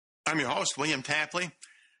I'm your host, William Tapley,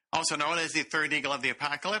 also known as the Third Eagle of the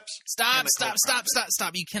Apocalypse. Stop.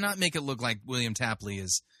 You cannot make it look like William Tapley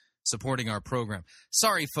is supporting our program.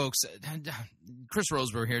 Sorry, folks. Chris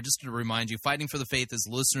Roseborough here, just to remind you, Fighting for the Faith is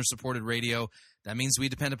listener-supported radio. That means we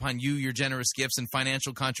depend upon you, your generous gifts, and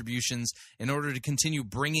financial contributions in order to continue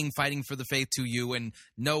bringing Fighting for the Faith to you. And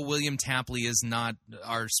no, William Tapley is not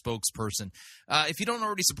our spokesperson. If you don't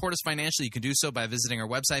already support us financially, you can do so by visiting our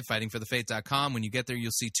website, fightingforthefaith.com. When you get there,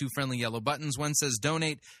 you'll see two friendly yellow buttons. One says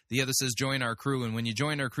Donate, the other says Join Our Crew. And when you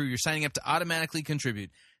join our crew, you're signing up to automatically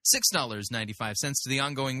contribute $6.95 to the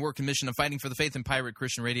ongoing work and mission of Fighting for the Faith and Pirate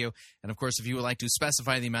Christian Radio. And, of course, if you would like to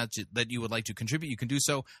specify the amount that you would like to contribute, you can do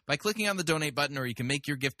so by clicking on the Donate button, or you can make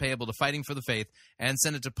your gift payable to Fighting for the Faith and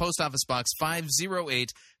send it to Post Office Box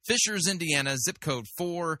 508, Fishers, Indiana, zip code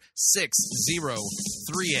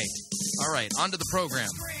 46038. All right, on to the program.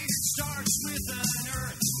 It starts with an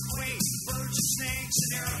earthquake, birds and snakes,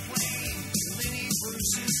 an airplane. Lenny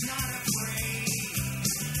Bruce is not afraid.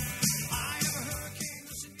 I have a hurricane,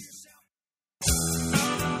 listen to yourself.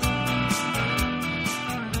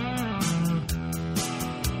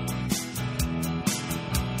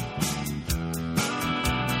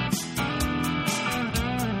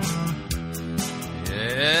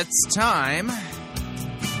 It's time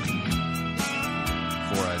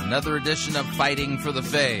for another edition of Fighting for the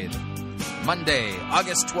Faith. Monday,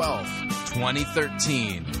 August 12th,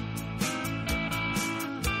 2013.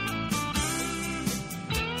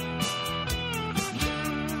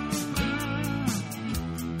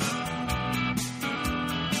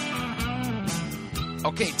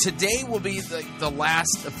 Okay, today will be the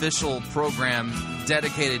last official program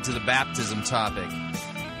dedicated to the baptism topic.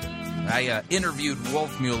 I interviewed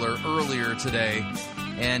Wolfmueller earlier today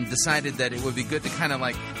and decided that it would be good to kind of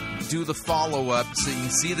like do the follow-up so you can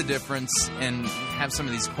see the difference and have some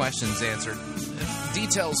of these questions answered.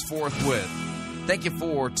 Details forthwith. Thank you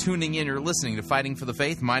for tuning in. You're listening to Fighting for the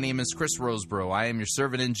Faith. My name is Chris Roseborough. I am your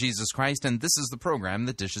servant in Jesus Christ, and this is the program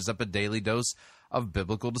that dishes up a daily dose of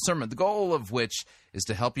biblical discernment, the goal of which is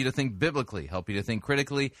to help you to think biblically, help you to think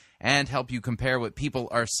critically, and help you compare what people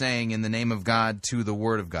are saying in the name of God to the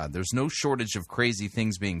Word of God. There's no shortage of crazy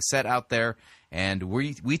things being said out there, and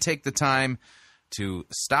we take the time to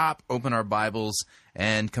stop, open our Bibles,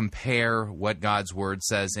 and compare what God's Word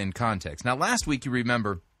says in context. Now, last week, you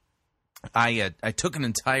remember, I took an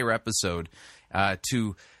entire episode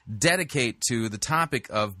to dedicate to the topic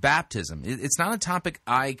of baptism. It's not a topic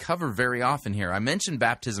I cover very often here. I mention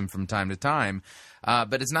baptism from time to time,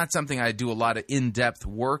 but it's not something I do a lot of in-depth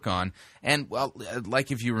work on. And, well,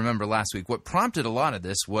 like if you remember last week, what prompted a lot of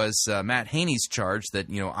this was Matt Haney's charge that,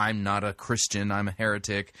 I'm not a Christian, I'm a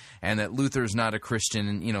heretic, and that Luther's not a Christian,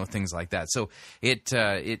 and, things like that. So it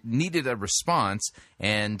needed a response,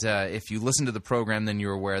 and if you listen to the program, then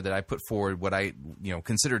you're aware that I put forward what I,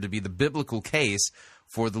 consider to be the biblical case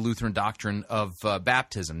for the Lutheran doctrine of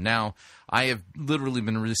baptism. Now, I have literally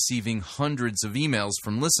been receiving hundreds of emails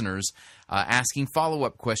from listeners asking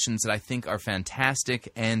follow-up questions that I think are fantastic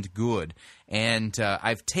and good. And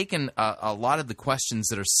I've taken a lot of the questions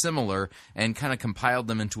that are similar and kind of compiled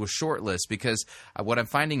them into a short list, because what I'm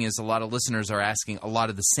finding is a lot of listeners are asking a lot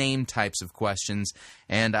of the same types of questions.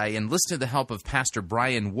 And I enlisted the help of Pastor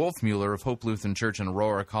Brian Wolfmueller of Hope Lutheran Church in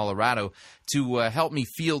Aurora, Colorado, to help me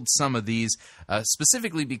field some of these,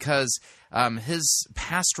 specifically because his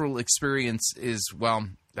pastoral experience is,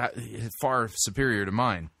 far superior to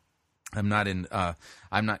mine. I'm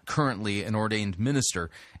not currently an ordained minister,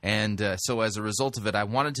 and so as a result of it, I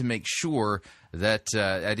wanted to make sure that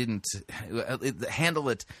I didn't handle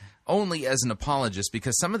it only as an apologist,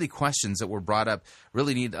 because some of the questions that were brought up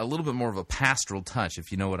really need a little bit more of a pastoral touch,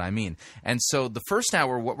 if you know what I mean. And so the first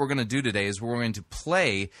hour, what we're going to do today is we're going to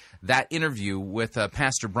play that interview with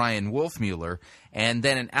Pastor Brian Wolfmueller, and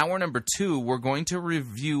then in hour number 2, we're going to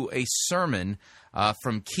review a sermon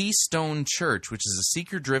from Keystone Church, which is a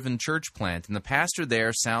seeker-driven church plant, and the pastor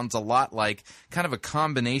there sounds a lot like kind of a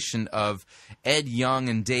combination of Ed Young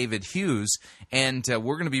and David Hughes, and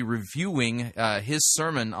we're going to be reviewing his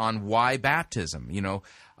sermon on why baptism,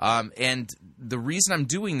 and the reason I'm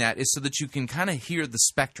doing that is so that you can kind of hear the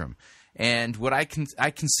spectrum. And what I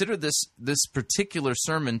consider this particular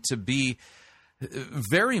sermon to be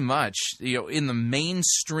very much, in the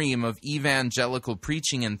mainstream of evangelical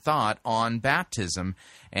preaching and thought on baptism,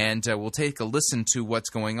 and we'll take a listen to what's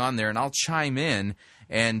going on there, and I'll chime in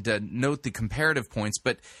and note the comparative points.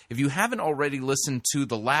 But if you haven't already listened to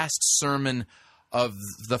the last sermon of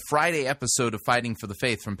the Friday episode of Fighting for the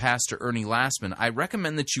Faith from Pastor Ernie Lassman. I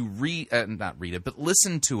recommend that you not read it, but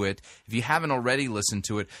listen to it if you haven't already listened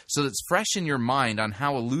to it, so that it's fresh in your mind on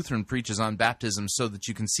how a Lutheran preaches on baptism, so that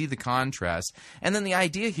you can see the contrast. And then the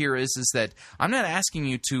idea here is that I'm not asking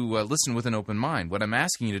you to listen with an open mind. What I'm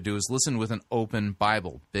asking you to do is listen with an open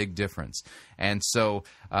Bible. Big difference. And so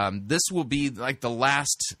this will be like the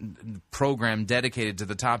last program dedicated to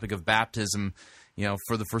the topic of baptism,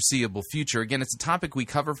 for the foreseeable future. Again, it's a topic we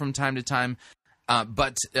cover from time to time,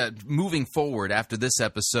 but moving forward after this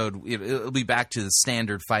episode, it'll be back to the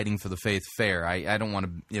standard Fighting for the Faith fare. I don't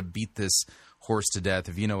want to beat this horse to death,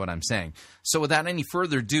 if you know what I'm saying. So without any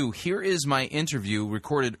further ado, here is my interview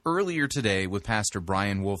recorded earlier today with Pastor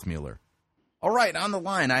Brian Wolfmueller. All right, on the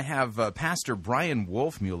line, I have Pastor Brian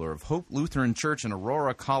Wolfmueller of Hope Lutheran Church in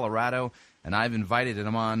Aurora, Colorado, and I've invited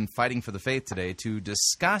him on Fighting for the Faith today to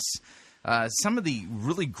discuss some of the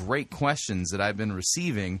really great questions that I've been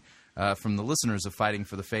receiving from the listeners of Fighting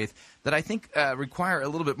for the Faith that I think require a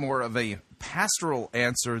little bit more of a pastoral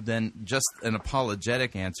answer than just an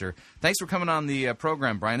apologetic answer. Thanks for coming on the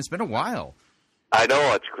program, Brian. It's been a while. I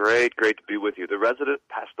know. It's great to be with you. The resident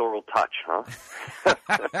pastoral touch,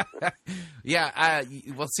 huh? Yeah.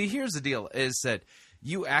 Well, see, here's the deal, is that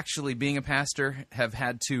you actually, being a pastor, have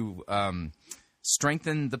had to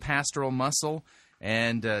strengthen the pastoral muscle.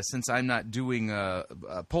 And since I'm not doing a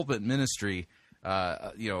pulpit ministry,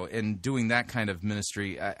 and doing that kind of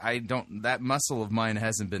ministry, I don't. That muscle of mine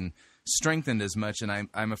hasn't been strengthened as much, and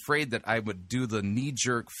I'm afraid that I would do the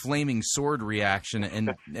knee-jerk flaming sword reaction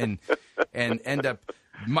and end up.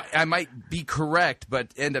 I might be correct, but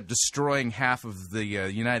end up destroying half of the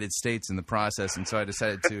United States in the process. And so I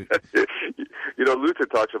decided to. Luther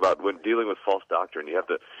talks about when dealing with false doctrine, you have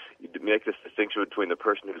to make this distinction between the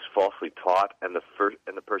person who's falsely taught and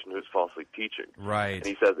the person who's falsely teaching. Right. And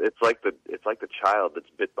he says it's like the child that's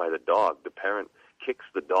bit by the dog. The parent kicks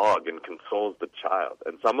the dog and consoles the child.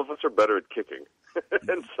 And some of us are better at kicking,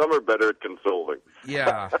 and some are better at consoling.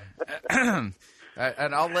 Yeah.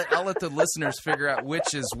 And I'll let the listeners figure out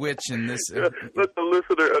which is which in this. Let the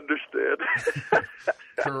listener understand.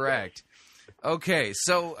 Correct. Okay,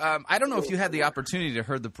 so I don't know if you had the opportunity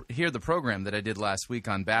to hear the program that I did last week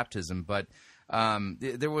on baptism, but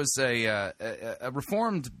there was a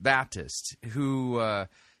Reformed Baptist who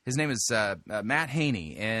his name is Matt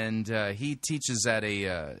Haney, and he teaches at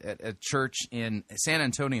a church in San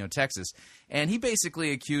Antonio, Texas. And he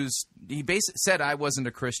basically said I wasn't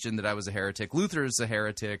a Christian, that I was a heretic. Luther is a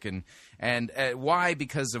heretic, and why?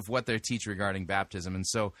 Because of what they teach regarding baptism. And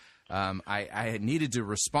so I needed to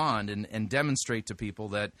respond and demonstrate to people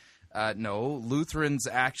that no, Lutherans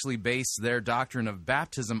actually base their doctrine of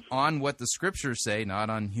baptism on what the Scriptures say, not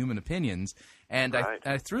on human opinions. And right.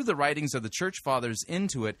 I threw the writings of the Church Fathers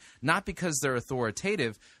into it, not because they're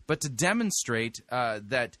authoritative, but to demonstrate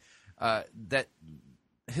that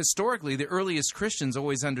historically the earliest Christians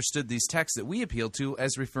always understood these texts that we appeal to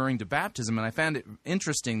as referring to baptism. And I found it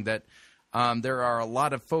interesting that there are a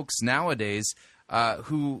lot of folks nowadays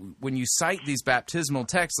who, when you cite these baptismal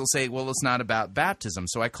texts, they'll say, well, it's not about baptism.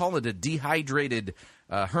 So I call it a dehydrated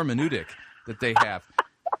hermeneutic that they have.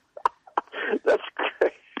 That's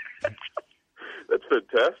great. That's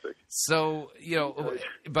fantastic. So,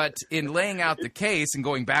 but in laying out the case and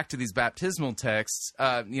going back to these baptismal texts,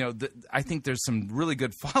 I think there's some really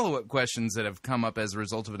good follow-up questions that have come up as a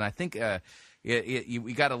result of it. And I think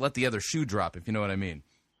we got to let the other shoe drop, if you know what I mean.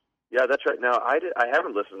 Yeah, that's right. Now, I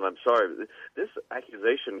haven't listened. I'm sorry. This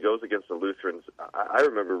accusation goes against the Lutherans. I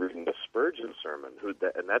remember reading the Spurgeon sermon,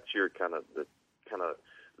 and that's your kind of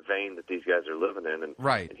vein that these guys are living in. And,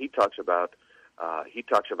 right. And he talks about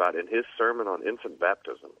in his sermon on infant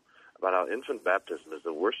baptism about how infant baptism is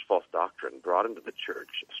the worst false doctrine brought into the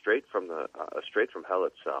church straight from hell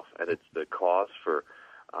itself, and it's the cause for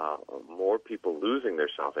more people losing their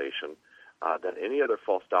salvation than any other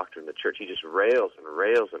false doctrine in the church. He just rails and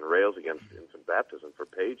rails and rails against infant baptism for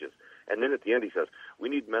pages. And then at the end he says, we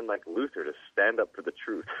need men like Luther to stand up for the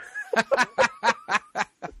truth.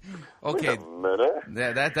 Okay. Wait a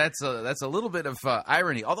minute. That's a little bit of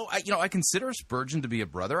irony. Although, I consider Spurgeon to be a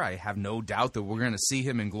brother. I have no doubt that we're going to see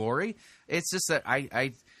him in glory. It's just that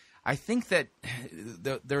I think that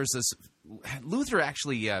there's this... Luther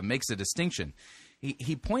actually makes a distinction.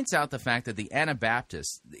 He points out the fact that the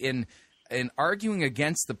Anabaptists, in arguing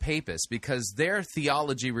against the Papists, because their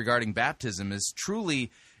theology regarding baptism is truly,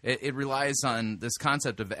 it relies on this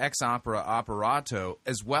concept of ex opere operato,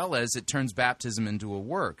 as well as it turns baptism into a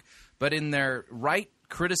work. But in their right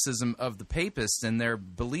criticism of the Papists and their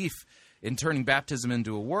belief in turning baptism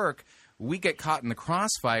into a work, we get caught in the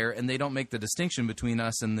crossfire, and they don't make the distinction between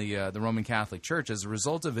us and the Roman Catholic Church. As a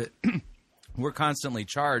result of it, we're constantly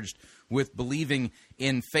charged with believing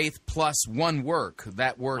in faith plus one work.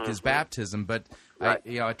 That work is baptism. But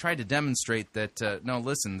Right. I tried to demonstrate that, no,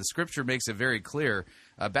 listen, the Scripture makes it very clear.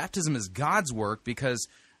 Baptism is God's work because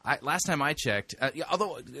last time I checked,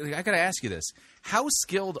 although I got to ask you this, how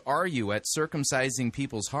skilled are you at circumcising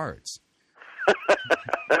people's hearts?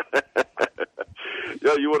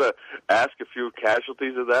 You want to ask a few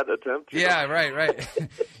casualties of that attempt? Yeah, right.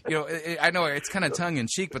 I know it's kind of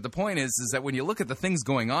tongue-in-cheek, but the point is that when you look at the things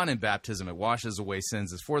going on in baptism, it washes away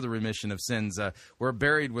sins. It's for the remission of sins. We're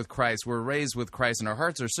buried with Christ. We're raised with Christ, and our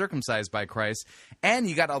hearts are circumcised by Christ. And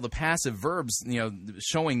you got all the passive verbs,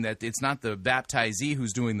 showing that it's not the baptizee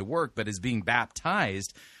who's doing the work, but is being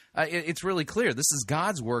baptized. It's really clear. This is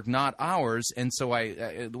God's work, not ours. And so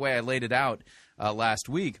the way I laid it out last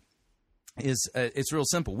week is it's real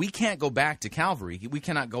simple. We can't go back to Calvary. We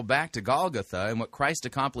cannot go back to Golgotha, and what Christ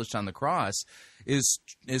accomplished on the cross is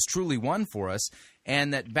truly won for us.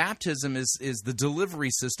 And that baptism is the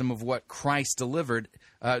delivery system of what Christ delivered,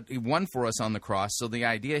 won for us on the cross. So the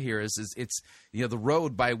idea here is it's the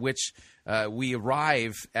road by which we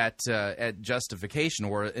arrive at justification,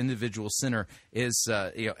 or an individual sinner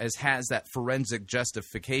has that forensic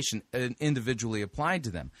justification individually applied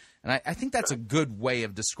to them. And I think that's a good way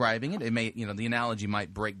of describing it. It may, the analogy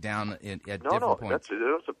might break down at different points. That's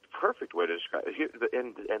a perfect way to describe it.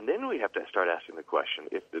 And then we have to start asking the question,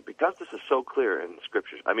 because this is so clear in the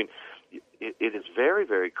Scriptures. I mean, it is very,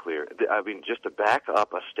 very clear. I mean, just to back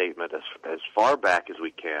up a statement as far back as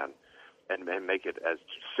we can, and make it as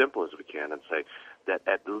simple as we can, and say that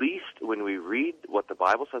at least when we read what the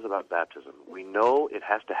Bible says about baptism, we know it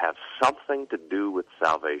has to have something to do with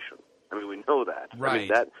salvation. I mean, we know that.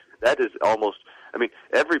 Right. I mean, that is almost,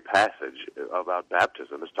 every passage about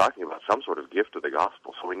baptism is talking about some sort of gift of the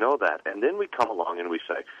gospel, so we know that. And then we come along and we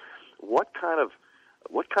say, what kind of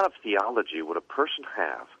theology would a person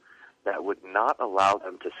have that would not allow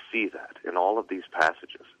them to see that in all of these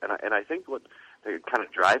passages? And I think what the kind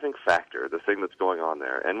of driving factor, the thing that's going on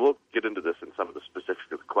there, and we'll get into this in some of the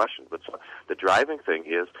specifics of the questions, but the driving thing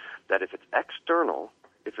is that if it's external,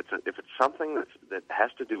 if it's something that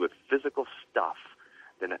has to do with physical stuff,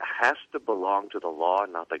 then it has to belong to the law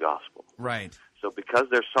and not the gospel. Right. So because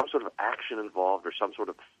there's some sort of action involved or some sort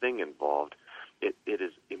of thing involved, it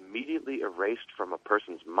is immediately erased from a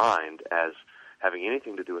person's mind as having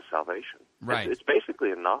anything to do with salvation. Right. It's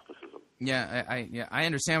basically a Gnosticism. Yeah, I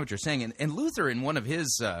understand what you're saying. And Luther, in one of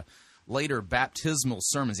his later baptismal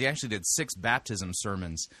sermons, he actually did 6 baptism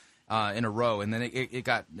sermons in a row, and then it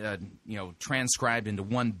got transcribed into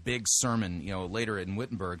one big sermon later in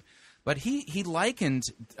Wittenberg. But he likened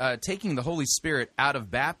taking the Holy Spirit out of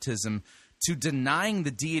baptism to denying the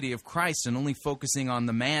deity of Christ and only focusing on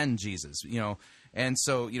the man Jesus. And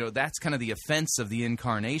so that's kind of the offense of the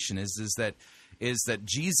incarnation is that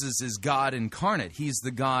Jesus is God incarnate. He's the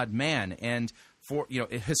God man. And for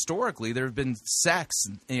historically there have been sects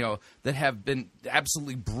that have been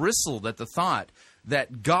absolutely bristled at the thought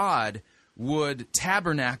that God would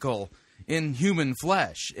tabernacle in human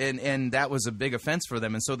flesh, and that was a big offense for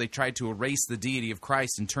them, and so they tried to erase the deity of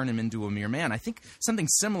Christ and turn him into a mere man. I think something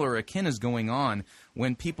similar akin is going on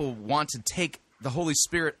when people want to take the Holy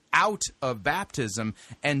Spirit out of baptism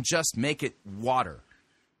and just make it water.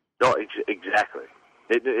 No, exactly.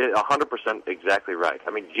 100% exactly right.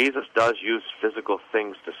 I mean, Jesus does use physical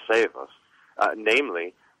things to save us.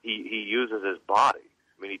 Namely, he uses his body.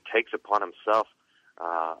 I mean, he takes upon himself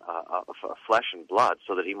flesh and blood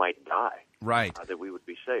so that he might die. Right. That we would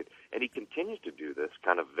be saved. And he continues to do this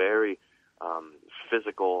kind of very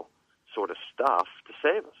physical sort of stuff to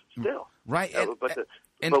save us still. Right.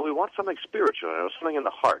 But we want something spiritual, something in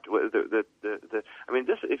the heart.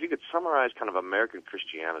 This, if you could summarize kind of American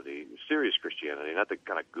Christianity, serious Christianity, not the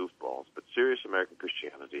kind of goofballs, but serious American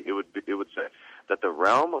Christianity, it would say that the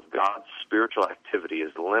realm of God's spiritual activity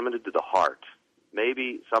is limited to the heart.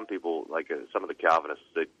 Maybe some people, like some of the Calvinists,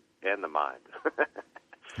 and the mind.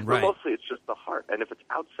 Right. But mostly it's just the heart. And if it's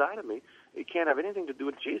outside of me, it can't have anything to do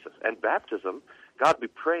with Jesus. And baptism, God be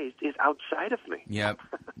praised, is outside of me.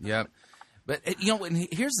 Yep. But, and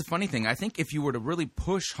here's the funny thing. I think if you were to really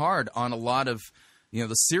push hard on a lot of,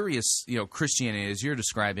 the serious, Christianity as you're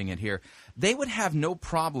describing it here, they would have no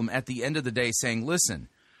problem at the end of the day saying, listen,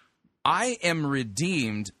 I am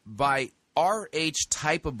redeemed by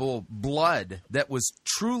RH-typable blood that was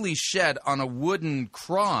truly shed on a wooden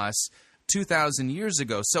cross 2,000 years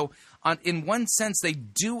ago. So in one sense, they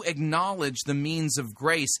do acknowledge the means of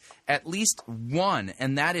grace, at least one,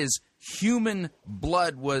 and that is human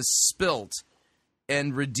blood was spilt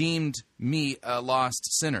and redeemed me, a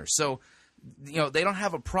lost sinner. So, they don't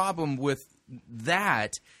have a problem with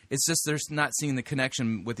that. It's just they're not seeing the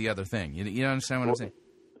connection with the other thing. You understand what I'm saying?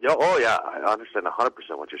 Yeah. Oh, yeah. I understand 100%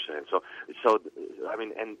 what you're saying. So I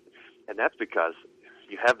mean, and that's because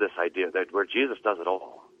you have this idea that where Jesus does it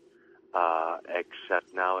all,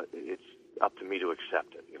 except now it's up to me to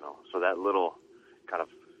accept it. So that little kind of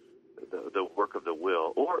the work of the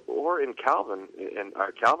will, or in Calvin and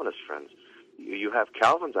our Calvinist friends, you have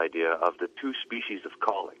Calvin's idea of the two species of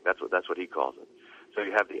calling. That's what he calls it. So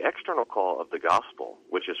you have the external call of the gospel,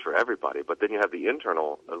 which is for everybody, but then you have the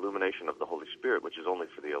internal illumination of the Holy Spirit, which is only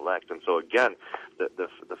for the elect. And so again, the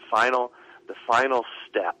final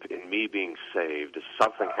step in me being saved is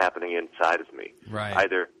something happening inside of me, right?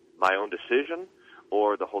 Either my own decision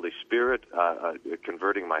or the Holy Spirit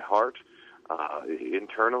converting my heart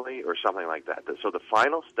internally, or something like that. So the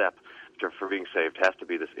final step for being saved has to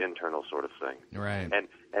be this internal sort of thing, right?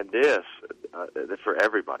 And this for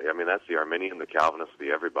everybody. I mean, that's the Arminian, the Calvinist,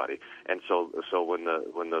 the everybody. And so when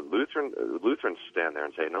the Lutherans stand there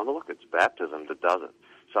and say, no, look, it's baptism that does it.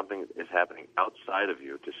 Something is happening outside of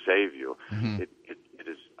you to save you. Mm-hmm.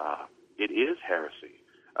 It is heresy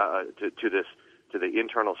to the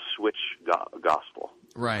internal switch gospel.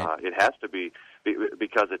 Right. It has to be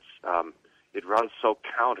because it runs so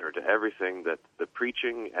counter to everything that the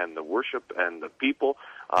preaching and the worship and the people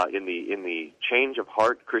in the change of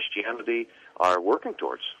heart Christianity are working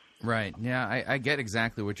towards. Right. Yeah, I get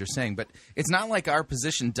exactly what you're saying, but it's not like our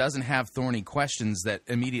position doesn't have thorny questions that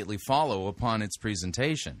immediately follow upon its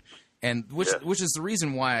presentation, and which is the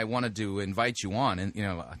reason why I wanted to invite you on. And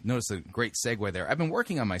notice a great segue there. I've been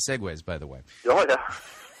working on my segues, by the way. Oh yeah.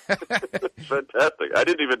 Fantastic! I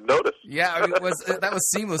didn't even notice. Yeah, that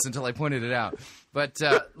was seamless until I pointed it out. But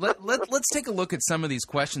let's take a look at some of these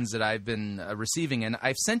questions that I've been receiving, and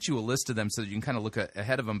I've sent you a list of them so that you can kind of look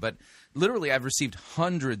ahead of them. But literally, I've received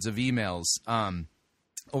hundreds of emails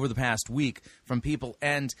over the past week from people,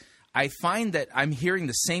 and I find that I'm hearing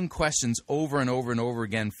the same questions over and over and over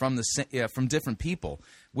again from different people.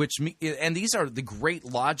 And these are the great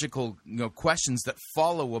logical questions that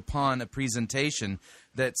follow upon a presentation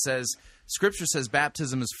that says, Scripture says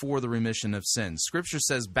baptism is for the remission of sins. Scripture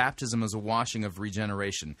says baptism is a washing of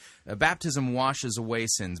regeneration. Baptism washes away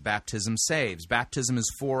sins. Baptism saves. Baptism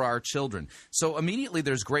is for our children. So immediately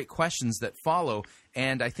there's great questions that follow,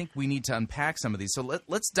 and I think we need to unpack some of these. So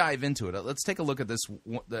let's dive into it. Let's take a look at this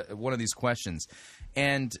one of these questions,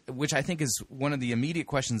 and which I think is one of the immediate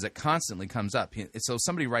questions that constantly comes up. So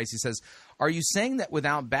somebody writes, he says, are you saying that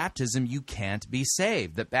without baptism you can't be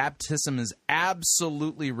saved, that baptism is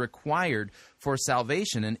absolutely required for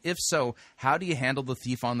salvation? And if so, how do you handle the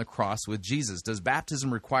thief on the cross with Jesus? Does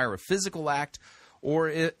baptism require a physical act, or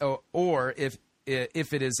if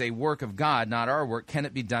it is a work of God, not our work, can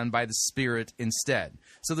it be done by the Spirit instead?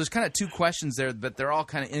 So there's kind of two questions there, but they're all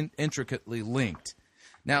kind of intricately linked.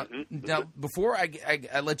 Now, before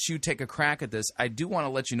I let you take a crack at this, I do want to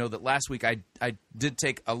let you know that last week I did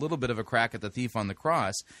take a little bit of a crack at the thief on the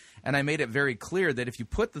cross, and I made it very clear that if you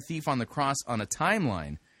put the thief on the cross on a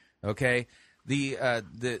timeline, okay, the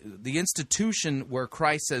institution where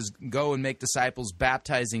Christ says, go and make disciples,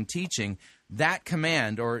 baptizing, teaching, that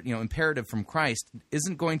command or imperative from Christ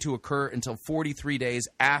isn't going to occur until 43 days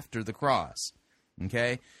after the cross,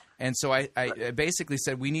 okay? And so I basically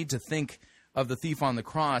said we need to think of the thief on the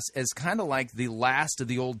cross as kind of like the last of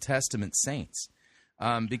the Old Testament saints,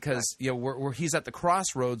 because he's at the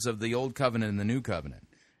crossroads of the Old Covenant and the New Covenant.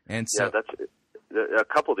 And so that's a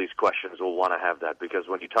couple of these questions will want to have that, because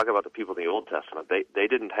when you talk about the people in the Old Testament, they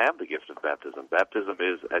didn't have the gift of baptism. Baptism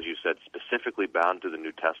is, as you said, specifically bound to the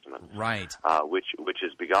New Testament, right? Which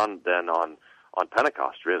is begun then on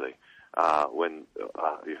Pentecost, really, when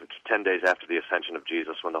 10 days after the ascension of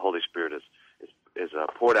Jesus, when the Holy Spirit is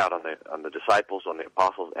poured out on the disciples, on the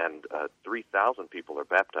apostles, and 3,000 people are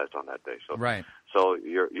baptized on that day. So, right. So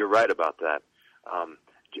you're right about that.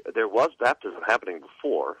 There was baptism happening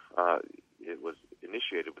before. It was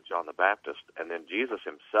initiated with John the Baptist, and then Jesus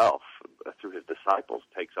himself, through his disciples,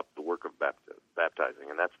 takes up the work of baptizing,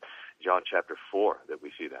 and that's John chapter 4 that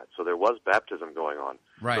we see that. So there was baptism going on.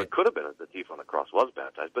 Right. So it could have been that the thief on the cross was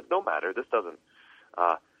baptized, but no matter. This doesn't.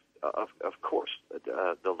 Of course,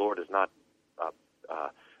 the Lord has not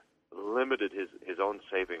limited his own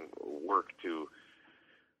saving work to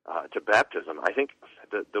baptism. I think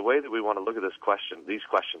the way that we want to look at these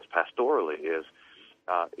questions pastorally is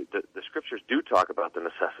the Scriptures do talk about the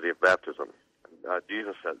necessity of baptism.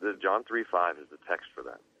 Jesus said, John 3:5 is the text for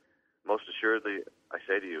that. Most assuredly, I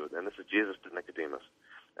say to you, and this is Jesus to Nicodemus,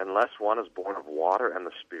 unless one is born of water and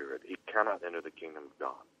the Spirit, he cannot enter the kingdom of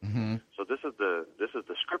God. Mm-hmm. So this is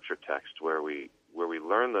the scripture text where we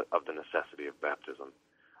learn of the necessity of baptism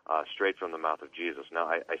straight from the mouth of Jesus. Now,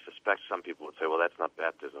 I suspect some people would say, well, that's not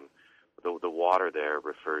baptism. The water there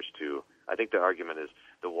refers to, I think the argument is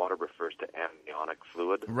the water refers to amniotic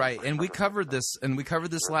fluid. Right, and we covered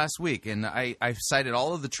this last week, and I cited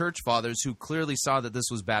all of the church fathers who clearly saw that this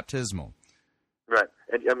was baptismal. Right,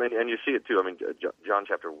 and you see it too. I mean, John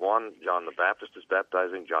chapter 1, John the Baptist is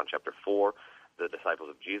baptizing. John chapter 4, the disciples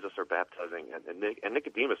of Jesus are baptizing, and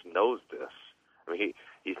Nicodemus knows this. I mean,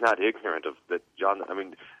 he's not ignorant of that. John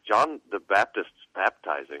the Baptist's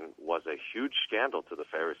baptizing was a huge scandal to the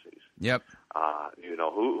Pharisees. Yep.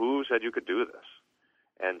 Who said you could do this?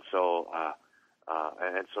 And so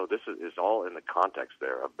this is all in the context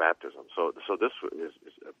there of baptism. So this is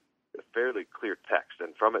a fairly clear text,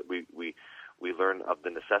 and from it we learn of the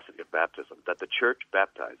necessity of baptism, that the church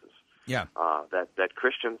baptizes. Yeah. That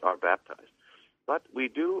Christians are baptized, but we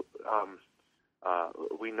do.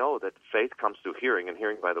 We know that faith comes through hearing, and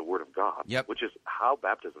hearing by the Word of God, yep. which is how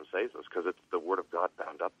baptism saves us, because it's the Word of God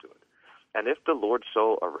bound up to it. And if the Lord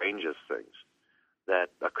so arranges things that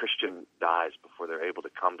a Christian dies before they're able to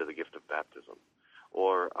come to the gift of baptism,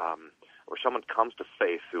 or someone comes to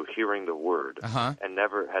faith through hearing the Word and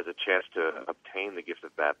never has a chance to obtain the gift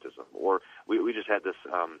of baptism, or we just had this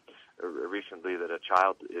recently that a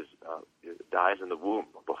child dies in the womb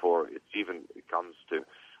before it even comes to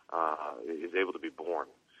is able to be born.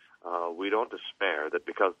 We don't despair that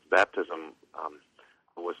because baptism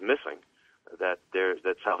was missing, that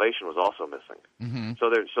salvation was also missing. Mm-hmm. So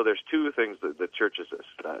there's two things that the church has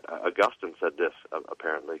said. Augustine said this,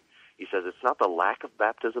 apparently. He says it's not the lack of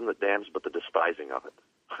baptism that damns, but the despising of it.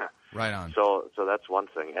 Right on. So that's one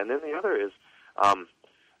thing. And then the other is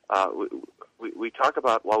we talk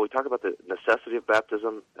about the necessity of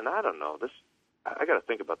baptism, and I don't know, I got to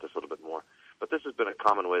think about this a little bit more. But this has been a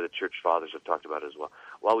common way that church fathers have talked about it as well.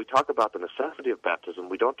 While we talk about the necessity of baptism,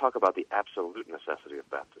 we don't talk about the absolute necessity of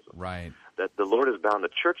baptism. Right. That the Lord has bound the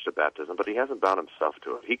church to baptism, but he hasn't bound himself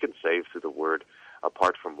to it. He can save through the Word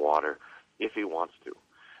apart from water if he wants to.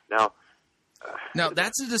 Now,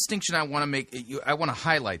 that's a distinction I want to make. I want to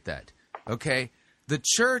highlight that, okay? The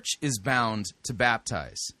church is bound to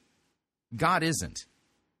baptize. God isn't.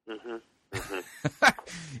 Mm-hmm. Mm-hmm.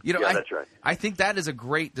 That's right. I think that is a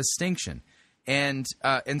great distinction. And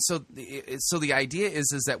so the idea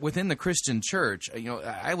is that within the Christian church,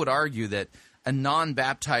 I would argue that a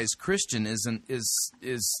non-baptized Christian is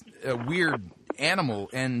a weird animal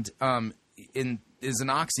and is an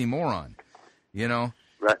oxymoron,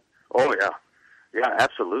 Right. Oh yeah,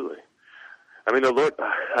 absolutely. I mean, the Lord.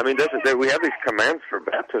 I mean, we have these commands for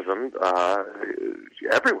baptism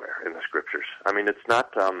everywhere in the Scriptures. I mean, it's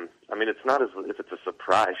not. It's not as if it's a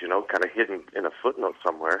surprise, kind of hidden in a footnote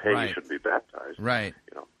somewhere. Hey, right. You should be baptized. Right.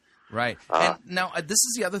 Right. And now, this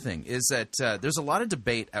is the other thing, is that there's a lot of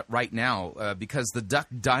debate right now because the Duck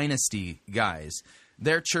Dynasty guys,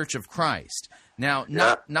 they're Church of Christ. Now,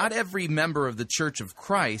 not every member of the Church of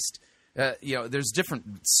Christ. There's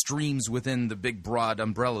different streams within the big, broad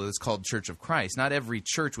umbrella that's called Church of Christ. Not every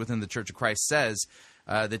church within the Church of Christ says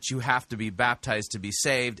that you have to be baptized to be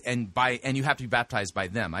saved, and you have to be baptized by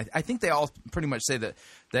them. I think they all pretty much say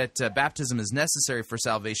that baptism is necessary for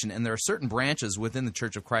salvation, and there are certain branches within the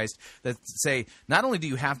Church of Christ that say not only do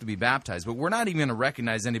you have to be baptized, but we're not even going to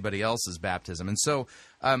recognize anybody else's baptism. And so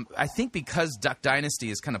I think because Duck Dynasty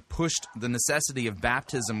has kind of pushed the necessity of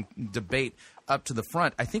baptism debate up to the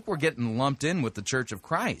front, I think we're getting lumped in with the Church of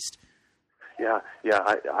Christ. Yeah.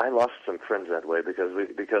 I lost some friends that way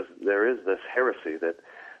because there is this heresy that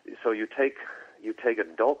so you take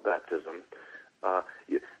adult baptism,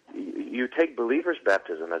 you take believer's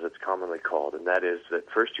baptism as it's commonly called, and that is that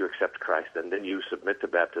first you accept Christ and then you submit to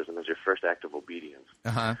baptism as your first act of obedience.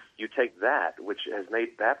 Uh-huh. You take that, which has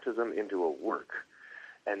made baptism into a work,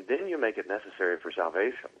 and then you make it necessary for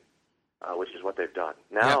salvation. Which is what they've done.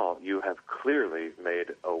 Now you have clearly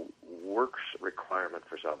made a works requirement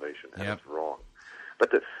for salvation, and it's wrong.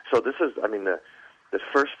 But so this is, the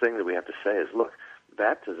first thing that we have to say is, look,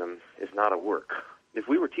 baptism is not a work. If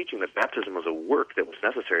we were teaching that baptism was a work that was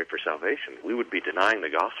necessary for salvation, we would be denying the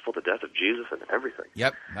gospel, the death of Jesus, and everything.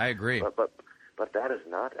 Yep, I agree. But that is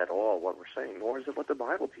not at all what we're saying, nor is it what the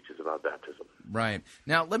Bible teaches about baptism. Right.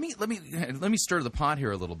 Now, let me stir the pot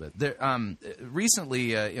here a little bit. There,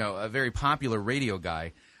 recently, a very popular radio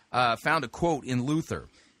guy found a quote in Luther.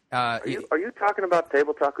 Are you talking about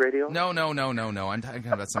Table Talk Radio? No. I'm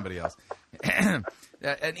talking about somebody else.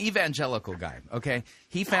 An evangelical guy. Okay.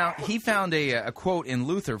 He found a quote in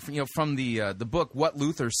Luther, from the book What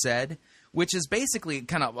Luther Said, which is basically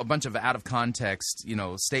kind of a bunch of out of context,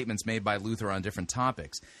 statements made by Luther on different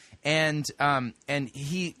topics. And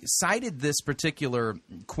he cited this particular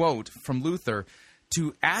quote from Luther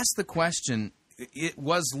to ask the question,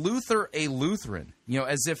 was Luther a Lutheran?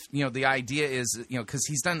 As if, the idea is, because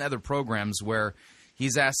he's done other programs where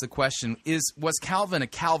he's asked the question, was Calvin a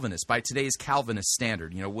Calvinist by today's Calvinist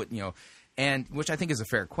standard? And which I think is a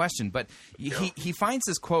fair question. But he finds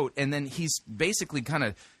this quote, and then he's basically kind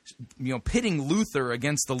of, pitting Luther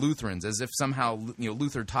against the Lutherans, as if somehow,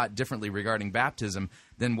 Luther taught differently regarding baptism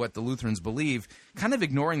than what the Lutherans believe, kind of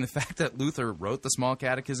ignoring the fact that Luther wrote the Small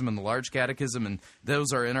Catechism and the Large Catechism, and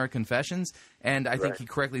those are in our confessions. And I think he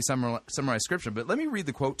correctly summarized Scripture. But let me read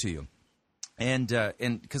the quote to you, and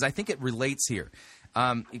because I think it relates here.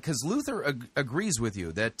 Because Luther agrees with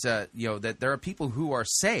you that that there are people who are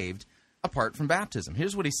saved apart from baptism.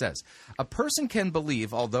 Here's what he says: a person can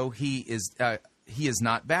believe although he is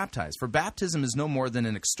not baptized, for baptism is no more than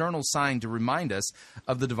an external sign to remind us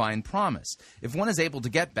of the divine promise. If one is able to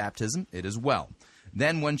get baptism, it is well.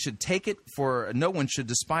 Then one should take it, for no one should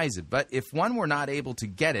despise it. But if one were not able to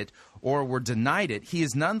get it, or were denied it, he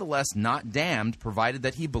is nonetheless not damned, provided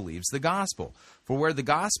that he believes the gospel. For where the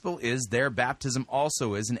gospel is, there baptism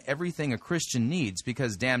also is, and everything a Christian needs,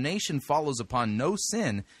 because damnation follows upon no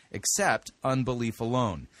sin except unbelief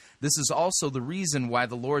alone. This is also the reason why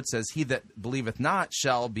the Lord says, "He that believeth not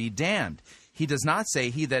shall be damned." He does not say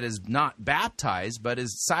he that is not baptized, but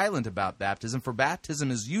is silent about baptism, for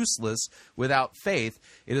baptism is useless without faith.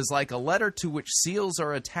 It is like a letter to which seals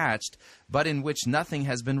are attached, but in which nothing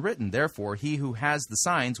has been written. Therefore, he who has the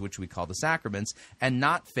signs, which we call the sacraments, and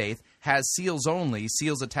not faith, has seals only,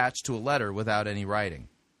 seals attached to a letter without any writing.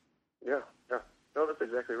 Yeah. No, that's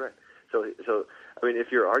exactly right. So I mean, if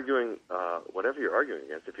you're arguing, whatever you're arguing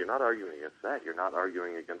against, if you're not arguing against that, you're not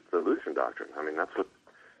arguing against the Lutheran doctrine. I mean, that's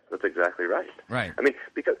exactly right. Right. I mean,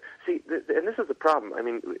 because, see, and this is the problem. I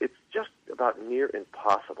mean, it's just about near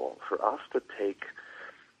impossible for us to take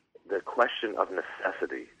the question of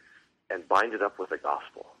necessity and bind it up with the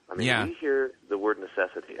gospel. I mean, we hear the word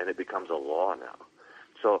necessity, and it becomes a law now.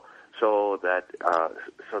 So that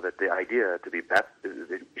the idea that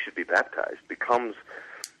we should be baptized becomes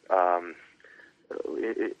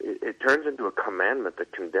it turns into a commandment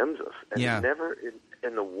that condemns us. And never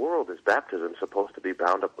in the world is baptism supposed to be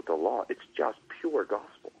bound up with the law. It's just pure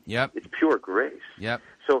gospel. Yep. It's pure grace. Yep.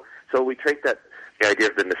 So we take the idea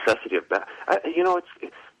of the necessity of baptism.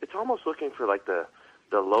 It's almost looking for like the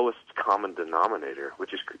lowest common denominator,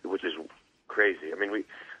 which is crazy. I mean,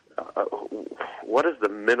 what is the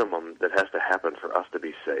minimum that has to happen for us to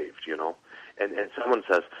be saved? And someone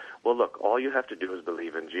says, well, look, all you have to do is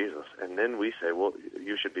believe in Jesus. And then we say, well,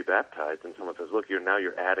 you should be baptized. And someone says, look, you're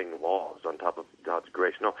adding laws on top of God's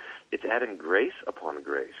grace. No, it's adding grace upon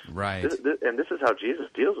grace. Right. And this is how Jesus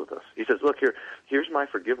deals with us. He says, look, here's my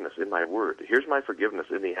forgiveness in my word. Here's my forgiveness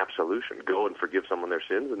in the absolution. Go and forgive someone their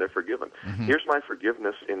sins, and they're forgiven. Mm-hmm. Here's my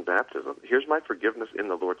forgiveness in baptism. Here's my forgiveness in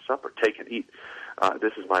the Lord's Supper. Take and eat.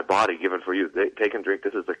 This is my body given for you. Take and drink.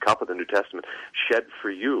 This is the cup of the New Testament shed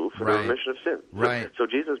for you for the remission of sins. Right. So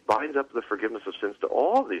Jesus binds up the forgiveness of sins to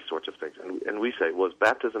all these sorts of things. And we say, was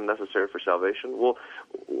baptism necessary for salvation? Well,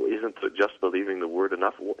 isn't just believing the word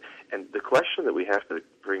enough? And the question that we have to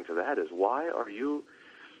bring to that is, why are you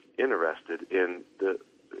interested in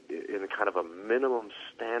kind of a minimum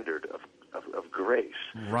standard of grace?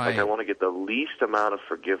 Right. Like, I want to get the least amount of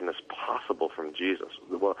forgiveness possible from Jesus.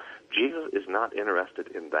 Well, Jesus is not interested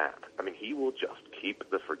in that. I mean, he will just keep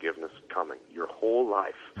the forgiveness coming your whole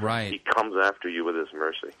life. Right. He comes after you with his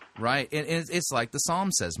mercy. Right. And it's like the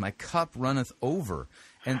Psalm says, my cup runneth over.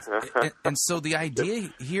 And so the idea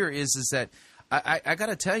here is that I got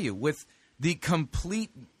to tell you, with the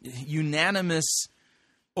complete unanimous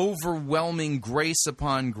overwhelming grace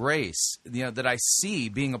upon grace, that I see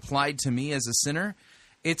being applied to me as a sinner,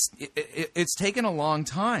 it's taken a long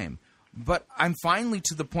time, but I'm finally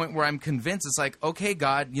to the point where I'm convinced. It's like, okay,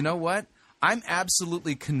 God, you know what? I'm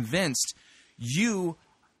absolutely convinced you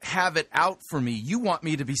have it out for me. You want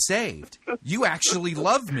me to be saved. You actually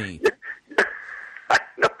love me. I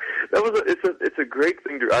know. It's a great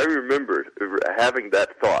thing I remember having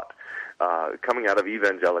that thought. Coming out of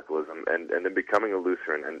evangelicalism and then becoming a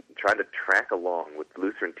Lutheran and trying to track along with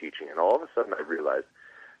Lutheran teaching, and all of a sudden I realized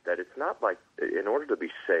that it's not like, in order to be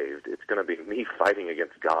saved, it's going to be me fighting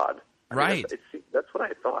against God. Right. That's what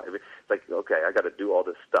I thought. I mean, it's like, okay, I got to do all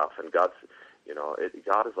this stuff, and God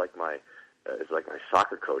is like my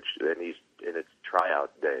soccer coach, and it's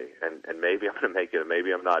tryout day, and maybe I'm going to make it, and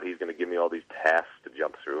maybe I'm not. He's going to give me all these tasks to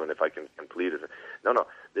jump through, and if I can complete it, no,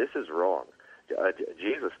 this is wrong.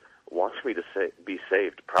 Jesus wants me to be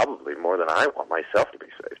saved probably more than I want myself to be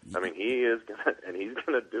saved. I mean, he is gonna, and he's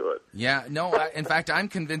going to do it. Yeah, no, in fact, I'm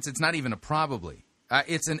convinced it's not even a probably.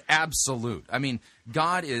 It's an absolute. I mean,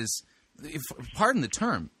 God is, pardon the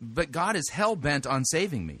term, but God is hell-bent on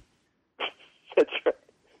saving me. That's right.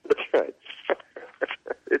 That's right.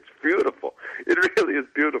 It's beautiful. It really is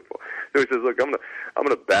beautiful. So he says, "Look, I'm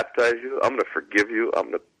gonna baptize you. I'm gonna forgive you.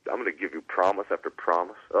 I'm gonna give you promise after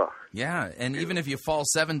promise." Ugh. Yeah, and even if you fall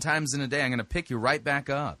 7 times in a day, I'm gonna pick you right back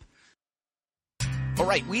up. All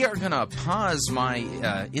right, we are going to pause my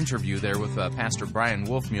interview there with Pastor Brian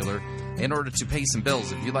Wolfmueller in order to pay some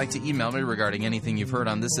bills. If you'd like to email me regarding anything you've heard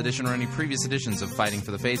on this edition or any previous editions of Fighting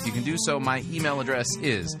for the Faith, you can do so. My email address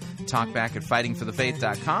is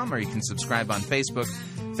talkback@fightingforthefaith.com, or you can subscribe on Facebook,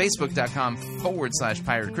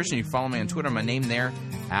 facebook.com/Pirate Christian. You can follow me on Twitter, my name there,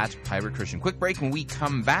 @Pirate Christian. Quick break. When we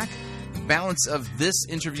come back, balance of this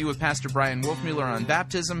interview with Pastor Brian Wolfmueller on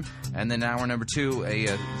baptism, and then hour number 2,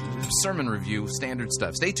 a sermon review, standard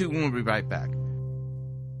stuff. Stay tuned, we'll be right back.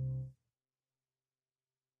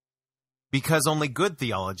 Because only good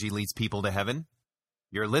theology leads people to heaven.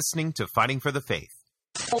 You're listening to Fighting for the Faith.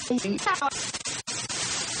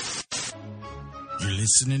 You're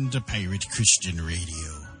listening to Pirate Christian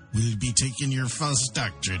Radio. We'll be taking your false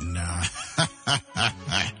doctrine now.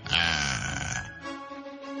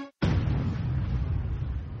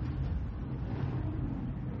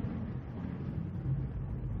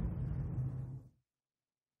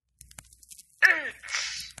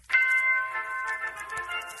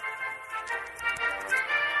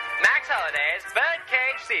 Max Holliday's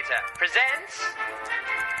Birdcage Theater presents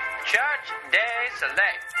Church Day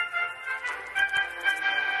Select.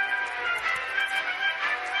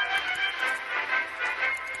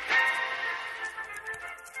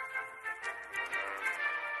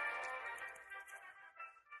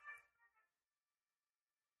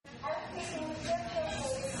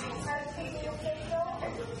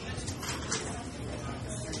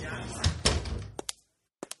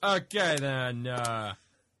 Okay then,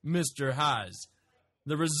 Mr. Haas.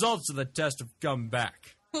 The results of the test have come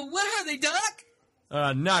back. Well, what are they, Doc?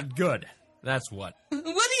 Not good. That's what. What do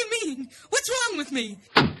you mean? What's wrong with me?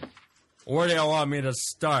 Where do you want me to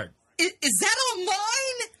start? Is that all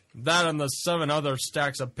mine? That and the 7 other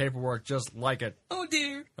stacks of paperwork just like it. Oh,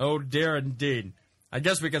 dear. Oh, dear indeed. I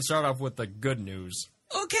guess we can start off with the good news.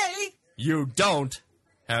 Okay. You don't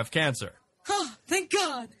have cancer. Oh, thank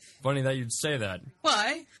God. Funny that you'd say that.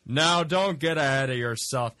 Why? Now, don't get ahead of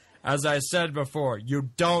yourself. As I said before, you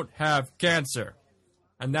don't have cancer.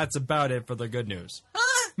 And that's about it for the good news.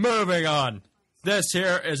 Moving on. This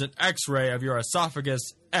here is an x-ray of your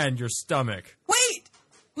esophagus and your stomach. Wait!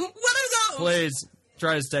 What are those? Please,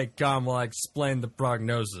 try to stay calm while I explain the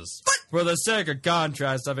prognosis. What? For the sake of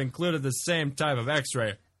contrast, I've included the same type of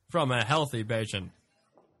x-ray from a healthy patient.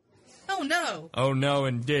 Oh, no. Oh, no,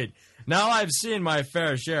 indeed. Now, I've seen my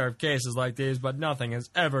fair share of cases like these, but nothing is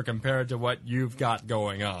ever compared to what you've got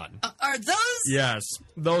going on. Are those? Yes,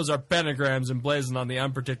 those are pentagrams emblazoned on the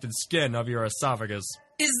unprotected skin of your esophagus.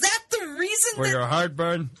 Is that the reason For your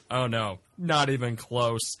heartburn? Oh, no, not even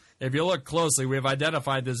close. If you look closely, we have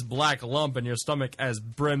identified this black lump in your stomach as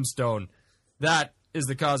brimstone. That is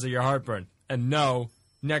the cause of your heartburn. And no,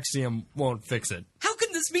 Nexium won't fix it. How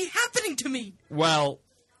can this be happening to me? Well,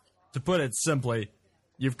 to put it simply,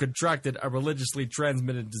 you've contracted a religiously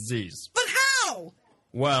transmitted disease. But how?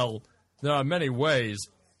 Well, there are many ways.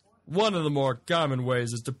 One of the more common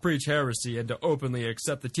ways is to preach heresy and to openly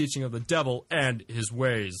accept the teaching of the devil and his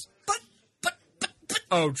ways. But...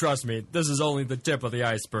 Oh, trust me, this is only the tip of the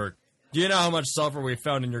iceberg. Do you know how much sulfur we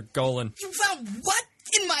found in your colon? You found what?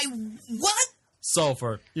 In my what?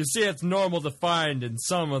 Sulfur. You see, it's normal to find in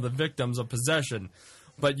some of the victims of possession,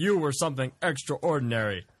 but you were something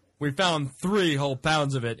extraordinary. We found 3 whole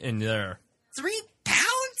pounds of it in there. 3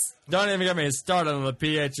 pounds? Don't even get me started on the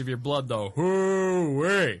pH of your blood, though.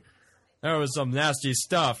 Hoo-wee. There was some nasty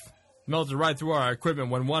stuff. Melted right through our equipment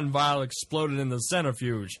when one vial exploded in the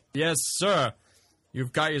centrifuge. Yes, sir.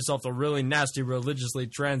 You've got yourself a really nasty religiously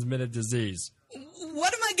transmitted disease.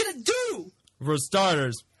 What am I gonna do? For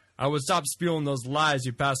starters, I would stop spewing those lies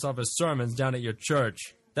you pass off as sermons down at your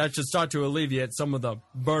church. That should start to alleviate some of the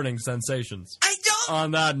burning sensations. I don't...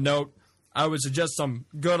 On that note, I would suggest some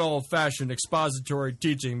good old-fashioned expository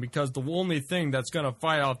teaching because the only thing that's going to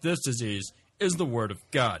fight off this disease is the Word of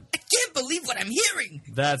God. I can't believe what I'm hearing.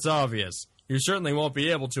 That's obvious. You certainly won't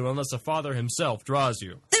be able to unless the Father himself draws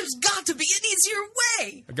you. There's got to be an easier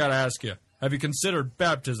way. I gotta ask you, have you considered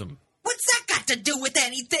baptism? What's that got to do with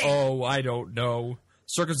anything? Oh, I don't know.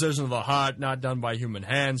 Circumcision of the heart, not done by human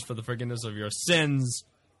hands for the forgiveness of your sins.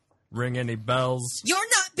 Ring any bells? You're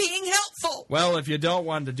not being Well, if you don't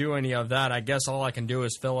want to do any of that, I guess all I can do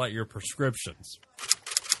is fill out your prescriptions.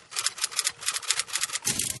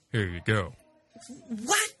 Here you go.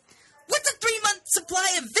 What? What's a 3-month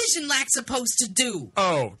supply of Vision Lac supposed to do?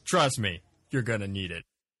 Oh, trust me, you're gonna need it.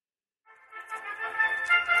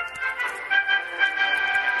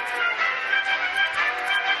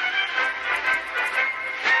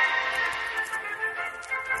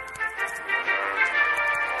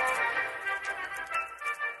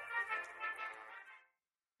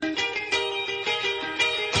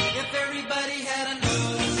 If everybody had a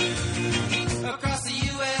nose across the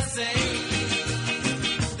USA,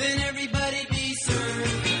 then everybody'd be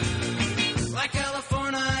served like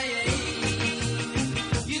California.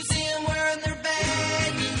 You'd see them wearing their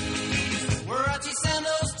baggies, Warachi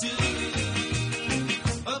sandals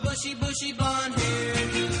too, a bushy blonde hair,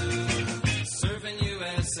 serving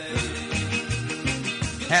USA.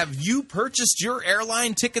 Have you purchased your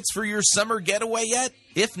airline tickets for your summer getaway yet?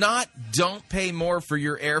 If not, don't pay more for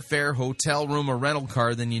your airfare, hotel room, or rental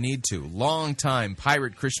car than you need to. Long-time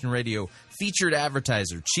Pirate Christian Radio featured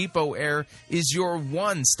advertiser Cheapo Air is your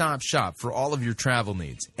one-stop shop for all of your travel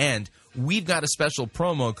needs. And we've got a special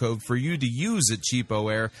promo code for you to use at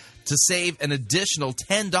Cheapo Air to save an additional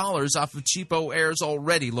 $10 off of Cheapo Air's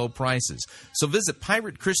already low prices. So visit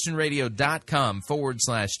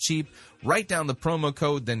piratechristianradio.com/cheap. Write down the promo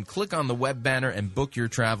code, then click on the web banner and book your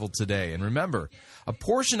travel today. And remember, a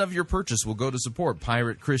portion of your purchase will go to support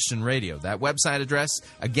Pirate Christian Radio. That website address,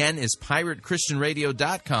 again, is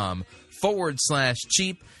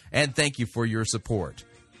piratechristianradio.com/cheap. And thank you for your support.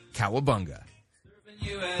 Cowabunga.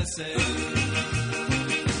 USA.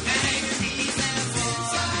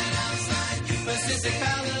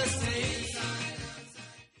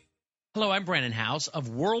 Hello, I'm Brandon House of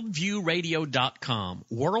WorldviewRadio.com.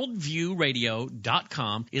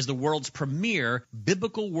 WorldviewRadio.com is the world's premier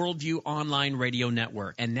biblical worldview online radio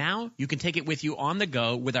network. And now you can take it with you on the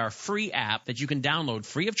go with our free app that you can download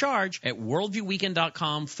free of charge at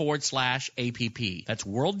worldviewweekend.com/app. That's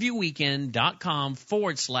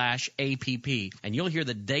worldviewweekend.com/app. And you'll hear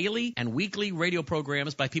the daily and weekly radio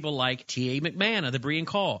programs by people like T.A. McMahon of The Berean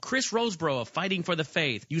Call, Chris Roseborough of Fighting for the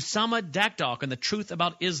Faith, Usama Dakdok and the Truth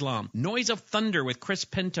About Islam, Noise of Thunder with Chris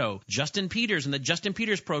Pinto, Justin Peters and the Justin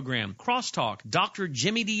Peters Program, Crosstalk, Dr.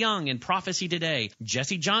 Jimmy DeYoung and Prophecy Today,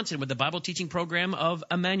 Jesse Johnson with the Bible teaching program of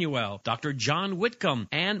Emmanuel, Dr. John Whitcomb,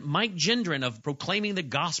 and Mike Gendron of Proclaiming the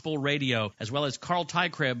Gospel Radio, as well as Carl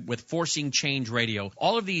Tykreb with Forcing Change Radio.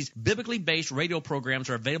 All of these biblically based radio programs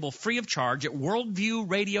are available free of charge at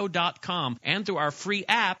worldviewradio.com and through our free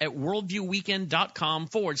app at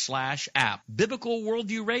worldviewweekend.com/app. Biblical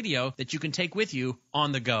Worldview Radio that you can take with you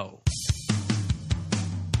on the go.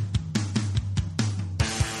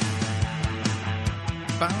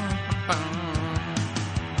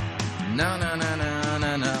 No.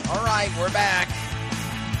 All right, we're back.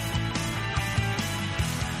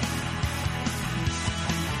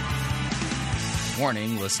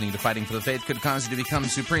 Warning, listening to Fighting for the Faith could cause you to become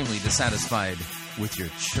supremely dissatisfied with your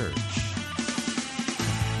church.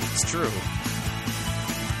 It's true.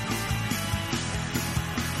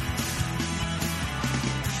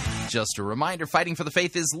 Just a reminder, Fighting for the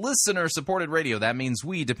Faith is listener-supported radio. That means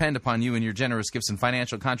we depend upon you and your generous gifts and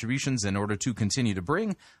financial contributions in order to continue to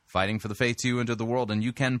bring Fighting for the Faith to you into the world. And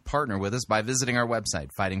you can partner with us by visiting our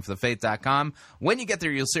website, fightingforthefaith.com. When you get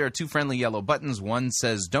there, you'll see our two friendly yellow buttons. One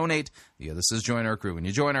says Donate, the other says Join Our Crew. When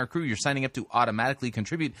you join our crew, you're signing up to automatically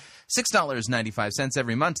contribute $6.95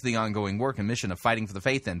 every month to the ongoing work and mission of Fighting for the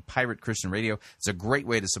Faith and Pirate Christian Radio. It's a great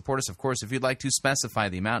way to support us. Of course, if you'd like to specify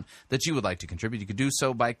the amount that you would like to contribute, you could do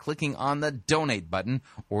so by clicking on the Donate button,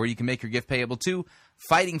 or you can make your gift payable to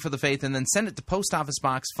Fighting for the Faith and then send it to Post Office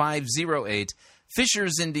Box 508,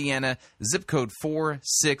 Fishers, Indiana, zip code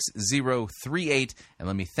 46038. And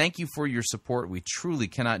let me thank you for your support. We truly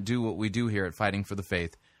cannot do what we do here at Fighting for the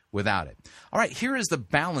Faith without it. All right, here is the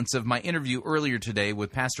balance of my interview earlier today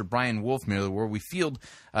with Pastor Brian Wolfmueller, where we field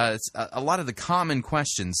a lot of the common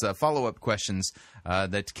questions, follow-up questions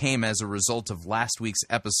that came as a result of last week's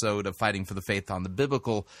episode of Fighting for the Faith on the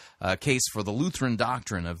biblical case for the Lutheran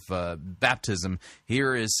doctrine of baptism.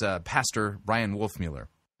 Here is Pastor Brian Wolfmueller.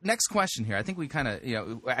 Next question here. I think we kind of,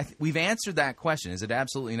 we've answered that question. Is it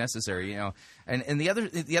absolutely necessary? And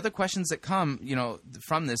the other questions that come,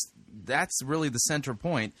 from this, that's really the center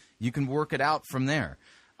point. You can work it out from there.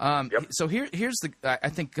 So here's I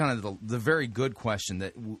think kind of the very good question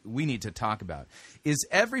that we need to talk about. Is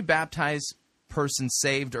every baptized person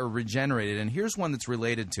saved or regenerated? And here's one that's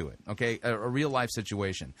related to it, okay, a real life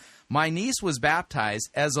situation. My niece was baptized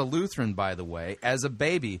as a Lutheran, by the way, as a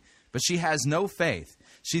baby, but she has no faith.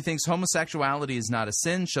 She thinks homosexuality is not a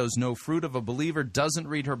sin, shows no fruit of a believer, doesn't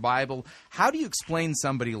read her Bible. How do you explain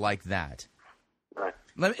somebody like that? Right.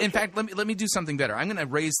 In fact, let me do something better. I'm going to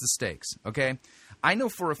raise the stakes, okay? I know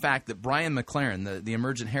for a fact that Brian McLaren, the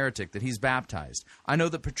emergent heretic, that he's baptized. I know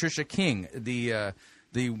that Patricia King, the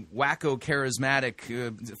wacko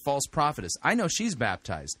charismatic false prophetess, I know she's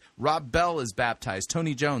baptized. Rob Bell is baptized.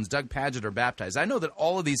 Tony Jones, Doug Padgett are baptized. I know that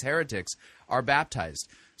all of these heretics are baptized.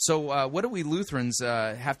 So what do we Lutherans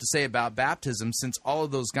have to say about baptism, since all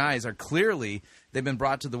of those guys are clearly, they've been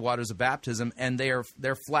brought to the waters of baptism, and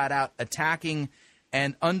they're flat out attacking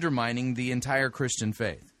and undermining the entire Christian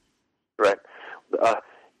faith? Right.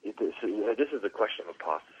 This is the question of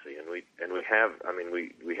apostasy, and we have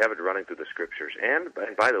it running through the scriptures, and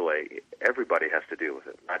by the way, everybody has to deal with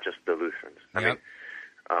it, not just the Lutherans. Yep.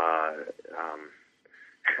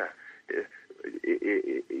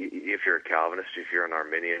 If you're a Calvinist, if you're an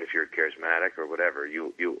Arminian, if you're a charismatic or whatever,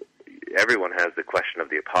 everyone has the question of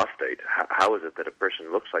the apostate. How is it that a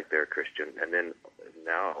person looks like they're a Christian and then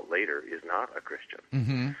now later is not a Christian?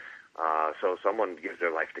 Mm-hmm. So someone gives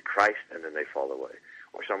their life to Christ and then they fall away,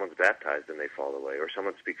 or someone's baptized and they fall away, or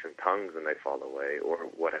someone speaks in tongues and they fall away, or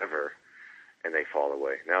whatever, and they fall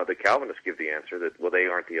away. Now the Calvinists give the answer that, well, they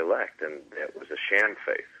aren't the elect, and it was a sham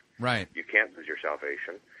faith. Right. You can't lose your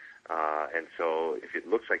salvation. And so if it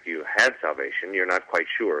looks like you had salvation, you're not quite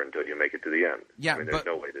sure until you make it to the end. Yeah, there's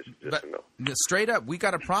no way. There's just a no. Straight up, we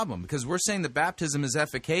got a problem, because we're saying that baptism is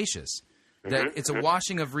efficacious, that it's a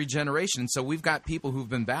washing of regeneration. So we've got people who've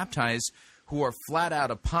been baptized who are flat out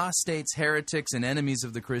apostates, heretics, and enemies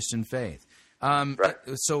of the Christian faith. Right.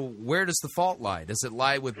 So where does the fault lie? Does it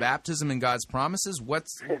lie with baptism and God's promises?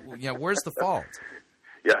 Where's the fault?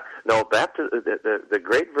 Yeah, no. The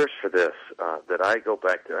great verse for this that I go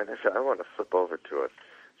back to, and I want to flip over to it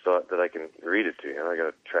so that I can read it to you, and I got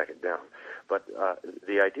to track it down. But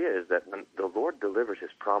the idea is that when the Lord delivers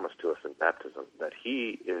His promise to us in baptism, that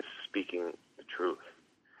He is speaking the truth,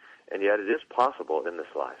 and yet it is possible in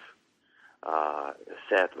this life,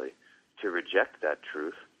 sadly, to reject that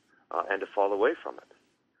truth and to fall away from it,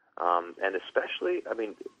 and especially,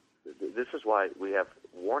 this is why we have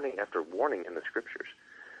warning after warning in the Scriptures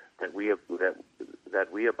that we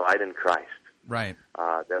abide in Christ, right?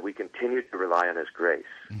 That we continue to rely on His grace,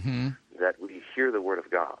 mm-hmm. that we hear the Word of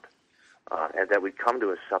God, and that we come to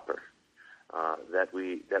His supper, that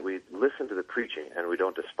we listen to the preaching and we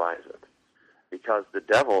don't despise it, because the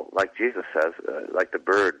devil, like Jesus says, like the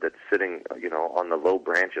bird that's sitting, on the low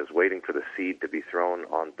branches, waiting for the seed to be thrown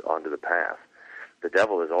onto the path. The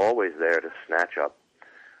devil is always there to snatch up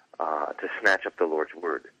the Lord's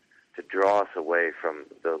word, to draw us away from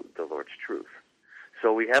the Lord's truth.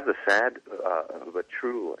 So we have the sad but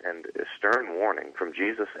true and stern warning from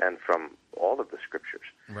Jesus and from all of the Scriptures,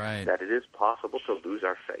 right, that it is possible to lose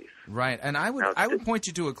our faith. Right, and I would point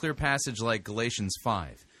you to a clear passage like Galatians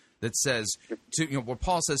 5 that says, where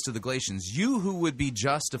Paul says to the Galatians, "You who would be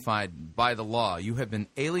justified by the law, you have been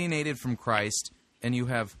alienated from Christ, and you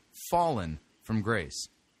have fallen from grace."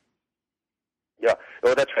 Yeah,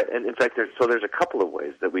 oh, that's right. And in fact, there's a couple of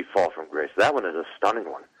ways that we fall from grace. That one is a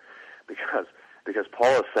stunning one, because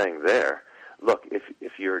Paul is saying there, look,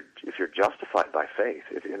 if you're justified by faith,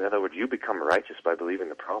 in other words, you become righteous by believing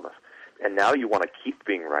the promise, and now you want to keep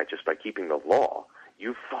being righteous by keeping the law,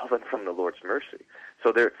 you've fallen from the Lord's mercy.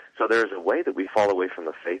 So there's a way that we fall away from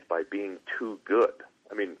the faith by being too good.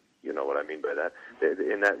 You know what I mean by that,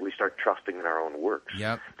 in that we start trusting in our own works.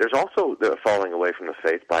 Yep. There's also the falling away from the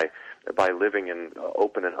faith by living in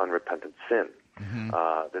open and unrepentant sin. Mm-hmm.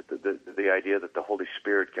 The idea that the Holy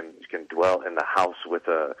Spirit can dwell in the house with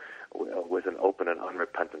an open and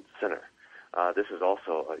unrepentant sinner. This is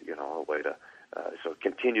also a way to so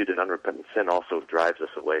continued and unrepentant sin also drives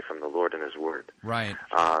us away from the Lord and His Word. Right.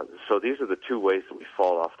 So these are the two ways that we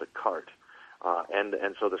fall off the cart,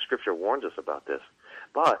 and so the Scripture warns us about this.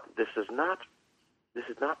 But this does not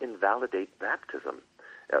invalidate baptism.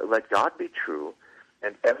 Let God be true,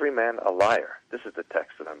 and every man a liar. This is the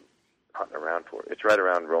text that I'm hunting around for. It's right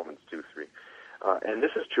around Romans 2:3. And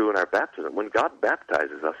this is true in our baptism. When God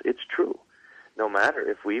baptizes us, it's true, no matter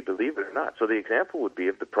if we believe it or not. So the example would be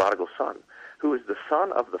of the prodigal son, who is the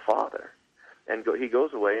son of the father. And he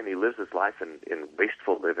goes away and he lives his life in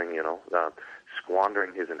wasteful living,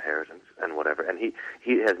 squandering his inheritance and whatever. And he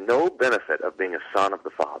has no benefit of being a son of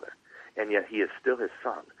the father, and yet he is still his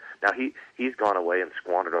son. Now he's gone away and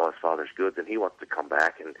squandered all his father's goods, and he wants to come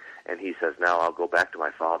back, and he says, now I'll go back to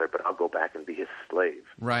my father, but I'll go back and be his slave.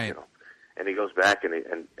 Right. And he goes back, and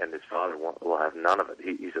his father will have none of it.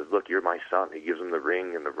 He says, look, you're my son. He gives him the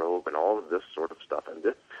ring and the robe and all of this sort of stuff. And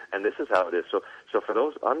this is how it is. So for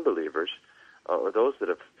those unbelievers, or those that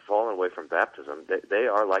have fallen away from baptism, they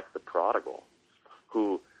are like the prodigal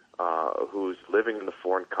who's living in the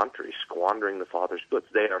foreign country, squandering the father's goods.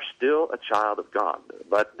 They are still a child of God,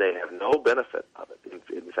 but they have no benefit of it.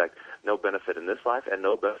 In fact, no benefit in this life and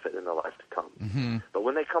no benefit in the life to come. Mm-hmm. But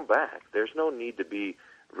when they come back, there's no need to be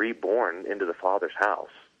reborn into the Father's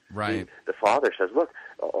house. Right. The Father says, look,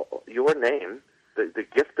 your name, the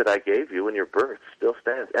gift that I gave you in your birth still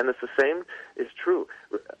stands. And it's the same is true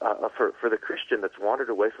for the Christian that's wandered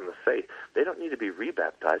away from the faith. They don't need to be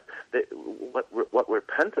rebaptized. What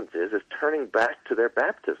repentance is turning back to their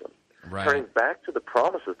baptism, right. Turning back to the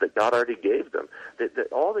promises that God already gave them.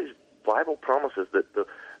 That all these Bible promises that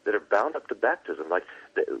are bound up to baptism, like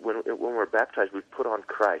when we're baptized, we put on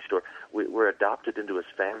Christ, or we're adopted into His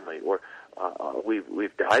family, or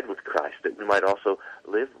we've died with Christ, that we might also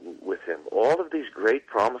live with Him. All of these great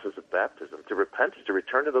promises of baptism, to repent is to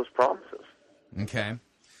return to those promises. Okay.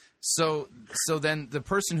 So then the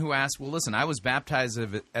person who asked, well, listen, I was baptized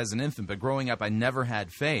as an infant, but growing up I never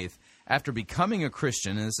had faith. After becoming a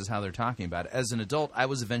Christian, and this is how they're talking about it, as an adult, I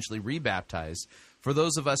was eventually rebaptized. For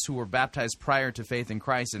those of us who were baptized prior to faith in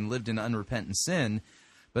Christ and lived in unrepentant sin,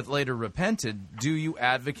 but later repented, do you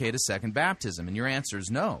advocate a second baptism? And your answer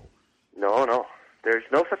is no. No. There's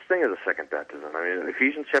no such thing as a second baptism. I mean,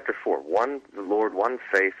 Ephesians chapter 4, one Lord, one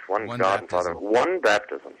faith, one God baptism. and Father, one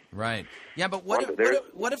baptism. Right. Yeah, but what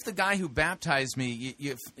if the guy who baptized me,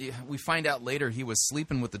 we find out later he was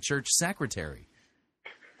sleeping with the church secretary?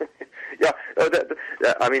 Yeah,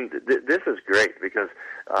 this is great because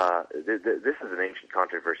this is an ancient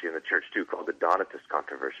controversy in the church too, called the Donatist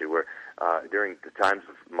controversy, where during the times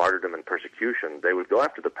of martyrdom and persecution, they would go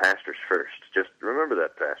after the pastors first. Just remember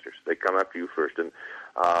that, pastors. They come after you first, and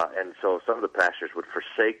so some of the pastors would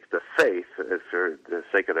forsake the faith for the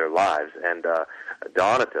sake of their lives. And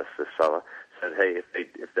Donatus, this fellow, said, "Hey,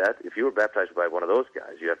 if you were baptized by one of those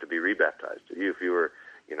guys, you have to be rebaptized. If you were,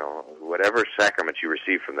 whatever sacraments you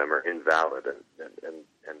receive from them are invalid." And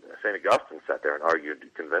St. Augustine sat there and argued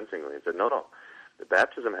convincingly and said, no, the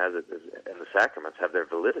baptism has it, and the sacraments have their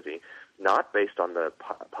validity not based on the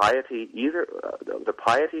piety, either the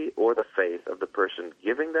piety or the faith of the person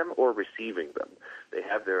giving them or receiving them. They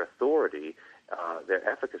have their authority. Their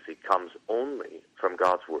efficacy comes only from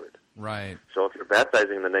God's Word. Right. So if you're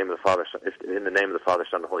baptizing in the name of the Father, in the name of the Father,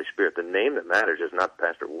 Son, and Holy Spirit, the name that matters is not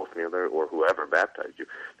Pastor Wolfmueller or whoever baptized you.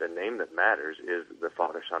 The name that matters is the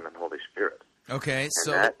Father, Son, and Holy Spirit. Okay,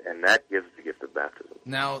 and that gives the gift of baptism.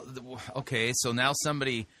 Now, so now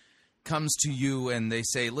somebody comes to you and they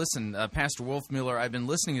say, listen, Pastor Wolfmueller, I've been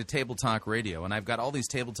listening to Table Talk Radio, and I've got all these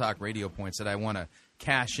Table Talk Radio points that I want to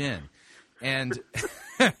cash in. And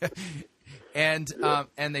and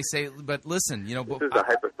they say, but listen, this is a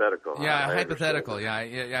hypothetical. Yeah, hypothetical.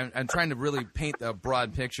 Yeah, I'm trying to really paint a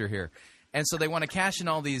broad picture here. And so they want to cash in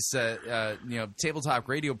all these, Table Talk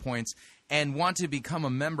Radio points and want to become a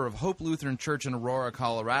member of Hope Lutheran Church in Aurora,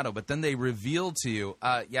 Colorado. But then they reveal to you,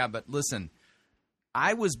 but listen,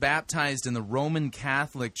 I was baptized in the Roman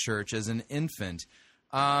Catholic Church as an infant.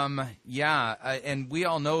 And we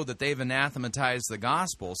all know that they've anathematized the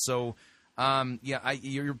gospel. So,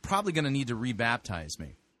 you're probably going to need to rebaptize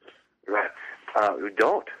me. Right. We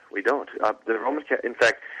don't. The Roman Catholic, in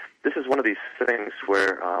fact, this is one of these things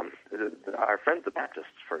where our friends, the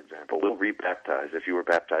Baptists, for example, will rebaptize if you were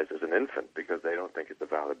baptized as an infant because they don't think it's a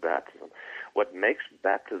valid baptism. What makes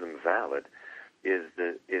baptism valid is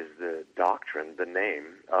the doctrine, the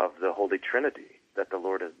name of the Holy Trinity that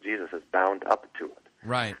Jesus has bound up to it.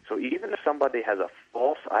 Right. So even if somebody has a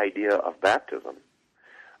false idea of baptism,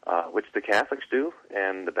 which the Catholics do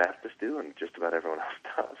and the Baptists do and just about everyone else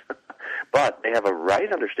does, but they have a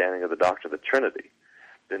right understanding of the doctrine of the Trinity,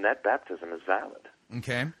 then that baptism is valid.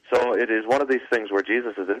 Okay. So it is one of these things where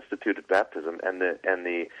Jesus has instituted baptism, and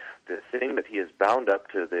the thing that He has bound up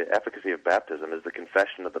to the efficacy of baptism is the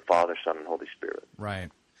confession of the Father, Son, and Holy Spirit. Right.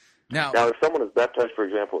 Now, if someone is baptized, for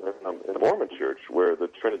example, in the Mormon Church, where the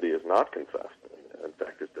Trinity is not confessed, in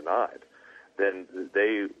fact, is denied, then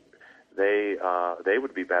they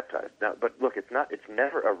would be baptized. Now, but look, it's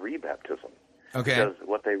never a rebaptism. Okay. Because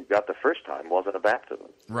what they got the first time wasn't a baptism.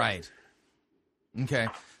 Right. Okay.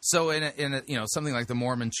 So in something like the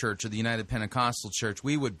Mormon Church or the United Pentecostal Church,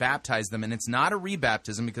 we would baptize them, and it's not a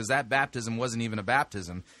rebaptism because that baptism wasn't even a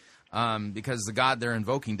baptism because the God they're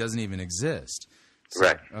invoking doesn't even exist. So,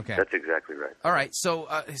 right. Okay. That's exactly right. All right. So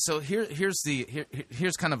here's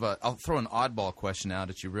kind of I'll throw an oddball question out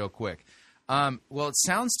at you real quick. Well, it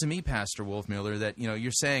sounds to me, Pastor Wolfmueller, that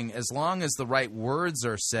you're saying as long as the right words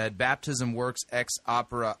are said, baptism works ex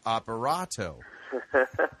opera operato.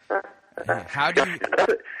 How do you?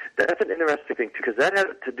 That's an interesting thing, because that has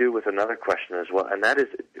to do with another question as well, and that is,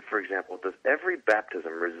 for example, does every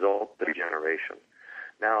baptism result in regeneration?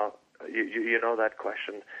 Now, you know that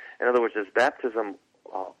question. In other words, does baptism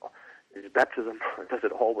does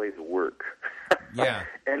it always work? Yeah.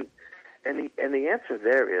 And the answer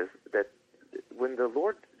there is that when the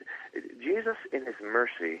Lord, Jesus in his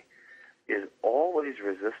mercy is always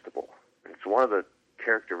resistible. It's one of the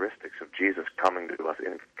characteristics of Jesus coming to us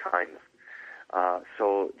in kindness.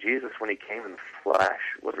 So Jesus, when he came in the flesh,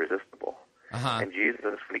 was resistible. And Jesus,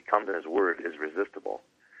 when he comes in his word, is resistible.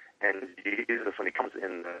 And Jesus, when he comes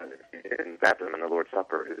in baptism and the Lord's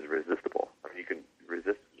Supper, is resistible. I mean, you can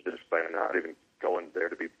resist just by not even going there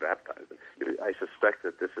to be baptized. I suspect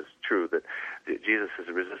that this is true, that Jesus is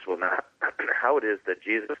resistible. Now, how it is that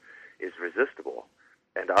Jesus is resistible,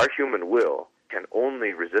 and our human will can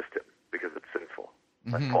only resist him because it's sinful.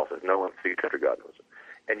 Like Paul says, no one seeks after God knows him.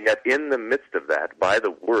 And yet, in the midst of that, by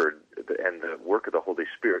the Word and the work of the Holy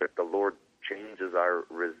Spirit, the Lord changes our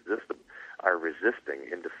resisting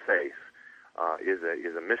into faith. Is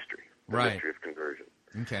a mystery, the mystery of conversion.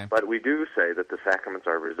 Okay. But we do say that the sacraments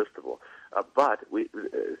are resistible.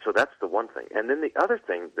 So that's the one thing. And then the other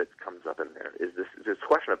thing that comes up in there is this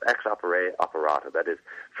question of ex opere operata, that is,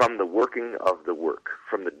 from the working of the work,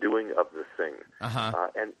 from the doing of the thing.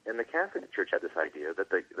 And the Catholic Church had this idea that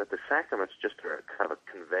the sacraments just are kind of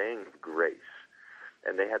a conveying of grace.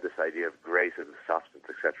 And they had this idea of grace as a substance,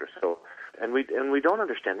 etc. So, and we don't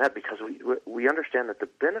understand that, because we understand that the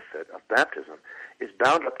benefit of baptism is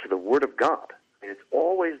bound up to the Word of God. I mean, it's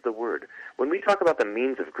always the Word. When we talk about the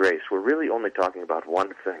means of grace, we're really only talking about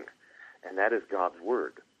one thing, and that is God's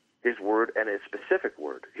Word. His Word, and His specific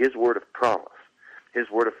Word, His Word of promise, His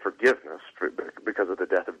Word of forgiveness because of the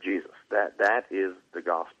death of Jesus. That is the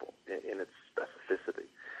gospel in its specificity.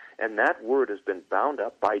 And that Word has been bound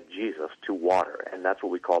up by Jesus to water, and that's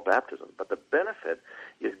what we call baptism. But the benefit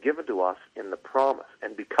is given to us in the promise.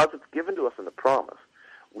 And because it's given to us in the promise,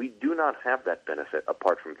 we do not have that benefit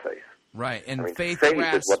apart from faith. Right, and faith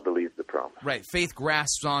is what believes the promise. Right, faith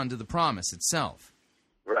grasps onto the promise itself.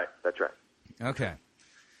 Right, that's right. Okay.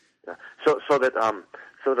 Yeah. So that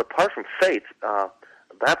apart from faith,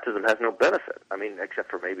 baptism has no benefit. I mean,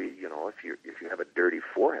 except for maybe, if you have a dirty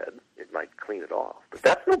forehead, it might clean it off. But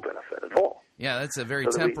that's no benefit at all. Yeah, that's a very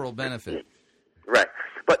temporal benefit. Right.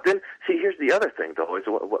 But then, see, here's the other thing, though, is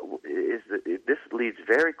that this leads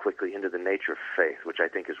very quickly into the nature of faith, which I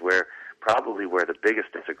think is probably where the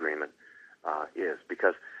biggest disagreement is,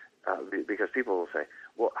 because people will say,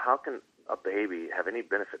 well, how can a baby have any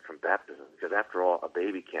benefit from baptism? Because after all, a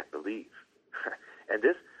baby can't believe. And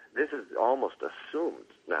this is almost assumed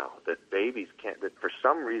now, that babies can't, that for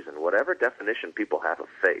some reason, whatever definition people have of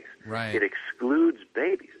faith, it excludes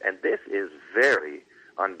babies. And this is very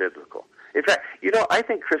unbiblical. In fact, I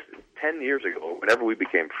think, Chris, 10 years ago, whenever we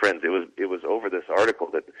became friends, it was over this article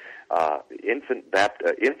that Infant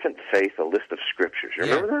Faith, a List of Scriptures. You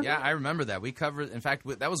remember that? Yeah, I remember that. We covered, in fact,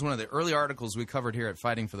 that was one of the early articles we covered here at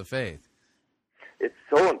Fighting for the Faith. It's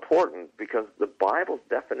so important because the Bible's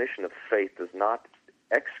definition of faith does not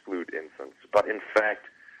exclude infants, but in fact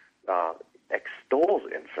extols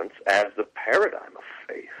infants as the paradigm of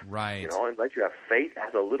faith. Right. And lets you have faith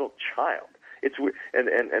as a little child. It's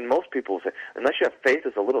and most people say, unless you have faith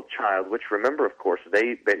as a little child, which, remember, of course,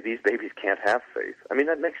 these babies can't have faith. I mean,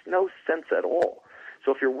 that makes no sense at all.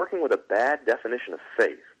 So if you're working with a bad definition of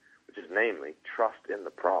faith, which is namely trust in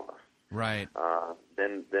the promise, right,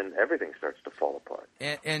 then everything starts to fall apart.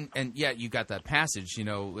 And yet you got that passage,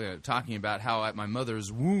 talking about how at my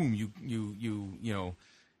mother's womb you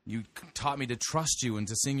taught me to trust you and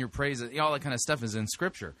to sing your praises. All that kind of stuff is in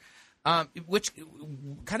Scripture. Which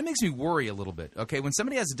kind of makes me worry a little bit, okay? When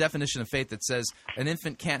somebody has a definition of faith that says an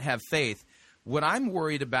infant can't have faith, what I'm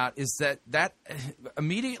worried about is that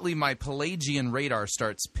immediately my Pelagian radar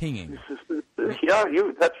starts pinging. Yeah,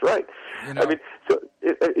 that's right. I mean, so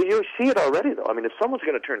you see it already, though. I mean, if someone's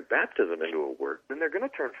going to turn baptism into a work, then they're going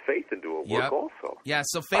to turn faith into a work also. Yeah,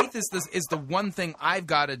 so faith is the one thing I've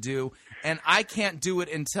got to do, and I can't do it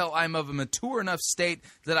until I'm of a mature enough state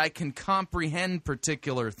that I can comprehend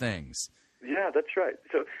particular things. Yeah, that's right.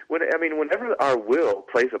 So, whenever our will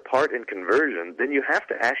plays a part in conversion, then you have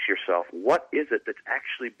to ask yourself, what is it that's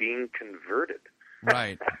actually being converted?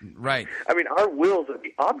 Right. I mean, our wills are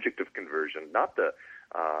the object of conversion, not the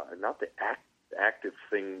active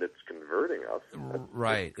thing that's converting us.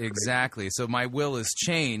 Right, exactly. So my will is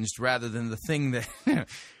changed rather than the thing that.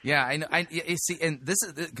 Yeah, I see. And this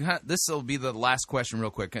will be the last question,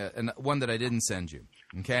 real quick, and one that I didn't send you.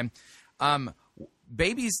 Okay,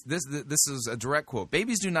 babies, this is a direct quote,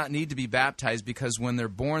 babies do not need to be baptized because when they're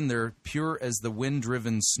born, they're pure as the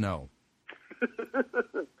wind-driven snow.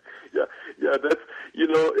 Yeah, that's,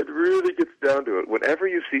 it really gets down to it. Whenever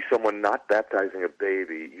you see someone not baptizing a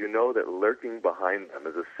baby, you know that lurking behind them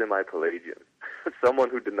is a semi-Pelagian, someone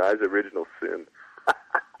who denies original sin.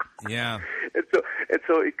 Yeah. And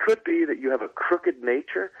so it could be that you have a crooked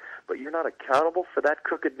nature, but you're not accountable for that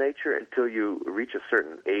crooked nature until you reach a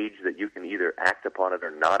certain age that you can either act upon it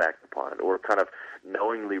or not act upon it, or kind of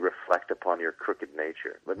knowingly reflect upon your crooked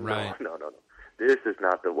nature. But right. No. This is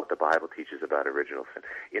not what the Bible teaches about original sin.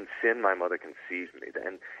 In sin, my mother conceived me.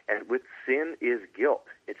 And with sin is guilt.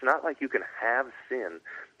 It's not like you can have sin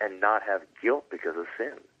and not have guilt because of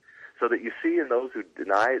sin. So that you see in those who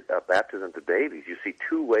deny baptism to babies, you see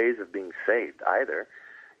two ways of being saved. Either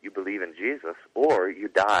you believe in Jesus, or you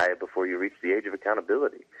die before you reach the age of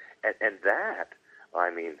accountability. And that,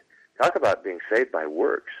 talk about being saved by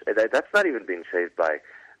works. That's not even being saved by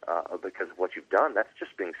because of what you've done. That's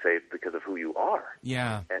just being saved because of who you are.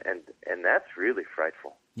 Yeah. And that's really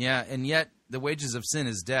frightful. Yeah, and yet the wages of sin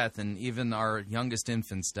is death, and even our youngest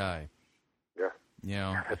infants die. Yeah.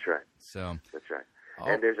 Yeah, that's right. So that's right. Oh.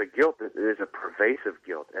 And there's a guilt. There's a pervasive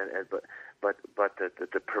guilt, but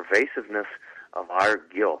the pervasiveness of our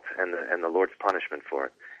guilt and the Lord's punishment for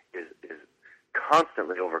it is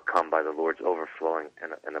constantly overcome by the Lord's overflowing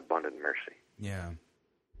and abundant mercy. Yeah.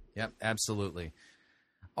 Yep, absolutely.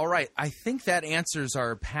 All right, I think that answers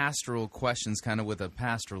our pastoral questions kind of with a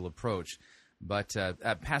pastoral approach. But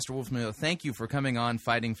Pastor Wolfmueller, thank you for coming on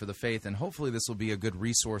Fighting for the Faith, and hopefully this will be a good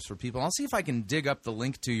resource for people. I'll see if I can dig up the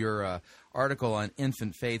link to your article on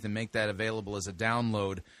infant faith and make that available as a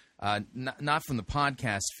download, not from the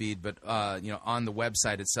podcast feed, but on the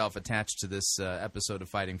website itself attached to this episode of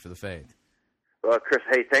Fighting for the Faith. Well, Chris,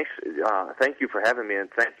 hey, thanks. Thank you for having me,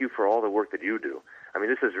 and thank you for all the work that you do.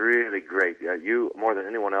 This is really great. You, more than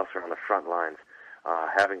anyone else, are on the front lines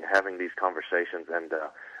having these conversations, and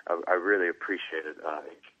I really appreciate it.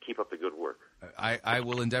 Keep up the good work. I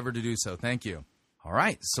will endeavor to do so. Thank you. All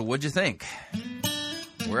right, so what'd you think?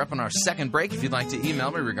 We're up on our second break. If you'd like to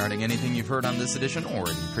email me regarding anything you've heard on this edition or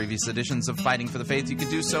any previous editions of Fighting for the Faith, you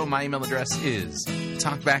can do so. My email address is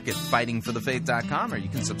talkback@fightingforthefaith.com, or you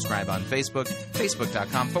can subscribe on Facebook,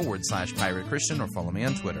 facebook.com/Pirate Christian, or follow me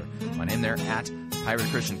on Twitter. My name there, @Pirate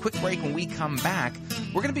Christian. Quick break. When we come back,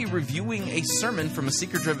 we're going to be reviewing a sermon from a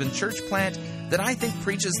seeker-driven church plant that I think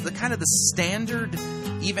preaches the kind of the standard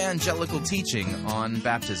evangelical teaching on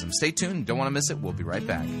baptism. Stay tuned. Don't want to miss it. We'll be right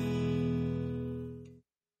back.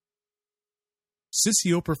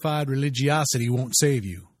 Sissy-oprified religiosity won't save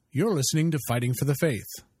you. You're listening to Fighting for the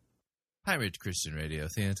Faith. Pirate Christian Radio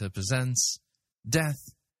Theater presents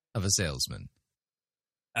Death of a Salesman.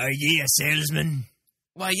 Are ye a salesman?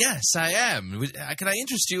 Why, yes, I am. Can I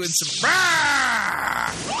interest you in some...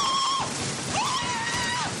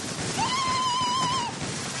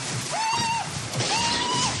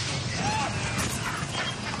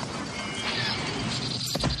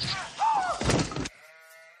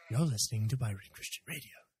 You're listening to Pirate Christian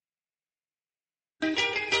Radio.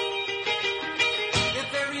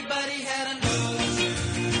 If everybody had a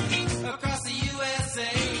nose across the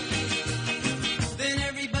USA, then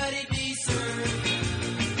everybody'd be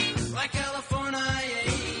served like California.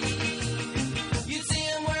 You'd see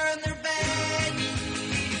them wearing their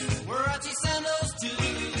baggies, Warachi sandals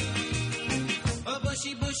too, a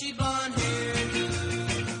bushy blonde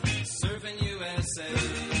hair, serving USA.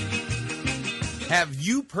 Have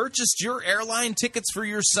you purchased your airline tickets for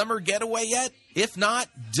your summer getaway yet? If not,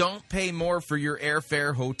 don't pay more for your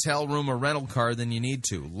airfare, hotel room, or rental car than you need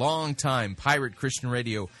to. Long-time Pirate Christian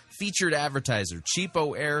Radio featured advertiser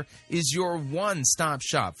Cheapo Air is your one-stop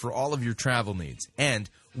shop for all of your travel needs. And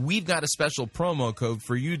we've got a special promo code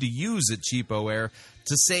for you to use at Cheapo Air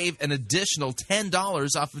to save an additional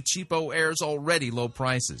 $10 off of Cheapo Air's already low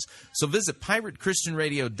prices. So visit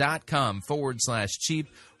piratechristianradio.com/cheap.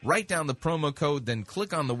 Write down the promo code, then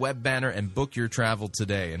click on the web banner and book your travel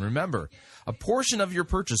today. And remember, a portion of your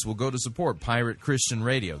purchase will go to support Pirate Christian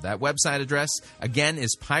Radio. That website address, again,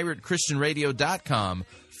 is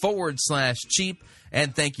piratechristianradio.com/cheap.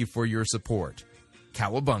 And thank you for your support.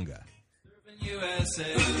 Cowabunga.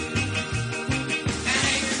 USA.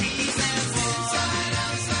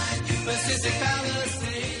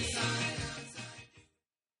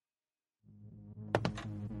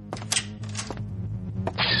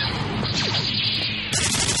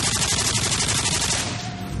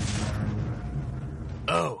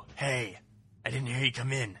 Oh, hey. I didn't hear you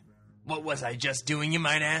come in. What was I just doing, you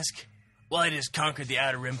might ask? Well, I just conquered the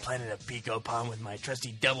outer rim planet of Pico Palm with my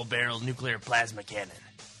trusty double-barreled nuclear plasma cannon.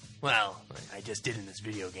 Well, I just did in this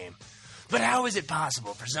video game. But how is it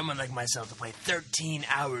possible for someone like myself to play 13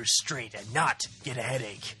 hours straight and not get a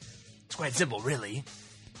headache? It's quite simple, really.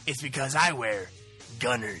 It's because I wear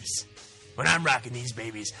Gunners. When I'm rocking these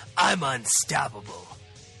babies, I'm unstoppable.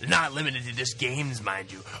 They're not limited to just games,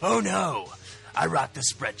 mind you. Oh no! I rock the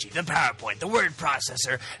spreadsheet, the PowerPoint, the word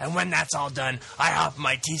processor, and when that's all done, I hop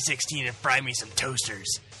my T16 and fry me some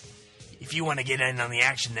toasters. If you want to get in on the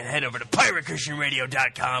action, then head over to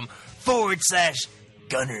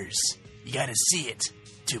piratechristianradio.com/Gunners. You gotta see it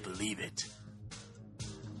to believe it.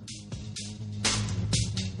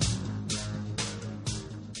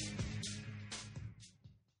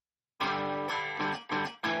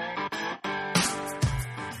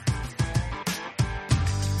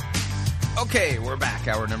 Okay, we're back.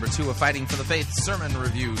 Hour number 2 of Fighting for the Faith sermon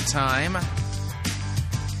review time.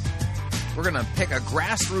 We're going to pick a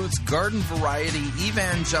grassroots, garden variety,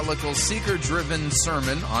 evangelical, seeker-driven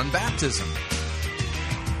sermon on baptism.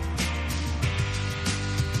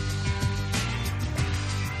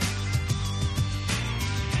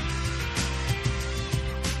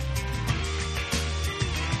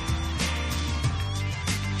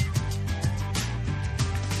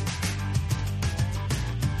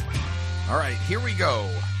 All right, here we go.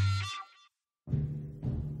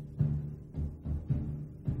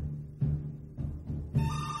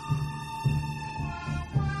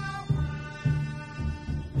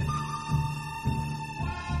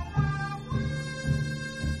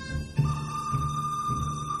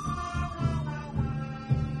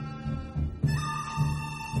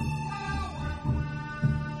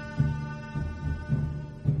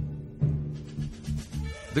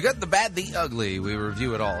 The good, the bad, the ugly. We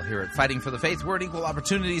review it all here at Fighting for the Faith. We're an equal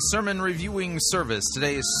opportunity sermon reviewing service.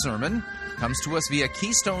 Today's sermon comes to us via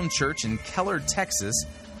Keystone Church in Keller, Texas.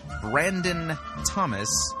 Brandon Thomas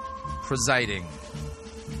presiding.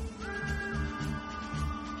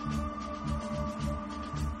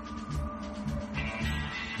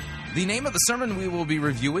 The name of the sermon we will be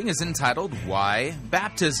reviewing is entitled, Why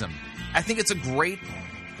Baptism? I think it's a great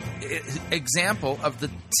example of the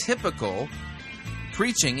typical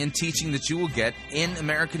preaching and teaching that you will get in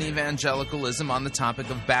American evangelicalism on the topic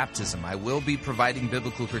of baptism. I will be providing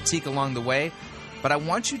biblical critique along the way, but I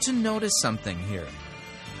want you to notice something here.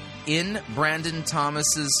 In Brandon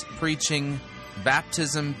Thomas's preaching,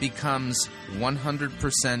 baptism becomes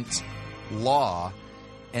 100% law,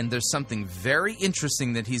 and there's something very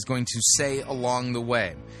interesting that he's going to say along the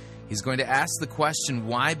way. He's going to ask the question,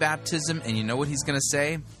 why baptism? And you know what he's going to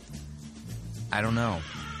say? I don't know.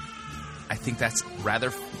 I think that's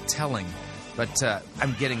rather telling, but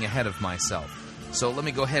I'm getting ahead of myself. So let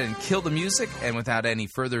me go ahead and kill the music, and without any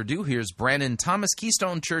further ado, here's Brandon Thomas,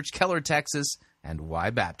 Keystone Church, Keller, Texas, and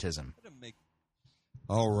Why Baptism.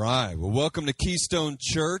 All right. Well, welcome to Keystone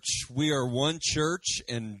Church. We are one church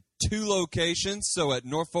in 2 locations, so at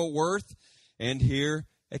North Fort Worth and here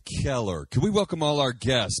at Keller. Can we welcome all our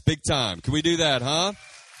guests? Big time. Can we do that, huh?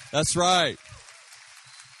 That's right.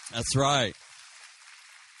 That's right.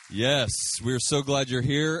 Yes, we're so glad you're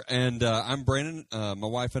here, and I'm Brandon. My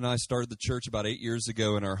wife and I started the church about 8 years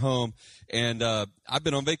ago in our home, and I've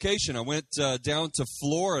been on vacation. I went down to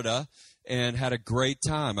Florida and had a great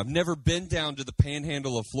time. I've never been down to the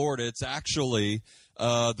panhandle of Florida. It's actually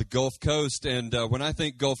the Gulf Coast, and when I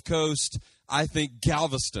think Gulf Coast, I think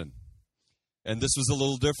Galveston, and this was a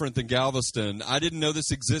little different than Galveston. I didn't know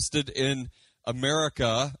this existed in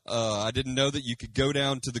America. I didn't know that you could go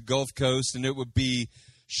down to the Gulf Coast, and it would be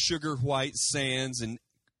sugar white sands and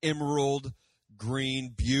emerald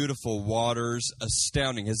green, beautiful waters,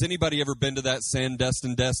 astounding. Has anybody ever been to that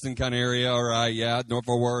Sandestin kind of area? All right, yeah, North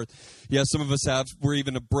Fort Worth. Yeah, some of us have. We're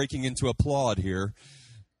even breaking into applaud here.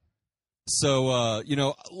 So,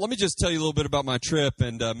 let me just tell you a little bit about my trip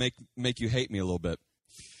and make you hate me a little bit.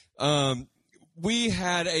 We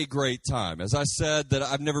had a great time. As I said, that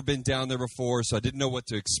I've never been down there before, so I didn't know what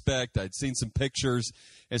to expect. I'd seen some pictures,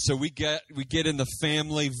 and so we get in the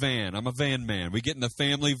family van. I'm a van man. We get in the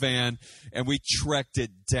family van, and we trekked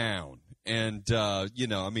it down. And,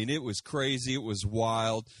 it was crazy. It was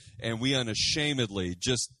wild, and we unashamedly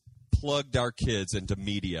just plugged our kids into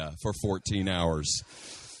media for 14 hours.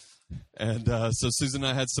 And so Susan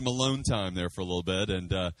and I had some alone time there for a little bit,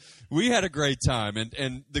 and we had a great time.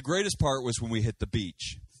 And the greatest part was when we hit the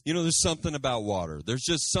beach. You know, there's something about water. There's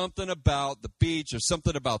just something about the beach. There's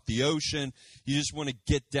something about the ocean. You just want to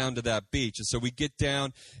get down to that beach. And so we get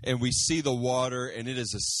down, and we see the water, and it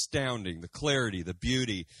is astounding, the clarity, the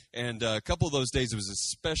beauty. And a couple of those days, it was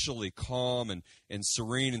especially calm and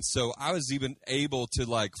serene. And so I was even able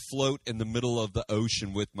to, float in the middle of the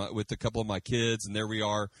ocean with a couple of my kids, and there we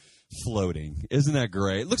are, floating. Isn't that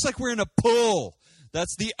great? It looks like we're in a pool.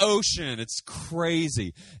 That's the ocean. It's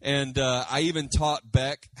crazy. And I even taught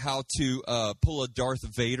Beck how to pull a Darth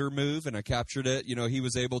Vader move, and I captured it. You know, he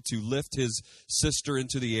was able to lift his sister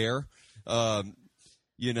into the air.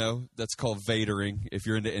 You know, that's called vadering if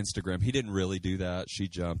you're into Instagram. He didn't really do that. She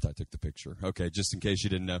jumped. I took the picture. Okay, just in case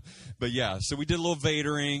you didn't know. But, yeah, so we did a little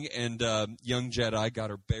vadering, and young Jedi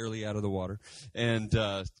got her barely out of the water. And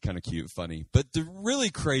kind of cute, funny. But the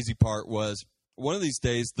really crazy part was one of these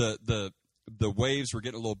days the waves were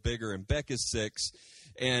getting a little bigger, and Beck is 6,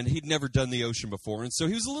 and he'd never done the ocean before, and so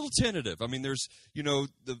he was a little tentative. I mean, there's, you know,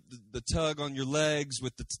 the tug on your legs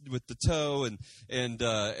with the toe and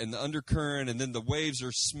the undercurrent, and then the waves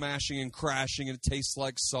are smashing and crashing, and it tastes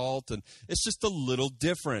like salt, and it's just a little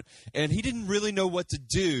different. And he didn't really know what to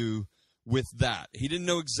do with that. He didn't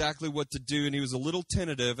know exactly what to do, and he was a little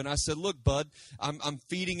tentative. And I said, "Look, bud, I'm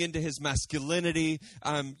feeding into his masculinity.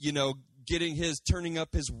 I'm, you know, turning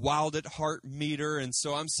up his wild at heart meter. And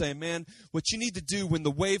so I'm saying, man, what you need to do when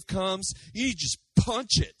the wave comes, you need to just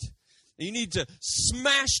punch it. You need to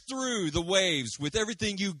smash through the waves with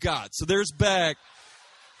everything you got." So there's Beck.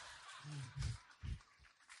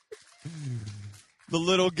 The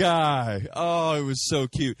little guy. Oh, it was so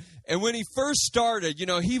cute. And when he first started, you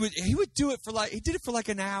know, he would do it he did it for like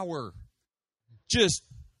an hour. Just,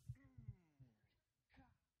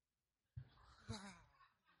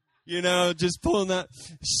 you know, just pulling that.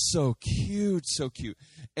 So cute, so cute.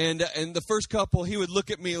 And the first couple, he would look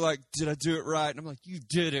at me like, "Did I do it right?" And I'm like, "You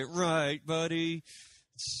did it right, buddy."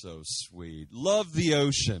 It's so sweet. Love the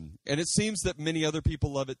ocean. And it seems that many other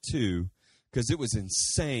people love it too, because it was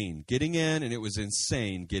insane getting in and it was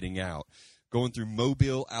insane getting out. Going through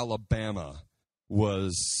Mobile, Alabama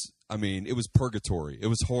was, I mean, it was purgatory. It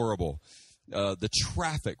was horrible. The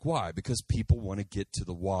traffic, why? Because people want to get to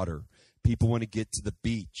the water. People want to get to the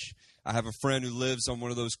beach. I have a friend who lives on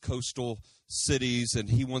one of those coastal cities, and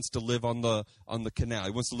he wants to live on the canal.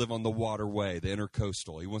 He wants to live on the waterway, the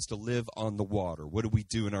intercoastal. He wants to live on the water. What do we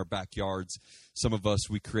do in our backyards? Some of us,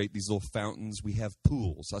 we create these little fountains. We have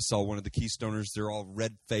pools. I saw one of the Keystoners. They're all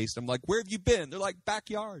red-faced. I'm like, "Where have you been?" They're like,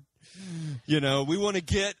 "Backyard." You know, we want to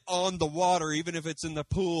get on the water, even if it's in the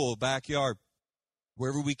pool, backyard.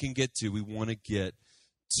 Wherever we can get to, we want to get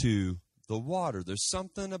to the water. There's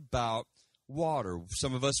something about water.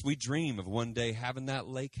 Some of us, we dream of one day having that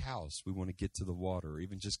lake house. We want to get to the water, or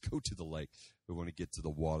even just go to the lake. We want to get to the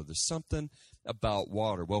water. There's something about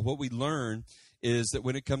water. Well, what we learn is that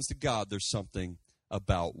when it comes to God, there's something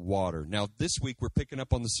about water. Now, this week we're picking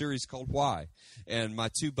up on the series called Why. And my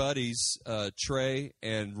two buddies, Trey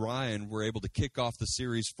and Ryan, were able to kick off the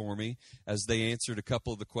series for me as they answered a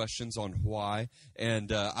couple of the questions on why.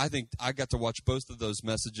 And I think I got to watch both of those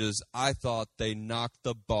messages. I thought they knocked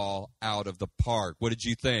the ball out of the park. What did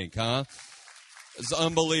you think, huh? It's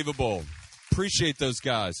unbelievable. Appreciate those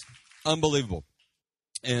guys. Unbelievable.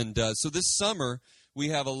 And so this summer, we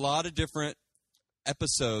have a lot of different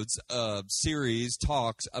episodes of series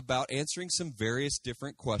talks about answering some various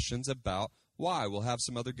different questions about why. We'll have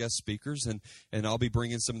some other guest speakers, and I'll be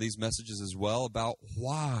bringing some of these messages as well about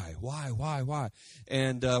why.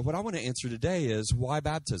 And what I want to answer today is why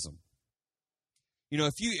baptism. You know,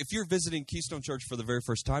 if you're visiting Keystone Church for the very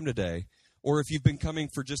first time today, or if you've been coming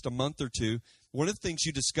for just a month or two, one of the things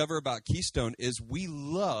you discover about Keystone is we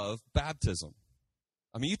love baptism.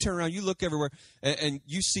 I mean, you turn around, you look everywhere, and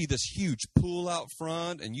you see this huge pool out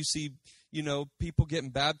front, and you see, you know, people getting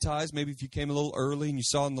baptized. Maybe if you came a little early and you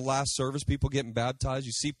saw in the last service people getting baptized.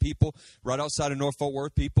 You see people right outside of North Fort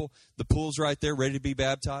Worth, the pool's right there ready to be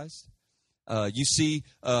baptized. You see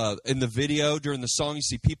in the video during the song, you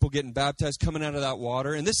see people getting baptized coming out of that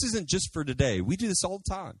water. And this isn't just for today. We do this all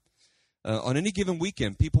the time. On any given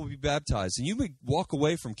weekend, people will be baptized. And you may walk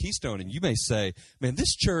away from Keystone and you may say, "Man,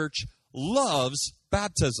 this church loves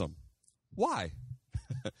baptism." Why?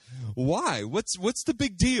 Why? What's the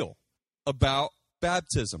big deal about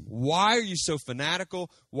baptism? Why are you so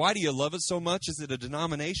fanatical? Why do you love it so much? Is it a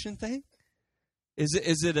denomination thing? Is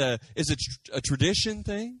it a tradition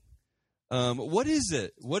thing? What is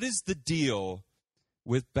it? What is the deal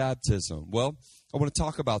with baptism? Well, I want to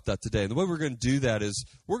talk about that today. And the way we're going to do that is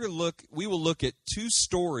we will look at two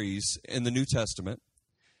stories in the New Testament.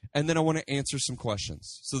 And then I want to answer some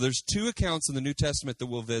questions. So there's two accounts in the New Testament that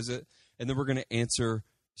we'll visit, and then we're going to answer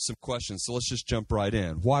some questions. So let's just jump right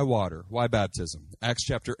in. Why water? Why baptism? Acts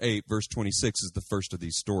chapter 8, verse 26 is the first of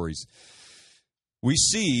these stories. We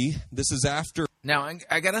see, this is after... Now,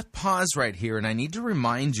 I got to pause right here, and I need to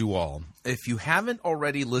remind you all, if you haven't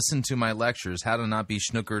already listened to my lectures, How to Not Be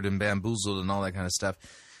Snookered and Bamboozled and all that kind of stuff,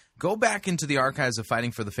 go back into the archives of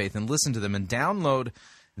Fighting for the Faith and listen to them and download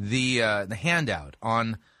the handout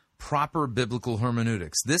on proper biblical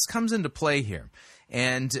hermeneutics. This comes into play here.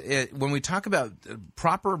 And when we talk about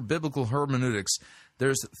proper biblical hermeneutics,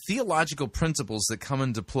 there's theological principles that come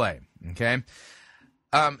into play, okay?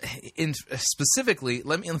 Specifically,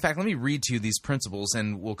 let me read to you these principles,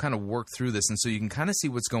 and we'll kind of work through this, and so you can kind of see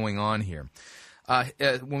what's going on here.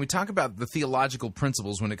 When we talk about the theological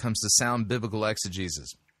principles when it comes to sound biblical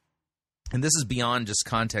exegesis, and this is beyond just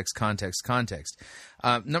context.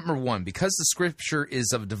 Number one, because the Scripture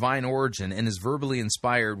is of divine origin and is verbally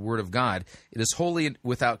inspired Word of God, it is wholly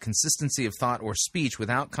without consistency of thought or speech,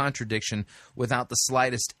 without contradiction, without the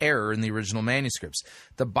slightest error in the original manuscripts.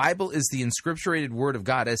 The Bible is the inscripturated Word of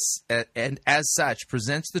God, and as such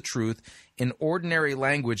presents the truth in ordinary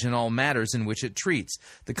language in all matters in which it treats.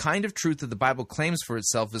 The kind of truth that the Bible claims for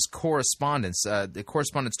itself is correspondence, the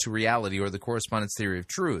correspondence to reality, or the correspondence theory of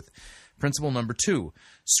truth. Principle number two,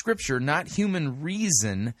 Scripture, not human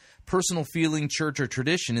reason, personal feeling, church, or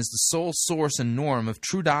tradition, is the sole source and norm of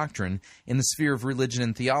true doctrine in the sphere of religion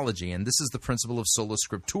and theology. And this is the principle of sola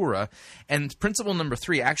scriptura. And principle number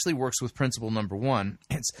three actually works with principle number one.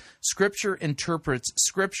 It's Scripture interprets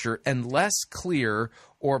Scripture, and less clear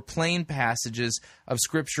or plain passages of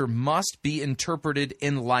Scripture must be interpreted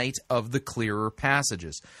in light of the clearer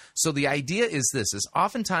passages. So the idea is this, is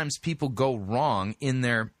oftentimes people go wrong in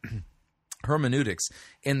their hermeneutics,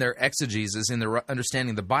 in their exegesis, in their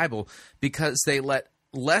understanding of the Bible, because they let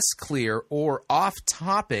less clear or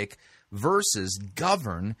off-topic verses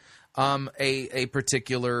govern a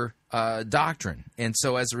particular doctrine. And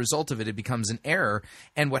so as a result of it, it becomes an error.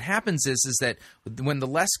 And what happens is that when the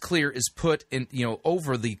less clear is put in,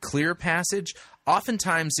 over the clear passage,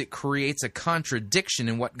 oftentimes it creates a contradiction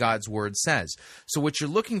in what God's Word says. So what you're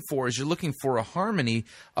looking for is a harmony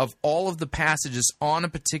of all of the passages on a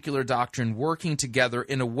particular doctrine working together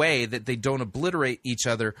in a way that they don't obliterate each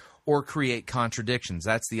other or create contradictions.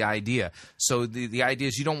 That's the idea. So the idea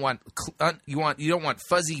is you don't want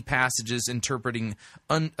fuzzy passages interpreting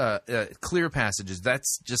clear passages.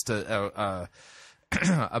 That's just a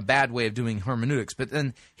bad way of doing hermeneutics. But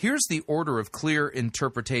then here's the order of clear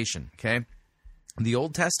interpretation, okay? The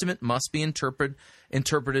Old Testament must be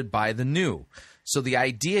interpreted by the New. So the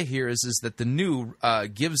idea here is that the New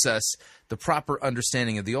gives us the proper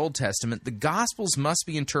understanding of the Old Testament. The Gospels must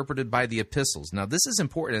be interpreted by the Epistles. Now, this is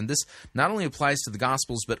important, and this not only applies to the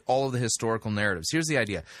Gospels, but all of the historical narratives. Here's the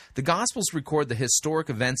idea. The Gospels record the historic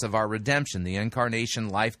events of our redemption, the incarnation,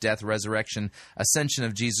 life, death, resurrection, ascension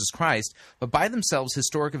of Jesus Christ. But by themselves,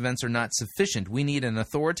 historic events are not sufficient. We need an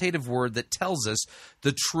authoritative word that tells us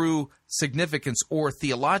the true significance or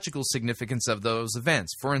theological significance of those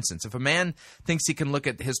events. For instance, if a man thinks he can look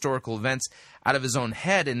at historical events out of his own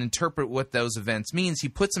head and interpret what those events means, he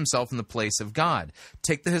puts himself in the place of God.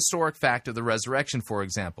 Take the historic fact of the resurrection, for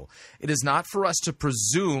example. It is not for us to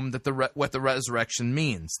presume that what the resurrection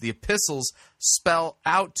means. The epistles spell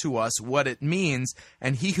out to us what it means,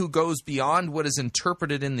 and he who goes beyond what is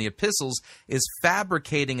interpreted in the epistles is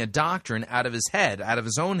fabricating a doctrine out of his head, out of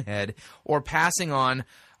his own head, or passing on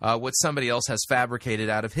what somebody else has fabricated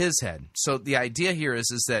out of his head. So the idea here is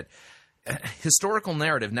that historical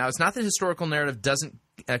narrative, now it's not that historical narrative doesn't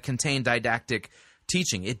contain didactic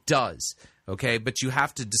teaching. It does, okay? But you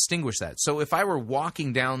have to distinguish that. So if I were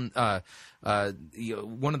walking down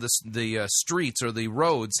one of the streets or the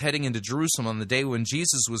roads heading into Jerusalem on the day when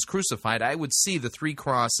Jesus was crucified, I would see the three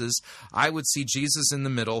crosses. I would see Jesus in the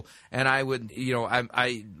middle, and I would,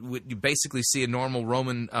 I would basically see a normal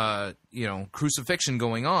Roman, crucifixion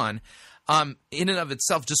going on. In and of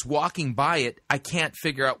itself, just walking by it, I can't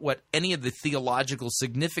figure out what any of the theological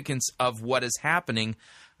significance of what is happening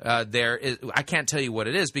there is. I can't tell you what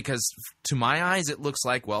it is, because to my eyes it looks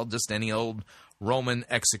like, well, just any old Roman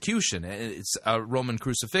execution. It's a Roman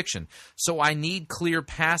crucifixion. So I need clear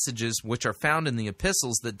passages which are found in the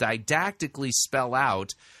epistles that didactically spell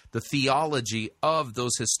out the theology of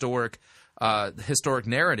those historic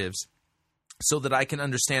narratives, so that I can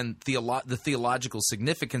understand the theological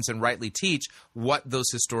significance and rightly teach what those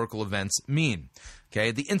historical events mean.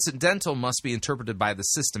 Okay, the incidental must be interpreted by the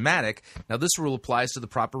systematic. Now, this rule applies to the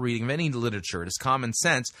proper reading of any literature. It is common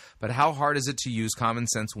sense, but how hard is it to use common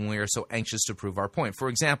sense when we are so anxious to prove our point? For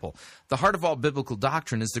example, the heart of all biblical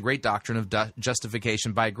doctrine is the great doctrine of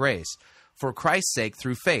justification by grace, for Christ's sake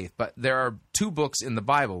through faith. But there are two books in the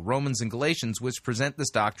Bible, Romans and Galatians, which present this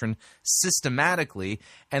doctrine systematically,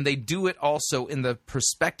 and they do it also in the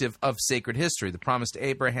perspective of sacred history, the promise to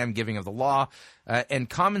Abraham, giving of the law, and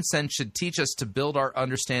common sense should teach us to build our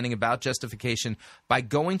understanding about justification by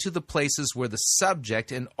going to the places where the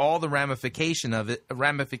subject and all the ramifications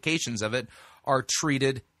of it are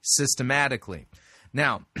treated systematically.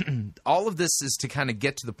 Now, all of this is to kind of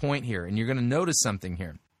get to the point here, and you're going to notice something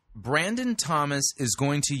here. Brandon Thomas is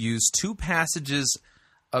going to use two passages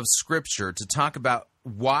of Scripture to talk about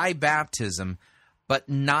why baptism, but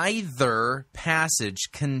neither passage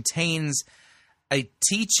contains a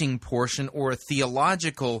teaching portion or a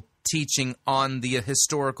theological teaching on the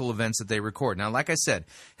historical events that they record. Now, like I said,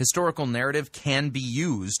 historical narrative can be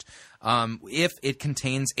used if it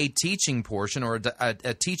contains a teaching portion or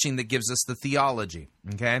a teaching that gives us the theology,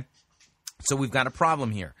 okay? So we've got a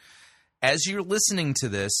problem here. As you're listening to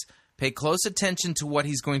this, pay close attention to what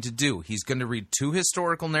he's going to do. He's going to read two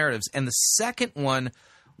historical narratives, and the second one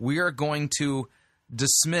we are going to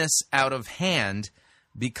dismiss out of hand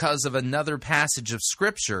because of another passage of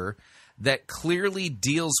Scripture that clearly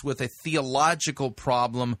deals with a theological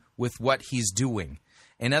problem with what he's doing.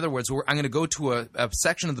 In other words, I'm going to go to a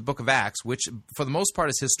section of the book of Acts, which for the most part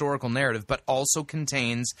is historical narrative, but also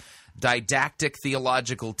contains didactic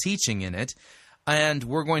theological teaching in it. And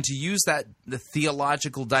we're going to use the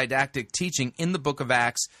theological didactic teaching in the book of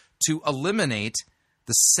Acts to eliminate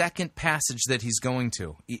the second passage that he's going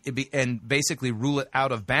to, and basically rule it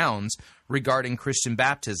out of bounds regarding Christian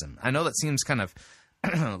baptism. I know that seems kind of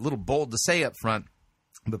a little bold to say up front,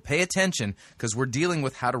 but pay attention because we're dealing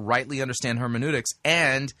with how to rightly understand hermeneutics.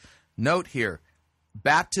 And note here,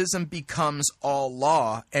 baptism becomes all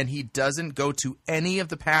law, and he doesn't go to any of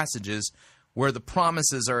the passages where the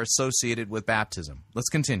promises are associated with baptism. Let's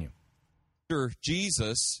continue.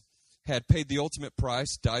 Jesus had paid the ultimate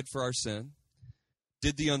price, died for our sin,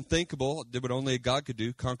 did the unthinkable, did what only a God could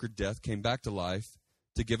do, conquered death, came back to life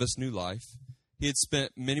to give us new life. He had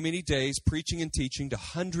spent many, many days preaching and teaching to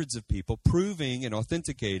hundreds of people, proving and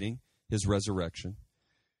authenticating his resurrection,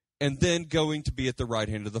 and then going to be at the right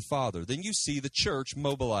hand of the Father. Then you see the church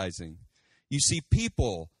mobilizing. You see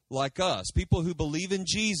people like us, people who believe in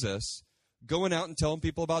Jesus, going out and telling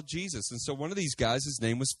people about Jesus. And so one of these guys, his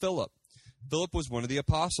name was Philip. Philip was one of the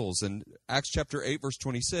apostles. In Acts chapter 8, verse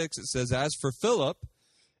 26, it says, "As for Philip,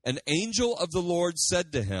 an angel of the Lord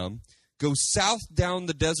said to him, 'Go south down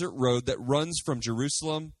the desert road that runs from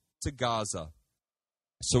Jerusalem to Gaza.'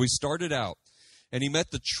 So he started out, and he met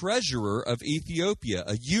the treasurer of Ethiopia,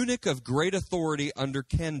 a eunuch of great authority under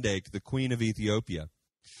Candace, the queen of Ethiopia.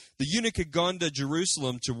 The eunuch had gone to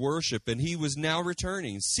Jerusalem to worship, and he was now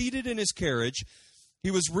returning. Seated in his carriage,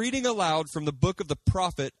 he was reading aloud from the book of the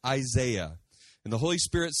prophet Isaiah. And the Holy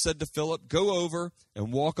Spirit said to Philip, 'Go over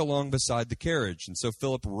and walk along beside the carriage.' And so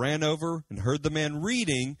Philip ran over and heard the man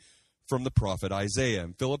reading from the prophet Isaiah.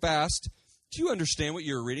 And Philip asked, 'Do you understand what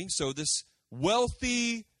you're reading?' So this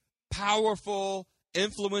wealthy, powerful,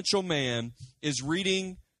 influential man is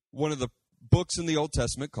reading one of the books in the Old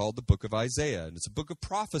Testament called the book of Isaiah. And it's a book of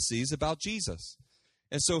prophecies about Jesus.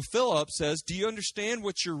 And so Philip says, 'Do you understand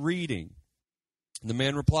what you're reading?' And the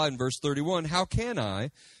man replied in verse 31, 'How can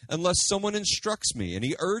I, unless someone instructs me?' And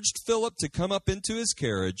he urged Philip to come up into his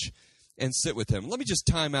carriage and sit with him." Let me just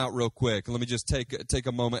time out real quick. Let me just take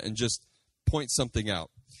a moment and just point something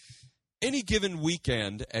out. Any given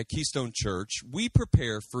weekend at Keystone Church, we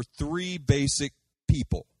prepare for three basic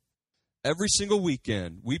people. Every single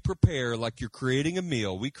weekend, we prepare like you're creating a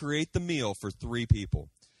meal. We create the meal for three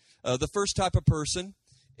people. The first type of person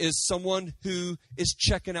is someone who is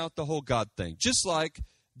checking out the whole God thing, just like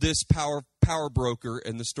this power broker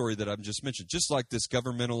in the story that I've just mentioned, just like this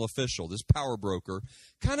governmental official, this power broker,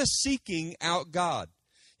 kind of seeking out God.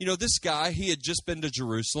 You know, this guy, he had just been to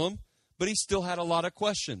Jerusalem, but he still had a lot of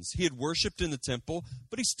questions. He had worshiped in the temple,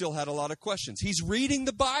 but he still had a lot of questions. He's reading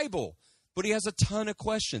the Bible, but he has a ton of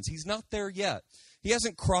questions. He's not there yet. He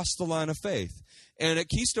hasn't crossed the line of faith. And at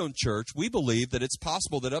Keystone Church, we believe that it's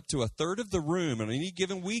possible that up to a third of the room on any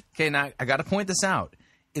given week. Okay, now I got to point this out.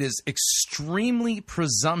 It is extremely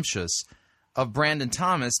presumptuous of Brandon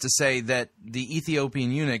Thomas to say that the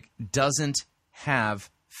Ethiopian eunuch doesn't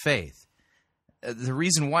have faith. The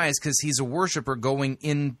reason why is because he's a worshiper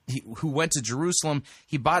who went to Jerusalem.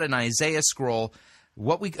 He bought an Isaiah scroll.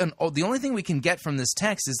 The only thing we can get from this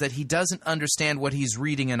text is that he doesn't understand what he's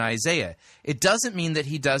reading in Isaiah. It doesn't mean that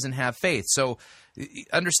he doesn't have faith. So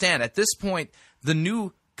understand, at this point, the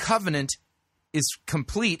new covenant is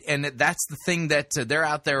complete, and that's the thing that they're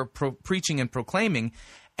out there preaching and proclaiming.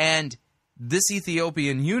 And this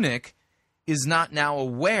Ethiopian eunuch is not now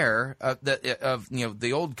aware of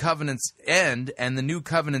the old covenant's end and the new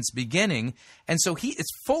covenant's beginning, and so he is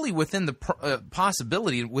fully within the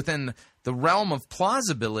possibility, within the realm of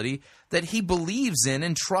plausibility, that he believes in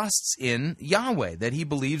and trusts in Yahweh, that he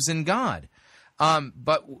believes in God.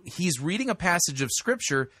 But he's reading a passage of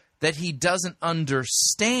Scripture that he doesn't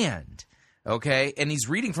understand, okay? And he's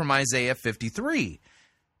reading from Isaiah 53.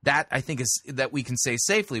 That, I think, is that we can say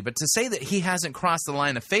safely. But to say that he hasn't crossed the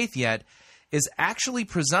line of faith yet is actually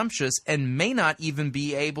presumptuous and may not even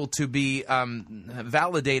be able to be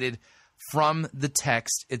validated from the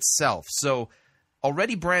text itself. So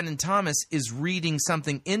already Brandon Thomas is reading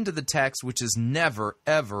something into the text which is never,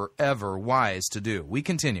 ever, ever wise to do. We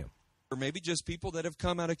continue. Or maybe just people that have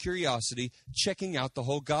come out of curiosity, checking out the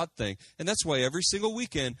whole God thing. And that's why every single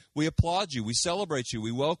weekend we applaud you, we celebrate you,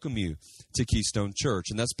 we welcome you to Keystone Church.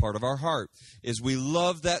 And that's part of our heart, is we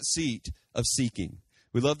love that seat of seeking.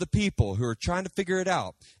 We love the people who are trying to figure it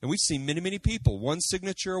out. And we've seen many, many people, one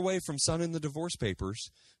signature away from signing the divorce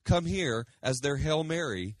papers, come here as their Hail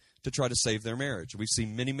Mary to try to save their marriage. We've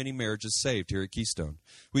seen many, many marriages saved here at Keystone.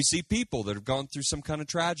 We see people that have gone through some kind of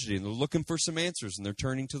tragedy, and they're looking for some answers, and they're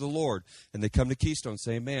turning to the Lord, and they come to Keystone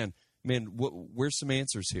saying, man, where's some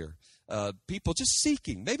answers here? People just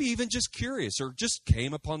seeking, maybe even just curious, or just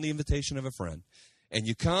came upon the invitation of a friend. And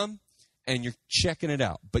you come, and you're checking it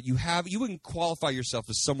out. But you wouldn't qualify yourself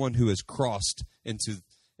as someone who has crossed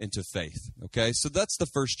into faith. Okay, so that's the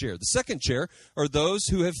first chair. The second chair are those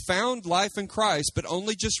who have found life in Christ, but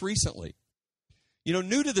only just recently.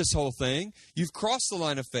 New to this whole thing, you've crossed the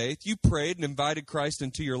line of faith, you prayed and invited Christ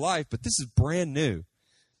into your life, but this is brand new.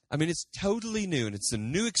 I mean, it's totally new, and it's a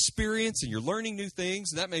new experience, and you're learning new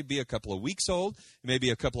things, and that may be a couple of weeks old, it may be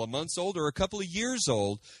a couple of months old, or a couple of years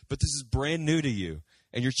old, but this is brand new to you.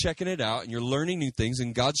 And you're checking it out, and you're learning new things,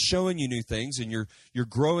 and God's showing you new things, and you're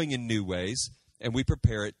growing in new ways. And we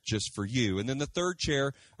prepare it just for you. And then the third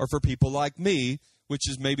chair are for people like me, which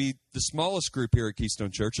is maybe the smallest group here at Keystone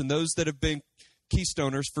Church, and those that have been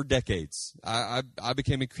Keystoners for decades. I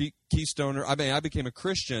became a Keystoner. I became a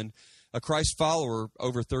Christian, a Christ follower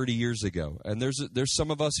over 30 years ago. And there's some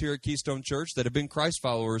of us here at Keystone Church that have been Christ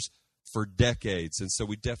followers for decades. And so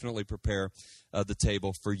we definitely prepare the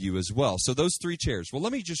table for you as well. So those three chairs. Well,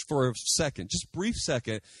 let me just for a second, just brief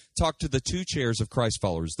second, talk to the two chairs of Christ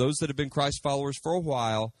followers. Those that have been Christ followers for a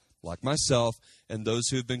while, like myself, and those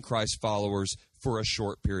who have been Christ followers for a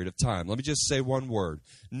short period of time. Let me just say one word.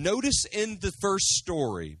 Notice in the first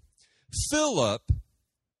story, Philip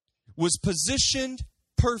was positioned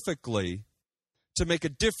perfectly to make a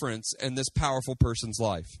difference in this powerful person's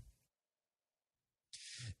life.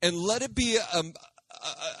 And let it be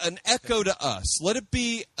an echo to us. Let it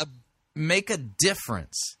be make a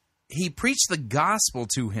difference. He preached the gospel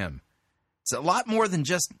to him. It's a lot more than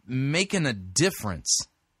just making a difference.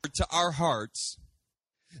 To our hearts,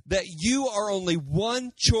 that you are only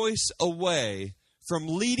one choice away from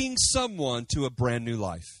leading someone to a brand new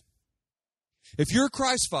life. If you're a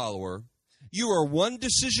Christ follower, you are one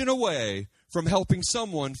decision away from helping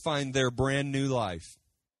someone find their brand new life.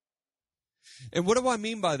 And what do I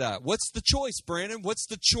mean by that? What's the choice, Brandon? What's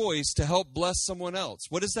the choice to help bless someone else?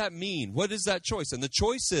 What does that mean? What is that choice? And the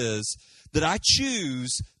choice is that I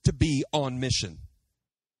choose to be on mission.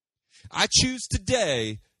 I choose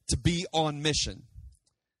today to be on mission.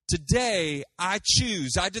 Today, I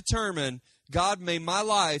determine, God, may my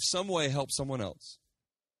life some way help someone else.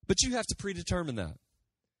 But you have to predetermine that.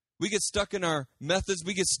 We get stuck in our methods.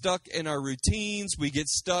 We get stuck in our routines. We get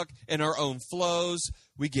stuck in our own flows.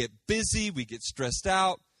 We get busy. We get stressed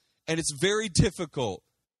out. And it's very difficult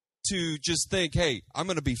to just think, hey, I'm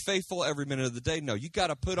going to be faithful every minute of the day. No, you got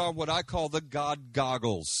to put on what I call the God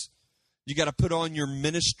goggles. You got to put on your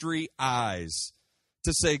ministry eyes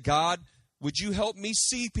to say, God, would you help me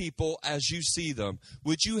see people as you see them?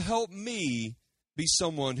 Would you help me be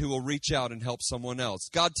someone who will reach out and help someone else?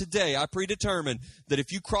 God, today I predetermine that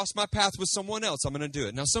if you cross my path with someone else, I'm going to do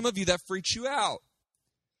it. Now, some of you, that freaks you out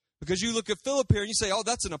because you look at Philip here and you say, oh,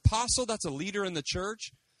 that's an apostle, that's a leader in the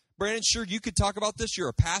church. Brandon, sure, you could talk about this. You're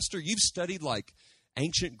a pastor. You've studied like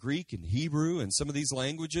ancient Greek and Hebrew and some of these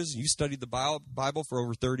languages. You studied the Bible for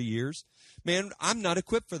over 30 years. Man, I'm not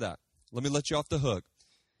equipped for that. Let me let you off the hook.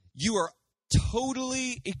 You are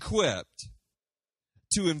totally equipped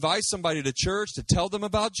to invite somebody to church, to tell them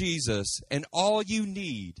about Jesus, and all you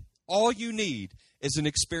need is an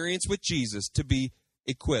experience with Jesus to be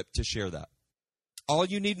equipped to share that. All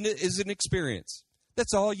you need is an experience.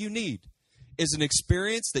 That's all you need, is an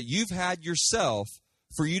experience that you've had yourself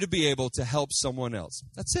for you to be able to help someone else.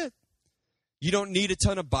 That's it. You don't need a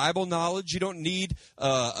ton of Bible knowledge. You don't need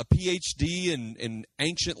a PhD in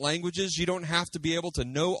ancient languages. You don't have to be able to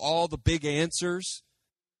know all the big answers.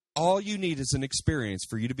 All you need is an experience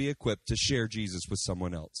for you to be equipped to share Jesus with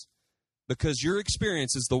someone else. Because your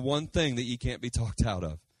experience is the one thing that you can't be talked out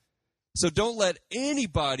of. So don't let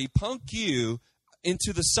anybody punk you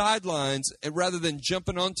into the sidelines rather than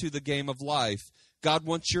jumping onto the game of life. God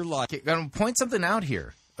wants your life. Okay, I'm going to point something out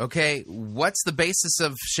here. Okay, what's the basis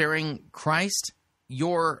of sharing Christ?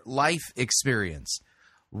 your life experience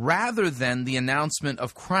rather than the announcement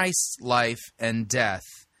of Christ's life and death.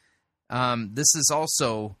 This is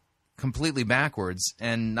also completely backwards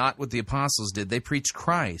and not what the apostles did. They preached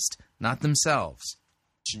Christ, not themselves.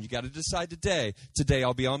 You got to decide today. Today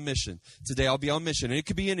I'll be on mission. Today I'll be on mission. And it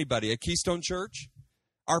could be anybody. At Keystone Church,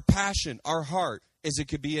 our passion, our heart is it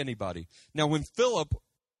could be anybody. Now, when Philip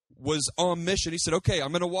was on mission, he said, okay,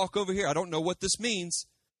 I'm going to walk over here. I don't know what this means.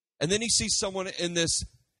 And then he sees someone in this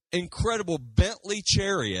incredible Bentley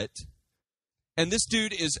chariot. And this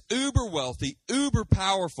dude is uber wealthy, uber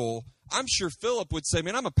powerful. I'm sure Philip would say,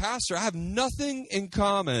 man, I'm a pastor. I have nothing in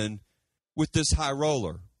common with this high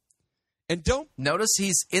roller. And don't notice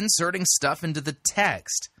he's inserting stuff into the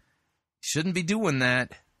text. Shouldn't be doing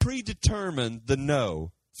that. Predetermine the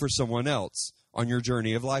no for someone else on your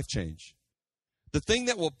journey of life change. The thing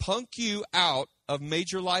that will punk you out of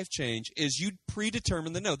major life change is you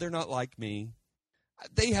predetermine the no. They're not like me.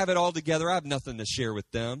 They have it all together. I have nothing to share with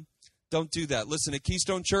them. Don't do that. Listen, at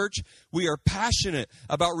Keystone Church, we are passionate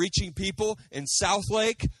about reaching people in South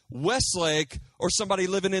Lake, Westlake, or somebody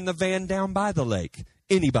living in the van down by the lake.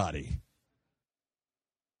 Anybody.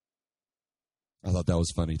 I thought that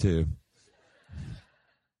was funny, too.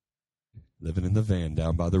 Living in the van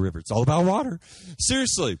down by the river. It's all about water.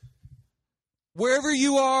 Seriously. Wherever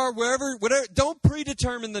you are, whatever, don't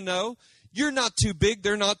predetermine the no. You're not too big.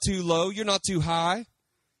 They're not too low. You're not too high.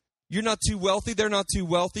 You're not too wealthy. They're not too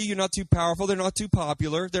wealthy. You're not too powerful. They're not too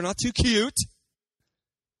popular. They're not too cute.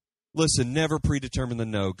 Listen, never predetermine the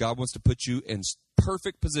no. God wants to put you in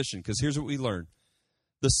perfect position, because here's what we learned.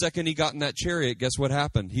 The second he got in that chariot, guess what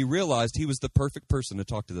happened? He realized he was the perfect person to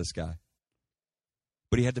talk to this guy.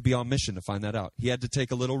 But he had to be on mission to find that out. He had to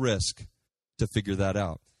take a little risk to figure that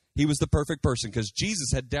out. He was the perfect person because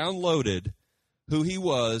Jesus had downloaded who he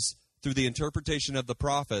was through the interpretation of the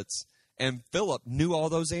prophets, and Philip knew all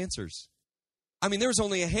those answers. I mean, there was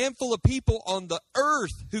only a handful of people on the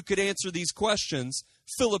earth who could answer these questions.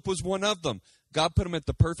 Philip was one of them. God put him at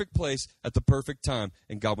the perfect place at the perfect time,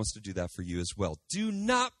 and God wants to do that for you as well. Do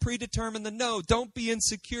not predetermine the no. Don't be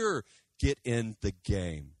insecure. Get in the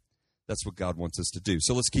game. That's what God wants us to do.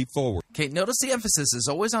 So let's keep forward. Okay, notice the emphasis is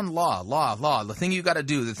always on law, the thing you got to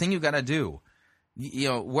do, the thing you got to do. You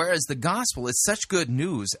know, whereas the gospel is such good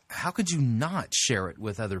news, how could you not share it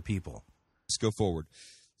with other people? Let's go forward.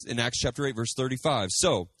 In Acts chapter 8, verse 35.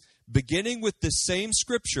 So, beginning with the same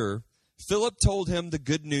scripture, Philip told him the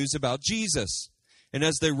good news about Jesus. And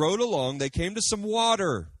as they rode along, they came to some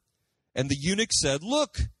water. And the eunuch said,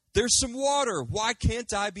 look, there's some water. Why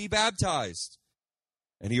can't I be baptized?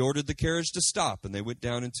 And he ordered the carriage to stop, and they went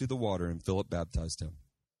down into the water, and Philip baptized him.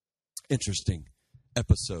 Interesting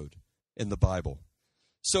episode in the Bible.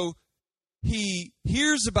 So he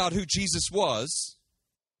hears about who Jesus was.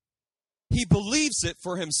 He believes it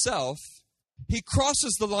for himself. He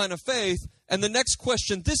crosses the line of faith, and the next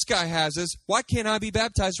question this guy has is, why can't I be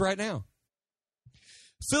baptized right now?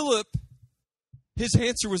 Philip, his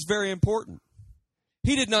answer was very important.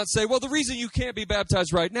 He did not say, well, the reason you can't be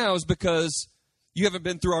baptized right now is because you haven't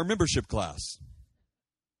been through our membership class.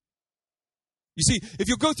 You see, if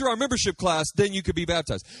you go through our membership class, then you could be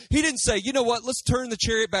baptized. He didn't say, you know what, let's turn the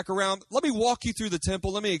chariot back around. Let me walk you through the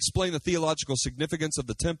temple. Let me explain the theological significance of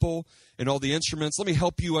the temple and all the instruments. Let me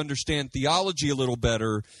help you understand theology a little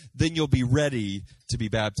better. Then you'll be ready to be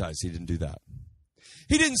baptized. He didn't do that.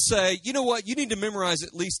 He didn't say, you know what, you need to memorize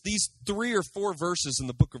at least these 3 or 4 verses in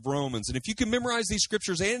the book of Romans. And if you can memorize these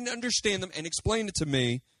scriptures and understand them and explain it to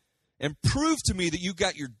me and prove to me that you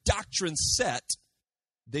got your doctrine set,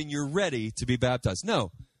 then you're ready to be baptized.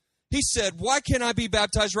 No. He said, why can't I be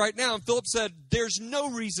baptized right now? And Philip said, there's no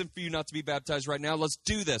reason for you not to be baptized right now. Let's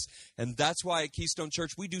do this. And that's why at Keystone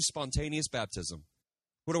Church, we do spontaneous baptism.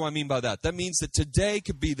 What do I mean by that? That means that today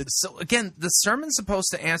could be the... So again, the sermon's supposed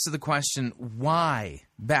to answer the question, why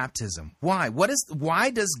baptism? Why? Why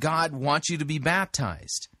does God want you to be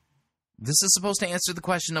baptized? This is supposed to answer the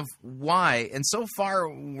question of why. And so far,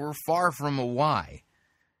 we're far from a why.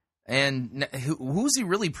 And who's he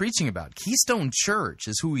really preaching about? Keystone Church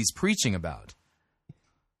is who he's preaching about.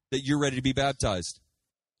 That you're ready to be baptized.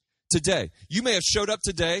 Today. You may have showed up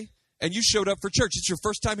today, and you showed up for church. It's your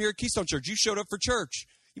first time here at Keystone Church. You showed up for church.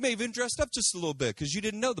 You may have even dressed up just a little bit because you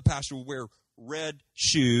didn't know the pastor would wear red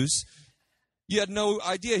shoes. You had no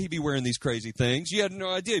idea he'd be wearing these crazy things. You had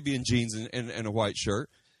no idea he'd be in jeans and a white shirt.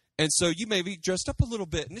 And so you may be dressed up a little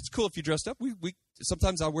bit, and it's cool if you dressed up. We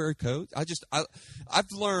sometimes I wear a coat. I've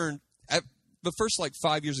learned the first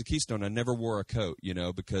 5 years of Keystone, I never wore a coat,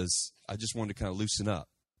 because I just wanted to kind of loosen up.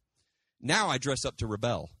 Now I dress up to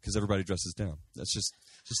rebel because everybody dresses down. That's just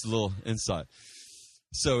a little insight.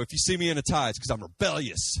 So if you see me in a tie, it's because I'm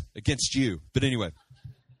rebellious against you. But anyway.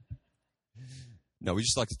 No, we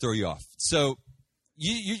just like to throw you off. So,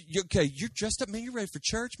 you okay, you're dressed up, man, you're ready for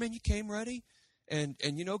church, man, you came ready. And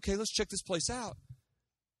okay, let's check this place out.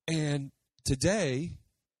 And today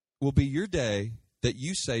will be your day that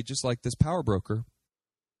you say, just like this power broker,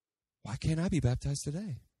 why can't I be baptized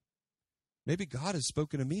today? Maybe God has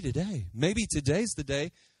spoken to me today. Maybe today's the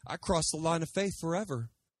day I cross the line of faith forever.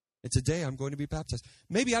 And today I'm going to be baptized.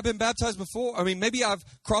 Maybe I've been baptized before. Maybe I've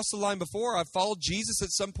crossed the line before. I've followed Jesus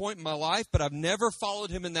at some point in my life, but I've never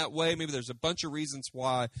followed him in that way. Maybe there's a bunch of reasons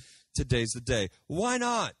why today's the day. Why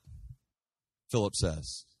not? Philip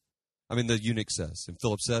says. The eunuch says. And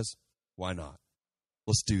Philip says, why not?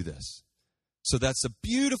 Let's do this. So that's a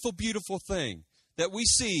beautiful, beautiful thing that we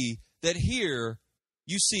see that here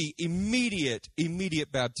you see immediate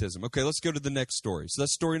baptism. Okay, let's go to the next story. So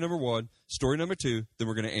that's story number 1. Story number 2, then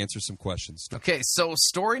we're going to answer some questions. Okay, so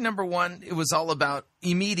story number 1, it was all about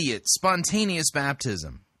immediate, spontaneous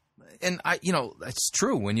baptism. And, it's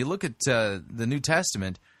true. When you look at the New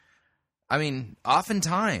Testament,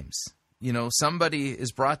 oftentimes, somebody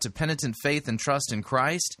is brought to penitent faith and trust in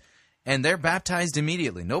Christ, and they're baptized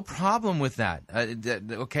immediately. No problem with that.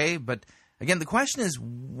 Okay, but again, the question is,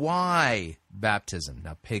 why baptism?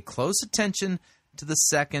 Now, pay close attention to the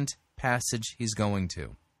second passage he's going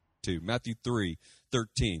to. Matthew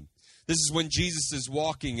 3:13. This is when Jesus is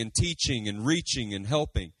walking and teaching and reaching and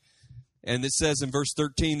helping. And it says in verse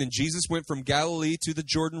 13, then Jesus went from Galilee to the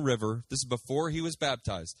Jordan River. This is before he was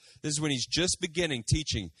baptized. This is when he's just beginning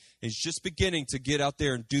teaching. He's just beginning to get out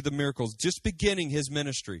there and do the miracles, just beginning his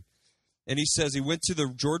ministry. And he says he went to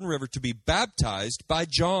the Jordan River to be baptized by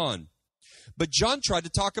John. But John tried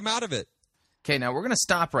to talk him out of it. Okay, now we're going to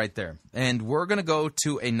stop right there, and we're going to go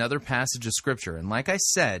to another passage of Scripture. And like I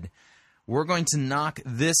said, we're going to knock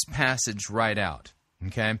this passage right out,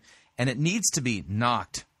 okay? And it needs to be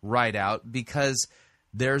knocked right out because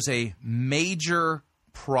there's a major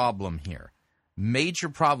problem here. Major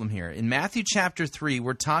problem here. In Matthew chapter 3,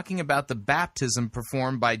 we're talking about the baptism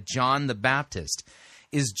performed by John the Baptist.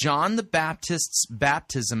 Is John the Baptist's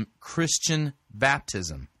baptism Christian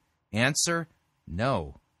baptism? Answer,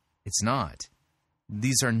 no, it's not.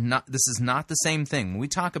 This is not the same thing. When we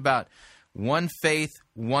talk about one faith,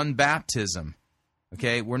 one baptism,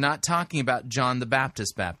 okay, we're not talking about John the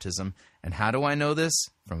Baptist baptism. And how do I know this?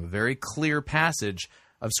 From a very clear passage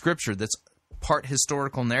of Scripture that's part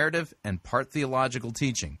historical narrative and part theological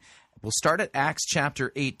teaching. We'll start at Acts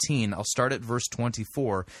chapter 18. I'll start at verse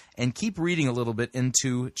 24 and keep reading a little bit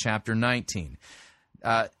into chapter 19.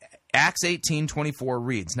 Acts 18:24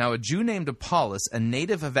 reads, now a Jew named Apollos, a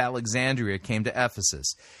native of Alexandria, came to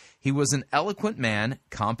Ephesus. He was an eloquent man,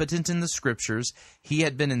 competent in the Scriptures. He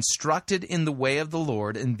had been instructed in the way of the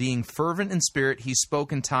Lord, and being fervent in spirit, he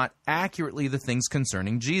spoke and taught accurately the things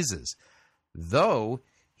concerning Jesus, though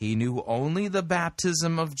he knew only the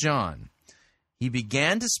baptism of John. He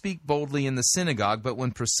began to speak boldly in the synagogue, but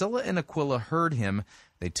when Priscilla and Aquila heard him,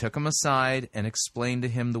 they took him aside and explained to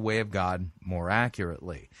him the way of God more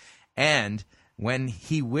accurately. And when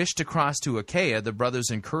he wished to cross to Achaia, the brothers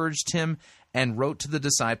encouraged him and wrote to the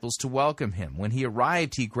disciples to welcome him. When he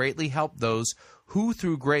arrived, he greatly helped those who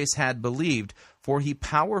through grace had believed, for he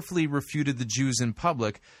powerfully refuted the Jews in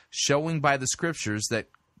public, showing by the Scriptures that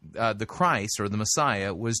the Christ, or the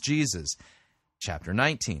Messiah, was Jesus. Chapter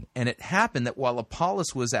 19. And it happened that while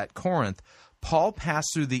Apollos was at Corinth, Paul passed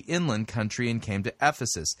through the inland country and came to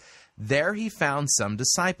Ephesus. There he found some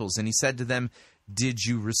disciples, and he said to them, did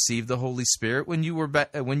you receive the Holy Spirit when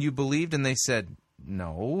you believed? And they said,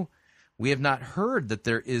 no, we have not heard that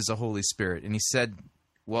there is a Holy Spirit. And he said,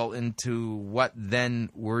 well, into what then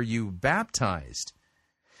were you baptized?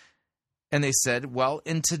 And they said, well,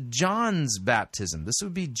 into John's baptism. This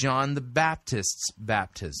would be John the Baptist's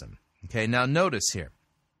baptism. Okay, now notice here.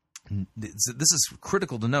 This is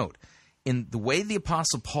critical to note. In the way the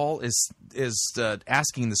Apostle Paul is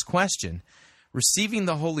asking this question, receiving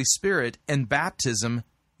the Holy Spirit and baptism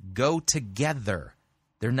go together.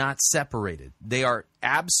 They're not separated. They are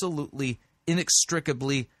absolutely,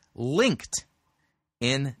 inextricably linked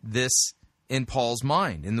in Paul's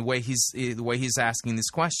mind, in the way he's asking these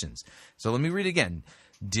questions. So let me read again.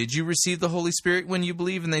 Did you receive the Holy Spirit when you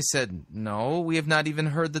believe? And they said, no, we have not even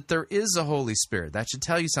heard that there is a Holy Spirit. That should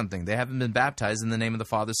tell you something. They haven't been baptized in the name of the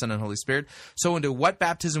Father, Son, and Holy Spirit. So into what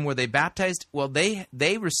baptism were they baptized? Well, they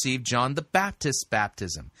received John the Baptist's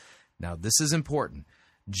baptism. Now, this is important.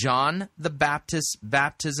 John the Baptist's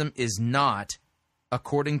baptism is not,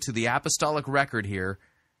 according to the apostolic record here,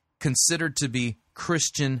 considered to be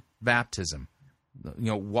Christian baptism.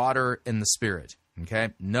 Water in the Spirit. Okay?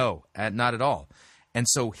 No, not at all. And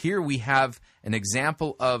so here we have an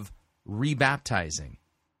example of rebaptizing,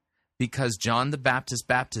 because John the Baptist's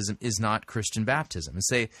baptism is not Christian baptism.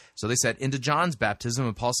 So they said, into John's baptism,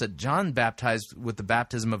 and Paul said, John baptized with the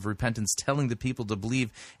baptism of repentance, telling the people to believe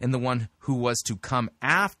in the one who was to come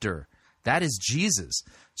after. That is Jesus.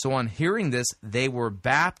 So on hearing this, they were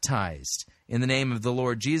baptized in the name of the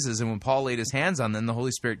Lord Jesus. And when Paul laid his hands on them, the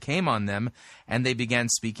Holy Spirit came on them, and they began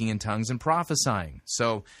speaking in tongues and prophesying.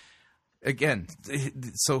 So again,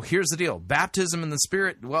 so here's the deal. Baptism and the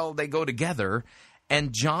Spirit, well, they go together.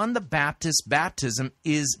 And John the Baptist's baptism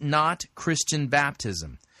is not Christian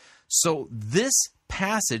baptism. So this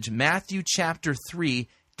passage, Matthew chapter 3,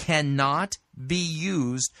 cannot be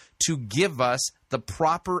used to give us the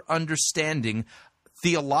proper understanding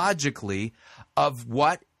theologically of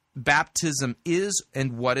what baptism is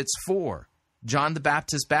and what it's for. John the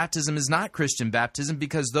Baptist's baptism is not Christian baptism,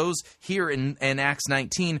 because those here in Acts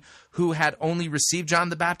 19 who had only received John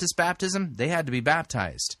the Baptist's baptism, they had to be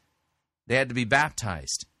baptized. They had to be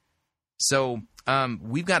baptized. So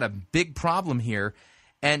we've got a big problem here,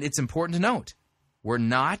 and it's important to note, we're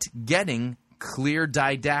not getting clear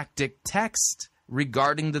didactic text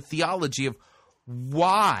regarding the theology of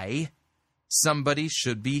why somebody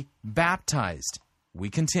should be baptized. We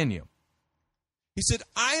continue. He said,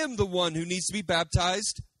 I am the one who needs to be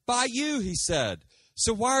baptized by you, he said.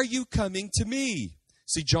 So why are you coming to me?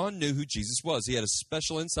 See, John knew who Jesus was. He had a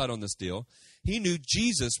special insight on this deal. He knew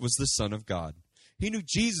Jesus was the Son of God. He knew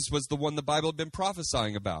Jesus was the one the Bible had been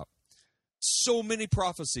prophesying about. So many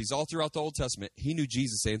prophecies all throughout the Old Testament. He knew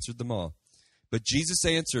Jesus answered them all. But Jesus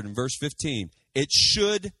answered in verse 15, it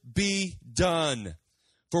should be done,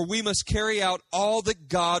 for we must carry out all that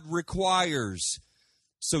God requires.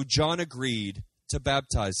 So John agreed to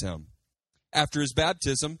baptize him. After his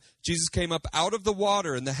baptism, Jesus came up out of the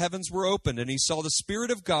water, and the heavens were opened, and he saw the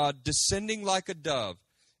Spirit of God descending like a dove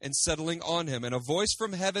and settling on him. And a voice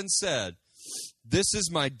from heaven said, this is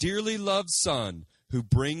my dearly loved Son, who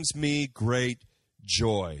brings me great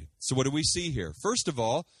joy. So what do we see here? First of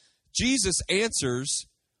all, Jesus answers,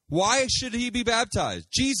 why should he be baptized?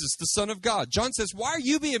 Jesus, the Son of God. John says, why are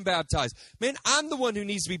you being baptized? Man, I'm the one who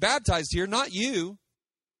needs to be baptized here, not you.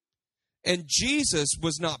 And Jesus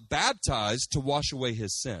was not baptized to wash away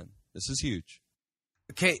his sin. This is huge.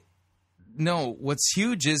 Okay, no, what's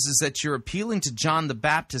huge is that you're appealing to John the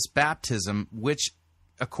Baptist's baptism, which,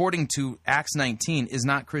 according to Acts 19, is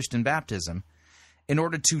not Christian baptism, in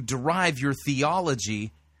order to derive your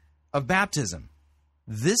theology of baptism.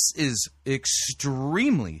 This is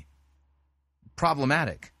extremely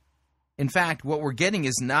problematic. In fact, what we're getting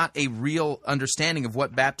is not a real understanding of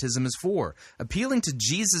what baptism is for. Appealing to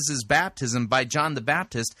Jesus' baptism by John the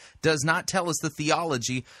Baptist does not tell us the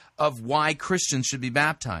theology of why Christians should be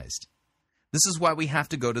baptized. This is why we have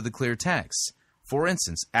to go to the clear text. For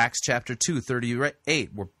instance, Acts chapter 2, 38,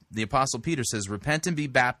 where the Apostle Peter says, repent and be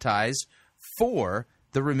baptized for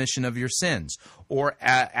the remission of your sins. Or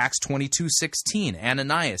Acts 22:16,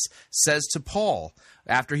 Ananias says to Paul,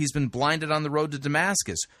 after he's been blinded on the road to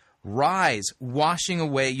Damascus, rise, washing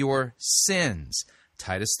away your sins.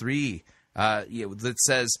 Titus 3, that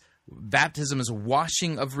says baptism is a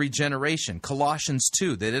washing of regeneration. Colossians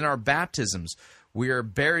 2, that in our baptisms we are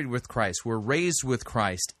buried with Christ, we're raised with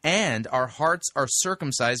Christ, and our hearts are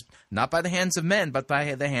circumcised, not by the hands of men, but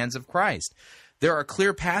by the hands of Christ. There are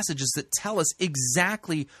clear passages that tell us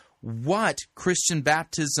exactly what Christian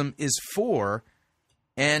baptism is for,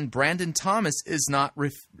 and Brandon Thomas is not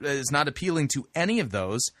appealing to any of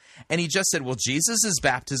those. And he just said, well, Jesus'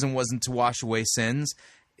 baptism wasn't to wash away sins,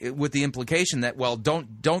 with the implication that, well,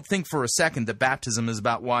 don't think for a second that baptism is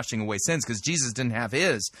about washing away sins, because Jesus didn't have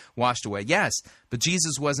his washed away. Yes, but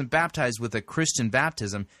Jesus wasn't baptized with a Christian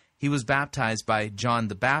baptism. He was baptized by John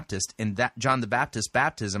the Baptist, and that John the Baptist's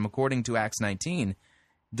baptism, according to Acts 19,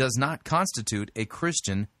 does not constitute a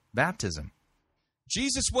Christian baptism.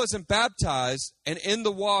 Jesus wasn't baptized, and in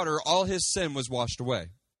the water, all his sin was washed away.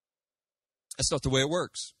 That's not the way it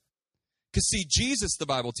works. Because, see, Jesus, the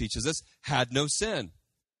Bible teaches us, had no sin.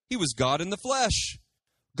 He was God in the flesh,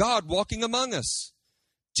 God walking among us.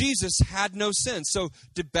 Jesus had no sin. So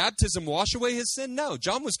did baptism wash away his sin? No.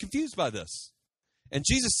 John was confused by this. And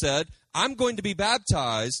Jesus said, I'm going to be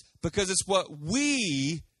baptized because it's what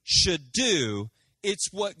we should do.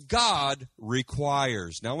 It's what God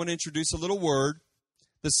requires. Now I want to introduce a little word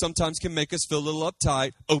that sometimes can make us feel a little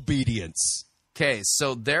uptight: obedience. Okay,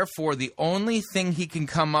 so therefore the only thing he can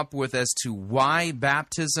come up with as to why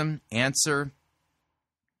baptism, answer,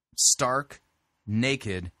 stark,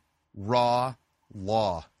 naked, raw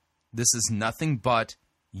law. This is nothing but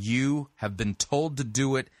you have been told to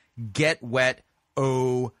do it, get wet,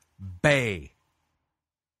 obey.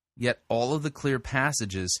 Yet all of the clear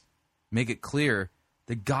passages make it clear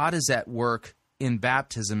that God is at work in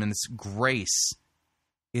baptism, and it's grace.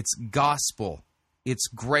 It's gospel. It's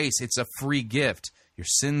grace. It's a free gift. Your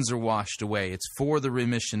sins are washed away. It's for the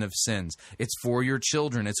remission of sins. It's for your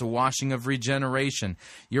children. It's a washing of regeneration.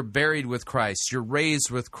 You're buried with Christ. You're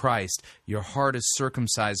raised with Christ. Your heart is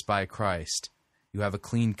circumcised by Christ. You have a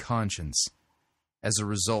clean conscience as a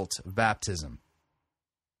result of baptism.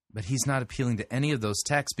 But he's not appealing to any of those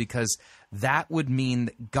texts because that would mean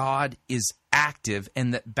that God is active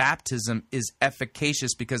and that baptism is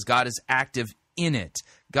efficacious because God is active in it.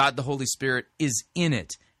 God, the Holy Spirit, is in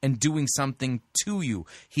it and doing something to you.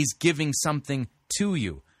 He's giving something to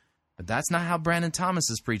you. But that's not how Brandon Thomas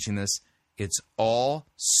is preaching this. It's all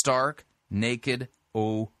stark, naked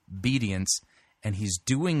obedience. And he's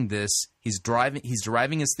doing this, he's deriving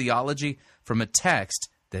his theology from a text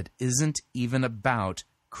that isn't even about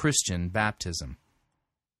Christian baptism.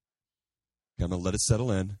 I'm going to let it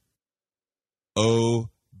settle in.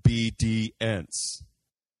 Obedience.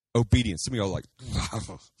 Obedience. Some of y'all are like,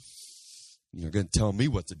 you're going to tell me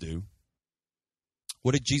what to do.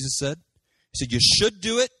 What did Jesus said? He said, you should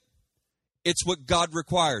do it. It's what God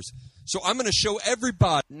requires. So I'm going to show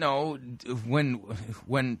everybody. No,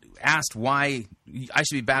 when asked why I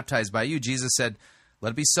should be baptized by you, Jesus said,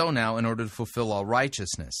 let it be so now in order to fulfill all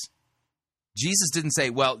righteousness. Jesus didn't say,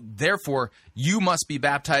 well, therefore, you must be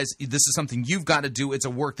baptized. This is something you've got to do. It's a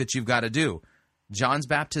work that you've got to do. John's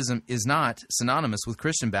baptism is not synonymous with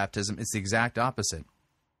Christian baptism. It's the exact opposite.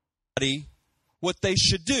 What they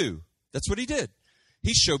should do. That's what he did.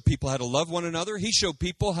 He showed people how to love one another. He showed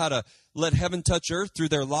people how to let heaven touch earth through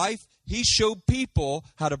their life. He showed people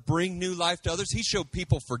how to bring new life to others. He showed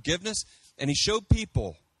people forgiveness. And he showed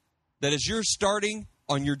people that as you're starting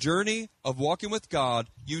on your journey of walking with God,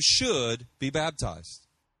 you should be baptized.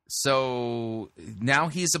 So now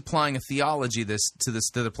he's applying a theology that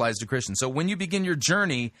applies to Christians. So when you begin your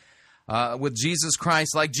journey with Jesus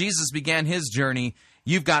Christ, like Jesus began his journey,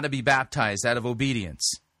 you've got to be baptized out of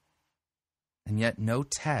obedience. And yet no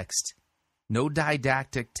text, no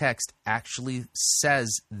didactic text actually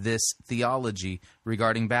says this theology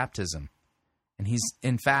regarding baptism. And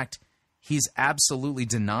he's absolutely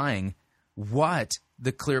denying what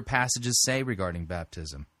the clear passages say regarding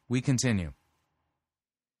baptism. We continue.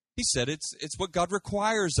 He said it's what God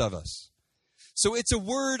requires of us. So it's a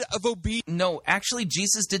word of obedience. No, actually,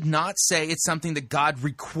 Jesus did not say it's something that God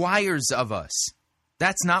requires of us.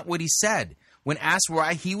 That's not what he said. When asked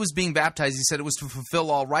why he was being baptized, he said it was to fulfill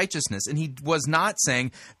all righteousness. And he was not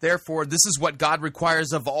saying, therefore, this is what God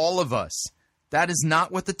requires of all of us. That is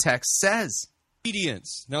not what the text says.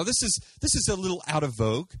 Obedience. Now, this is a little out of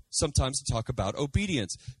vogue sometimes to talk about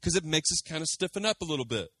obedience because it makes us kind of stiffen up a little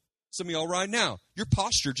bit. Some of y'all right now, your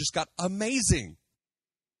posture just got amazing.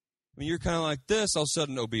 I mean, you're kind of like this, all of a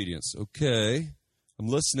sudden, obedience. Okay, I'm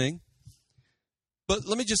listening. But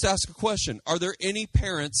let me just ask a question. Are there any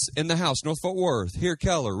parents in the house, North Fort Worth? Here,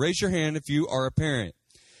 Keller, raise your hand if you are a parent.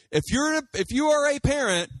 If you are a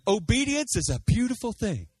parent, obedience is a beautiful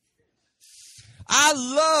thing. I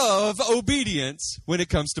love obedience when it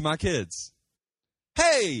comes to my kids.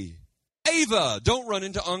 Hey, Ava, don't run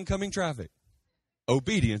into oncoming traffic.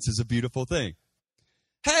 Obedience is a beautiful thing.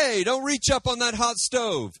 Hey, don't reach up on that hot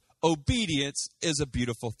stove. Obedience is a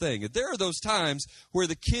beautiful thing. There are those times where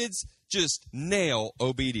the kids just nail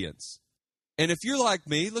obedience. And if you're like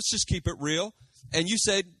me, let's just keep it real. And you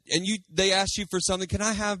said, they asked you for something. Can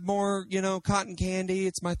I have more, cotton candy?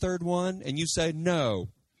 It's my third one. And you say no,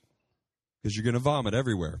 because you're going to vomit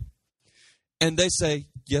everywhere. And they say,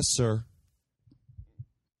 yes, sir.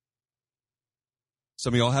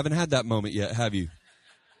 Some of y'all haven't had that moment yet, have you?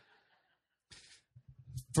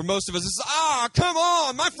 For most of us, it's, come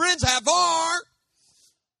on, my friends have more.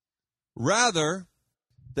 Rather,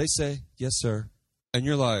 they say, yes, sir. And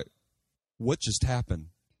you're like, what just happened?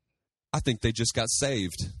 I think they just got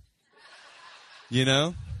saved.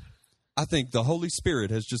 I think the Holy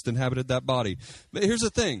Spirit has just inhabited that body. But here's the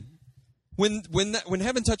thing. When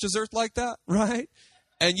heaven touches earth like that, right?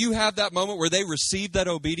 And you have that moment where they receive that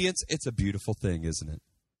obedience, it's a beautiful thing, isn't it?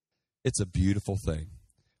 It's a beautiful thing.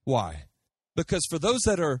 Why? Because for those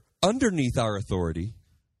that are underneath our authority,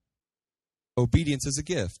 obedience is a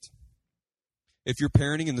gift. If you're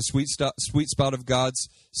parenting in the sweet spot of God's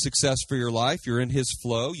success for your life, you're in His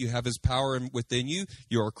flow, you have His power within you,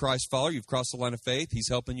 you're a Christ follower, you've crossed the line of faith, He's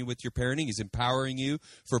helping you with your parenting, He's empowering you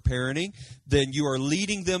for parenting, then you are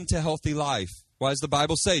leading them to healthy life. Why does the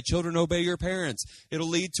Bible say, children, obey your parents? It'll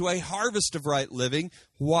lead to a harvest of right living.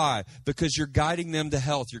 Why? Because you're guiding them to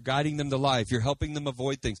health. You're guiding them to life. You're helping them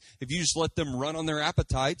avoid things. If you just let them run on their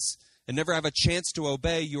appetites and never have a chance to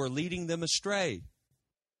obey, you are leading them astray.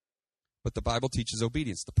 But the Bible teaches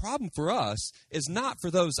obedience. The problem for us is not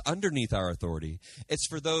for those underneath our authority. It's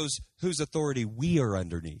for those whose authority we are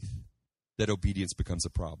underneath that obedience becomes a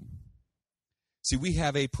problem. See, we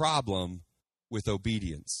have a problem with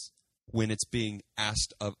obedience when it's being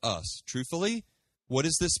asked of us. Truthfully, what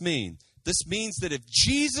does this mean? This means that if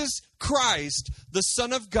Jesus Christ, the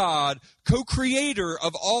Son of God, co-creator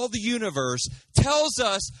of all the universe, tells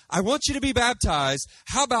us, I want you to be baptized,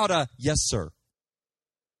 how about a yes, sir?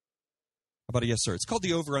 How about a yes, sir? It's called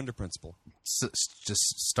the over-under principle.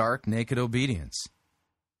 Just stark, naked obedience.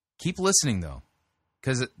 Keep listening, though,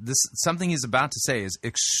 because something he's about to say is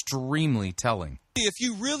extremely telling. If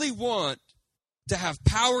you really want to have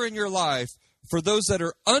power in your life for those that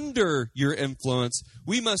are under your influence,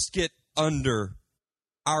 we must get under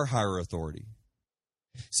our higher authority.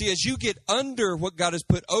 See, as you get under what God has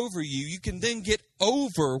put over you, you can then get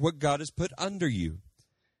over what God has put under you.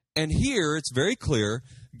 And here, it's very clear,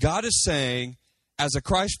 God is saying, as a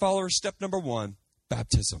Christ follower, step number 1,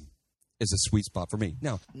 baptism is a sweet spot for me.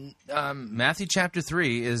 Now, Matthew chapter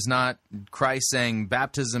 3 is not Christ saying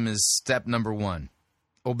baptism is step number 1.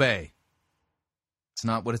 Obey. It's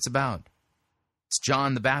not what it's about. It's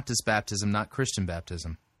John the Baptist baptism, not Christian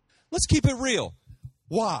baptism. Let's keep it real.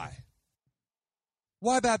 Why?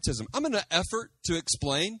 Why baptism? I'm going to effort to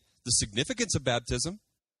explain the significance of baptism.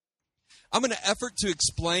 I'm going to effort to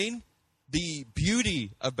explain the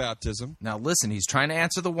beauty of baptism. Now listen, he's trying to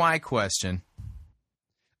answer the why question.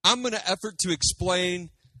 I'm going to effort to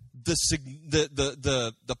explain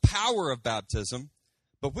the power of baptism.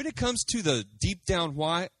 But when it comes to the deep down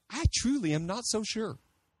why, I truly am not so sure.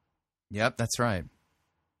 Yep, that's right.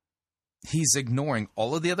 He's ignoring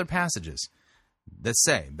all of the other passages that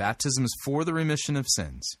say baptism is for the remission of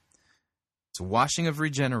sins. It's a washing of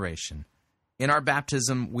regeneration. In our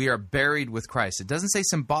baptism, we are buried with Christ. It doesn't say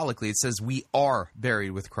symbolically. It says we are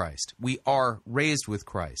buried with Christ. We are raised with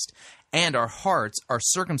Christ. And our hearts are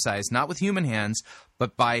circumcised, not with human hands,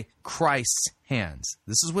 but by Christ's hands.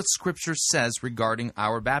 This is what Scripture says regarding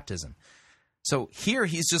our baptism. So here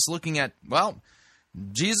he's just looking at, well,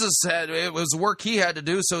 Jesus said it was work he had to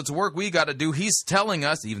do, so it's work we got to do. He's telling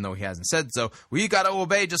us, even though he hasn't said so, we got to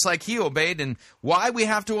obey just like he obeyed. And why we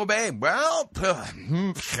have to obey? Well,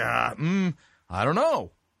 I don't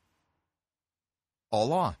know. All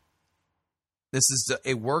law. This is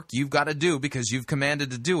a work you've got to do because you've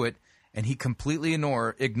commanded to do it, and he completely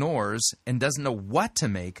ignores and doesn't know what to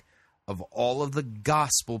make of all of the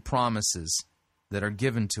gospel promises that are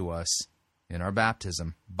given to us in our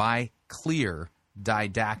baptism by clear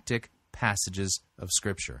didactic passages of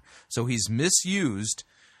Scripture. So he's misused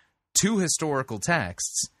 2 historical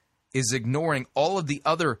texts, is ignoring all of the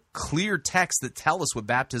other clear texts that tell us what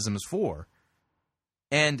baptism is for.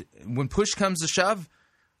 And when push comes to shove,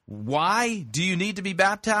 why do you need to be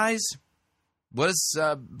baptized? What does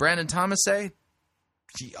Brandon Thomas say?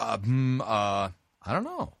 I don't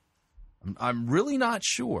know. I'm really not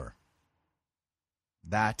sure.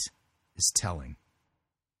 That is telling.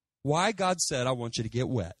 Why God said, I want you to get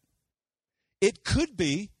wet. It could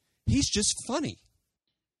be he's just funny.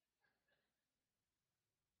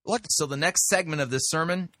 So the next segment of this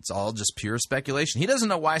sermon, it's all just pure speculation. He doesn't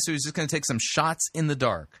know why, so he's just going to take some shots in the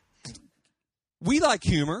dark. We like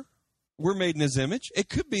humor. We're made in his image. It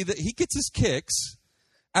could be that he gets his kicks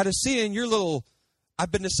out of seeing your little,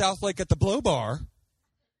 I've been to South Lake at the blow bar.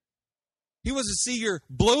 He wants to see your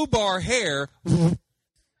blow bar hair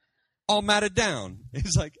all matted down.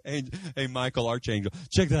 He's like, hey, Michael, Archangel,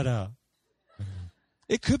 check that out.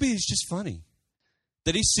 It could be he's just funny.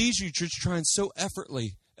 That he sees you just trying so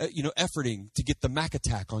efforting to get the Mac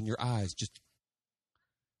attack on your eyes.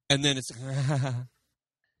 And then it's,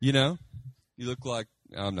 you look like,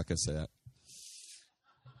 I'm not going to say that.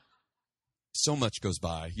 So much goes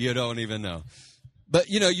by. You don't even know. But,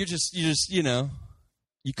 you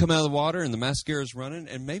come out of the water and the mascara's running,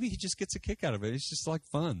 and maybe he just gets a kick out of it. It's just like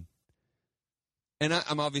fun. And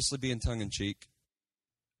I'm obviously being tongue-in-cheek.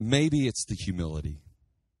 Maybe it's the humility.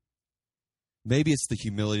 Maybe it's the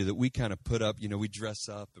humility that we kind of put up. We dress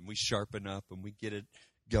up and we sharpen up and we get it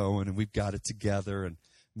going and we've got it together. And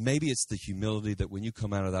maybe it's the humility that when you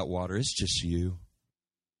come out of that water, it's just you.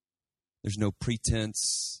 There's no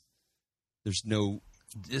pretense. There's no...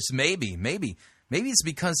 Just maybe. Maybe it's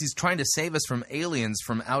because he's trying to save us from aliens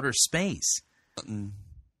from outer space.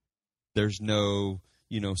 There's no...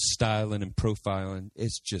 styling and profiling.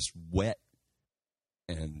 It's just wet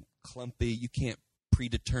and clumpy. You can't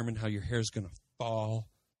predetermine how your hair's going to fall.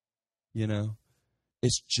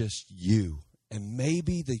 It's just you. And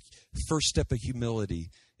maybe the first step of humility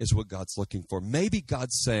is what God's looking for. Maybe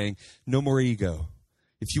God's saying, no more ego.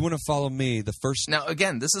 If you want to follow me, the first... Now,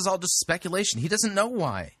 again, this is all just speculation. He doesn't know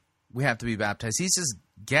why we have to be baptized. He's just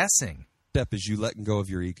guessing. Step is you letting go of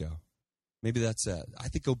your ego. Maybe that's it. I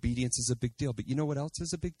think obedience is a big deal. But you know what else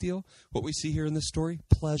is a big deal? What we see here in this story?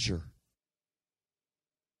 Pleasure.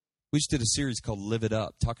 We just did a series called Live It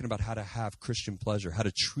Up, talking about how to have Christian pleasure, how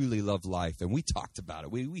to truly love life. And we talked about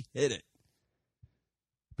it. We hit it.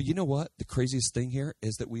 But you know what? The craziest thing here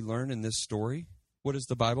is that we learn in this story, what does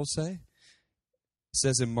the Bible say? It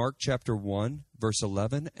says in Mark chapter 1, verse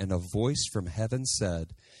 11, and a voice from heaven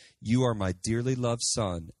said, you are my dearly loved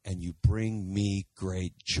son, and you bring me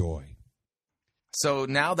great joy. So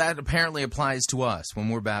now that apparently applies to us when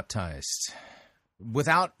we're baptized.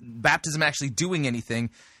 Without baptism actually doing anything,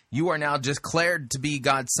 you are now declared to be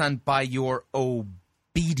God's son by your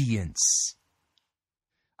obedience.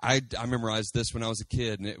 I memorized this when I was a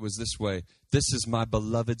kid, and it was this way. This is my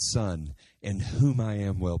beloved son, in whom I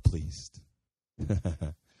am well pleased.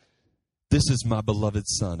 This is my beloved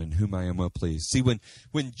son, in whom I am well pleased. See, when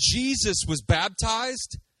Jesus was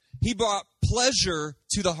baptized, he brought pleasure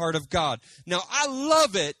to the heart of God. Now, I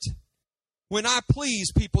love it when I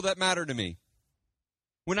please people that matter to me,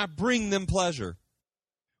 when I bring them pleasure.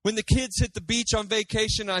 When the kids hit the beach on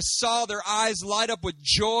vacation, I saw their eyes light up with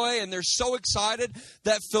joy, and they're so excited,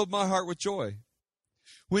 that filled my heart with joy.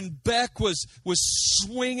 When Beck was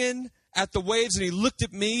swinging at the waves and he looked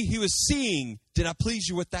at me, he was seeing, did I please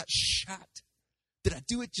you with that shot? Did I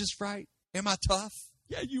do it just right? Am I tough?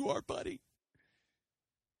 Yeah, you are, buddy.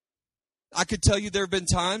 I could tell you there have been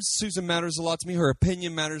times, Susan matters a lot to me. Her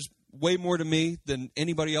opinion matters way more to me than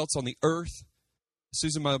anybody else on the earth.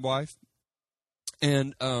 Susan, my wife.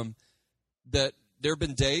 And that there have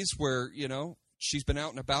been days where, you know, she's been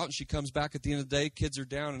out and about and she comes back at the end of the day, kids are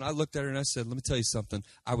down, and I looked at her and I said, let me tell you something.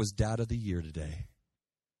 I was dad of the year today.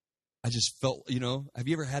 I just felt, you know, have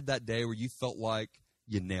you ever had that day where you felt like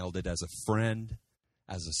you nailed it as a friend,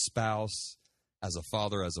 as a spouse, as a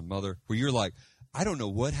father, as a mother, where you're like, I don't know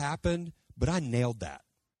what happened, but I nailed that.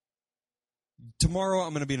 Tomorrow I'm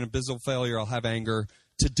going to be an abysmal failure. I'll have anger.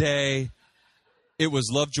 Today it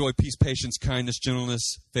was love, joy, peace, patience, kindness,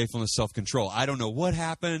 gentleness, faithfulness, self-control. I don't know what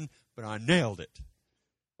happened, but I nailed it.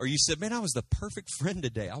 Or you said, man, I was the perfect friend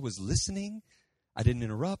today. I was listening. I didn't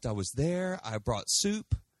interrupt. I was there. I brought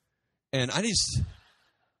soup. And I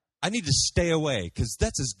need to stay away because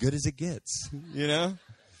that's as good as it gets, you know?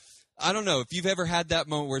 I don't know if you've ever had that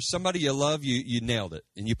moment where somebody you love, you nailed it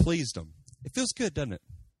and you pleased them. It feels good, doesn't it?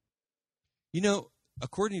 You know,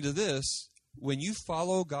 according to this, when you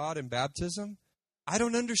follow God in baptism, I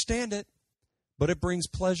don't understand it, but it brings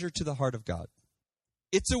pleasure to the heart of God.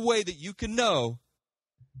 It's a way that you can know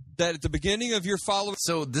that at the beginning of your following.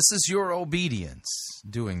 So this is your obedience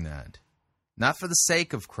doing that. Not for the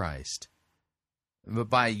sake of Christ, but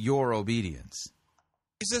by your obedience.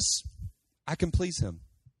 Jesus, I can please him.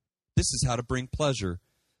 This is how to bring pleasure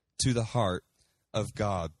to the heart of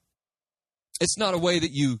God. It's not a way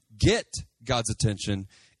that you get God's attention.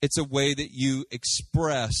 It's a way that you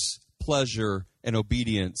express pleasure and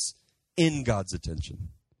obedience in God's attention.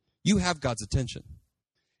 You have God's attention.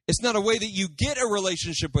 It's not a way that you get a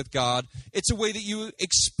relationship with God. It's a way that you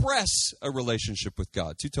express a relationship with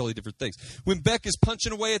God. Two totally different things. When Beck is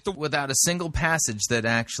punching away at the... Without a single passage that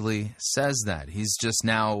actually says that. He's just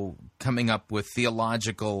now coming up with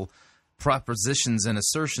theological propositions and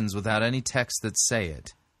assertions without any text that say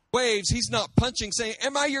it. Waves, he's not punching, saying,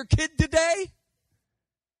 am I your kid today?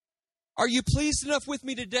 Are you pleased enough with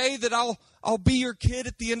me today that I'll be your kid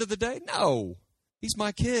at the end of the day? No, he's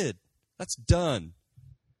my kid. That's done.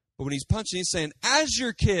 But when he's punching, he's saying, as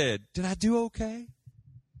your kid, did I do okay?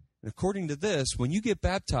 And according to this, when you get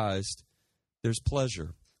baptized, there's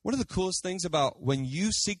pleasure. One of the coolest things about when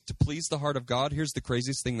you seek to please the heart of God, here's the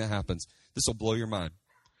craziest thing that happens. This will blow your mind.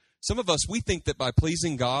 Some of us, we think that by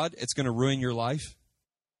pleasing God, it's going to ruin your life.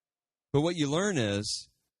 But what you learn is,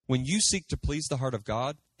 when you seek to please the heart of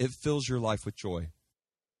God, it fills your life with joy.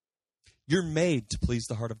 You're made to please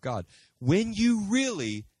the heart of God. When you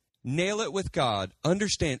really nail it with God,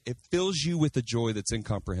 understand it fills you with a joy that's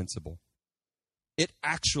incomprehensible. It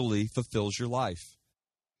actually fulfills your life.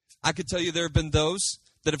 I could tell you there have been those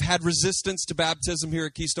that have had resistance to baptism here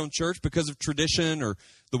at Keystone Church because of tradition or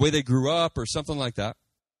the way they grew up or something like that.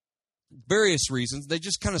 Various reasons. They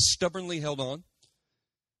just kind of stubbornly held on.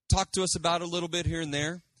 Talk to us about it a little bit here and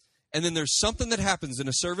there. And then there's something that happens in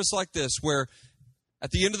a service like this where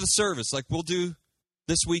at the end of the service, like we'll do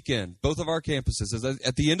this weekend, both of our campuses,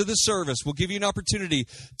 at the end of the service, we'll give you an opportunity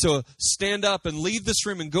to stand up and leave this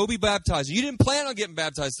room and go be baptized. You didn't plan on getting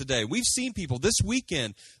baptized today. We've seen people this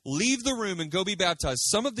weekend leave the room and go be baptized.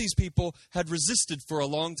 Some of these people had resisted for a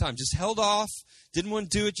long time, just held off, didn't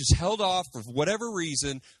want to do it, just held off for whatever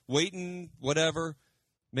reason, waiting, whatever,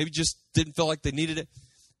 maybe just didn't feel like they needed it.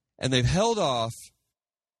 And they've held off.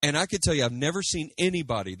 And I can tell you, I've never seen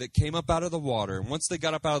anybody that came up out of the water, and once they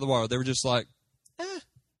got up out of the water, they were just like,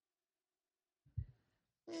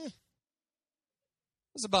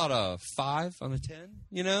 It's about a 5 on a 10,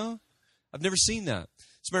 you know? I've never seen that.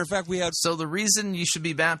 As a matter of fact, we had... So the reason you should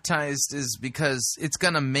be baptized is because it's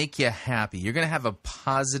going to make you happy. You're going to have a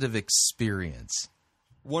positive experience.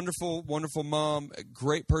 Wonderful, wonderful mom, a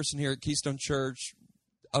great person here at Keystone Church,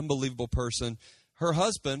 unbelievable person. Her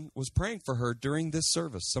husband was praying for her during this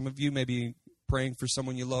service. Some of you may be praying for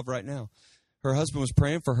someone you love right now. Her husband was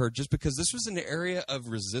praying for her just because this was an area of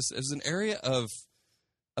resistance. It was an area of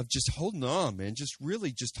just holding on, man, just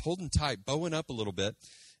really just holding tight, bowing up a little bit.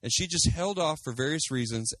 And she just held off for various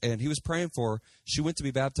reasons, and he was praying for her. She went to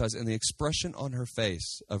be baptized, and the expression on her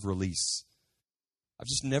face of release. I've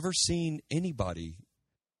just never seen anybody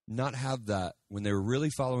not have that when they were really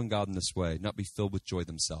following God in this way, not be filled with joy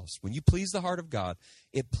themselves. When you please the heart of God,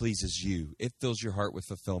 it pleases you. It fills your heart with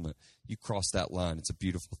fulfillment. You cross that line. It's a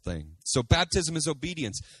beautiful thing. So baptism is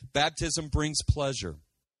obedience. Baptism brings pleasure,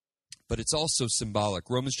 but it's also symbolic.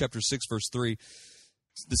 Romans chapter 6, verse 3.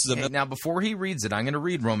 This is Now, before he reads it, I'm going to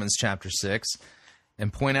read Romans chapter 6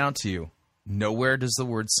 and point out to you, nowhere does the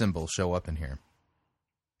word symbol show up in here.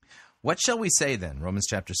 What shall we say then? Romans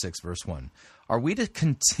chapter 6, verse 1. Are we to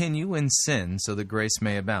continue in sin so that grace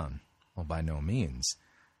may abound? Well, by no means.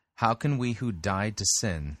 How can we who died to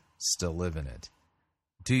sin still live in it?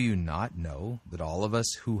 Do you not know that all of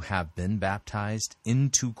us who have been baptized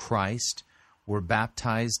into Christ were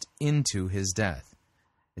baptized into his death?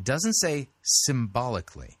 It doesn't say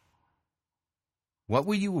symbolically. What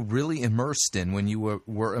were you really immersed in when you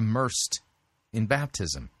were immersed in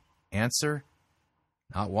baptism? Answer,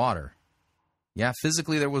 not water. Yeah,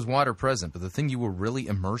 physically there was water present, but the thing you were really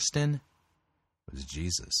immersed in was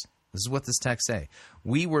Jesus. This is what this text say.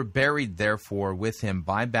 We were buried, therefore, with him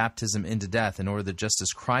by baptism into death, in order that just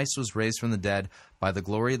as Christ was raised from the dead by the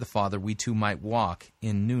glory of the Father, we too might walk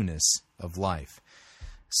in newness of life.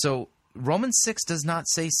 So Romans 6 does not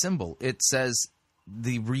say symbol. It says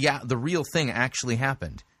the real thing actually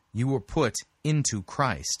happened. You were put into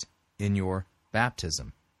Christ in your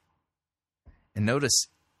baptism. And notice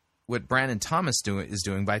what Brandon Thomas is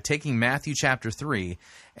doing by taking Matthew chapter 3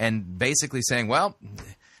 and basically saying, well,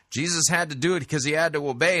 Jesus had to do it because he had to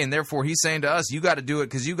obey, and therefore he's saying to us, you got to do it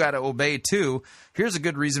because you got to obey too. Here's a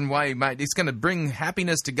good reason why it's going to bring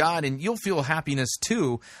happiness to God, and you'll feel happiness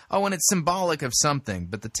too. Oh, and it's symbolic of something,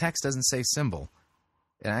 but the text doesn't say symbol.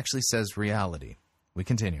 It actually says reality. We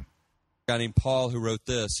continue. A guy named Paul who wrote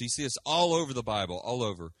this. You see this all over the Bible, all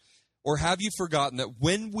over. Or have you forgotten that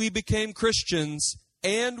when we became Christians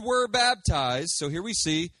and were baptized, so here we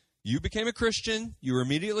see, you became a Christian, you were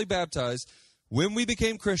immediately baptized. When we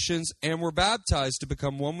became Christians and were baptized to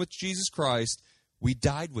become one with Jesus Christ, we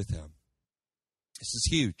died with him. This is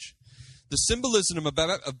huge. The symbolism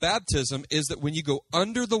of baptism is that when you go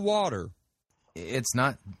under the water... It's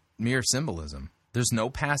not mere symbolism. There's no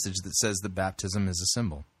passage that says that baptism is a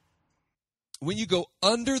symbol. When you go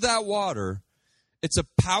under that water, it's a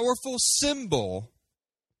powerful symbol.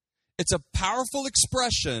 It's a powerful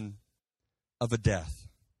expression of a death.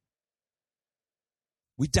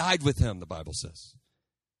 We died with him, the Bible says.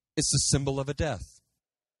 It's a symbol of a death.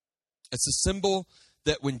 It's a symbol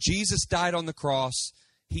that when Jesus died on the cross,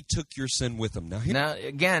 he took your sin with him. Now,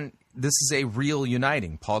 again, this is a real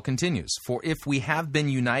uniting. Paul continues, for if we have been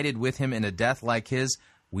united with him in a death like his,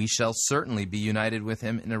 we shall certainly be united with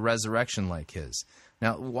him in a resurrection like his.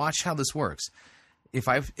 Now, watch how this works. If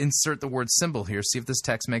I insert the word symbol here, see if this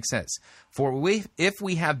text makes sense. For if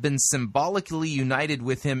we have been symbolically united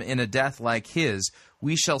with him in a death like his,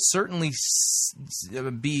 we shall certainly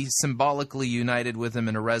be symbolically united with him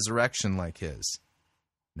in a resurrection like his.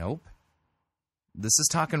 Nope. This is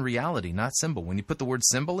talking reality, not symbol. When you put the word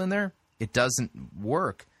symbol in there, it doesn't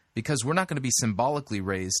work because we're not going to be symbolically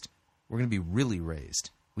raised. We're going to be really raised.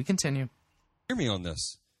 We continue. Hear me on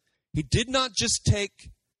this. He did not just take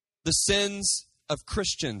the sins of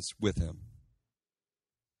Christians with him.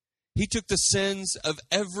 He took the sins of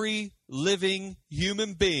every living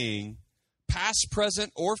human being, past,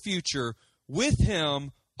 present, or future, with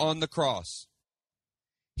him on the cross.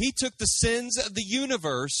 He took the sins of the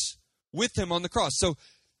universe with him on the cross. So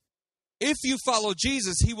If you follow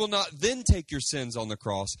Jesus, he will not then take your sins on the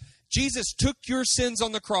cross. Jesus took your sins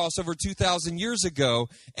on the cross over 2,000 years ago,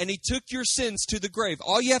 and he took your sins to the grave.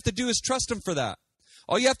 All you have to do is trust him for that.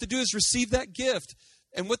 All you have to do is receive that gift.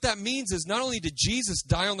 And what that means is not only did Jesus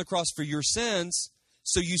die on the cross for your sins,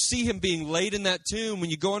 so you see him being laid in that tomb. When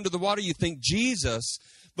you go under the water, you think Jesus,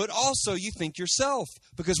 but also you think yourself.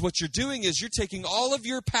 Because what you're doing is you're taking all of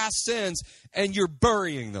your past sins and you're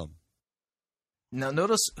burying them. Now,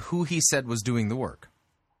 notice who he said was doing the work.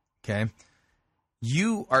 Okay?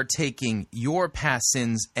 You are taking your past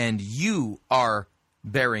sins and you are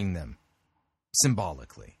burying them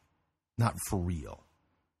symbolically, not for real.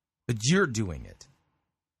 But you're doing it.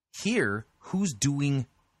 Here, who's doing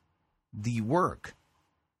the work?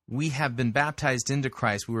 We have been baptized into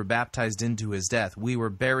Christ. We were baptized into his death. We were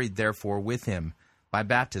buried, therefore, with him by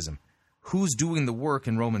baptism. Who's doing the work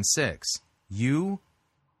in Romans 6? You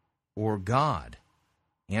or God?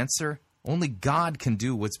 Answer, only God can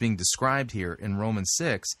do what's being described here in Romans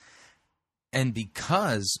 6. And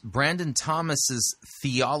because Brandon Thomas's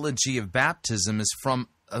theology of baptism is from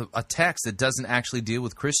a text that doesn't actually deal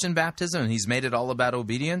with Christian baptism, and he's made it all about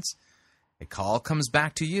obedience, it all comes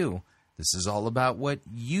back to you. This is all about what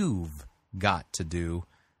you've got to do,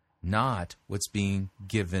 not what's being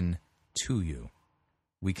given to you.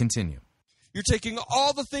 We continue. You're taking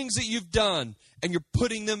all the things that you've done and you're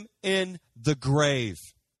putting them in the grave.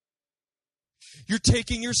 You're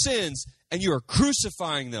taking your sins and you are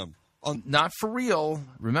crucifying them. Not for real.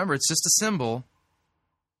 Remember, it's just a symbol.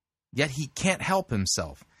 Yet he can't help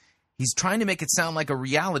himself. He's trying to make it sound like a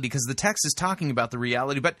reality because the text is talking about the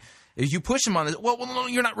reality. But if you push him on it, well, no,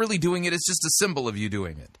 you're not really doing it. It's just a symbol of you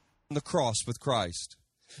doing it. On the cross with Christ.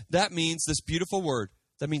 That means this beautiful word.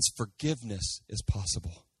 That means forgiveness is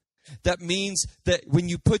possible. That means that when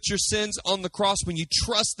you put your sins on the cross, when you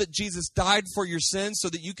trust that Jesus died for your sins so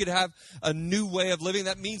that you could have a new way of living,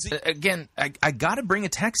 that means that... Again, I got to bring a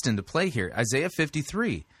text into play here. Isaiah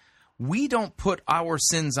 53. We don't put our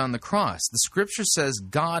sins on the cross. The scripture says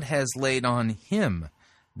God has laid on him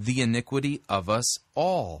the iniquity of us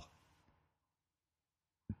all.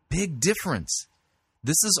 Big difference.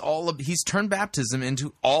 This is he's turned baptism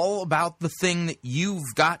into all about the thing that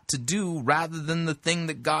you've got to do rather than the thing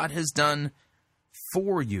that God has done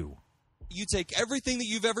for you. You take everything that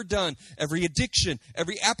you've ever done, every addiction,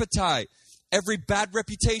 every appetite, every bad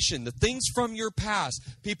reputation, the things from your past.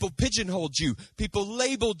 People pigeonholed you. People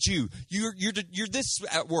labeled you. You're this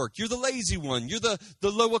at work. You're the lazy one. You're the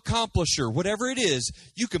low accomplisher. Whatever it is,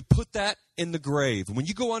 you can put that in the grave. And when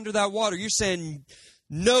you go under that water, you're saying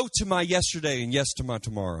no to my yesterday and yes to my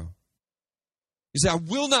tomorrow. You say, I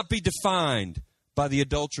will not be defined by the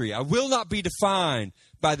adultery. I will not be defined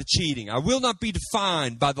by the cheating. I will not be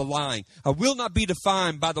defined by the lying. I will not be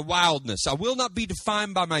defined by the wildness. I will not be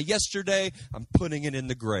defined by my yesterday. I'm putting it in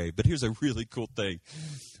the grave. But here's a really cool thing.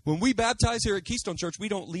 When we baptize here at Keystone Church, we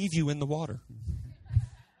don't leave you in the water.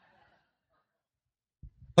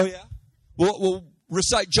 Oh, yeah? Well,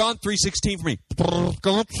 recite John 3:16 for me.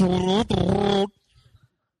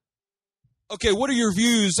 Okay, what are your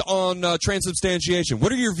views on transubstantiation?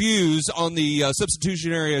 What are your views on the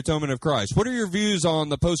substitutionary atonement of Christ? What are your views on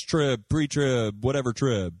the post-trib, pre-trib, whatever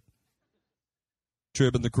trib?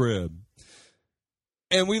 Trib in the crib.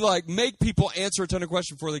 And we make people answer a ton of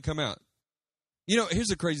questions before they come out. You know, here's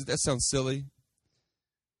the crazy, that sounds silly.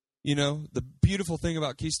 You know, the beautiful thing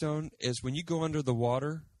about Keystone is when you go under the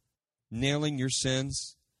water, nailing your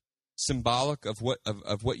sins, symbolic of what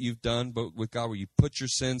you've done but with God, where you put your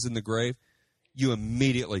sins in the grave, you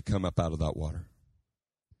immediately come up out of that water.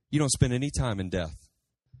 You don't spend any time in death.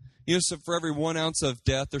 You know, so for every 1 ounce of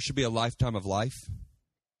death, there should be a lifetime of life.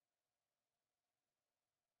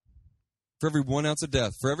 For every 1 ounce of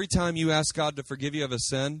death, for every time you ask God to forgive you of a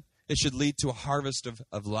sin, it should lead to a harvest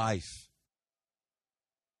of life.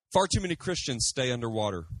 Far too many Christians stay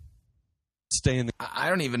underwater. Stay in the... I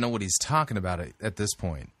don't even know what he's talking about at this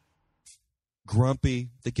point. Grumpy.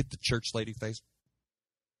 They get the church lady face.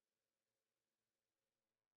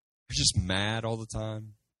 You're just mad all the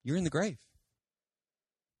time. You're in the grave.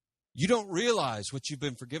 You don't realize what you've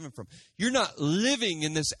been forgiven from. You're not living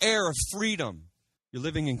in this air of freedom. You're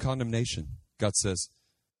living in condemnation. God says,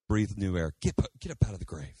 breathe new air. Get up out of the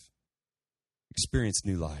grave. Experience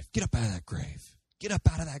new life. Get up out of that grave. Get up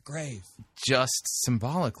out of that grave. Just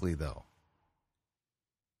symbolically, though.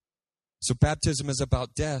 So baptism is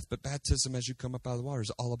about death, but baptism as you come up out of the water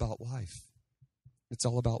is all about life. It's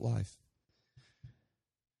all about life.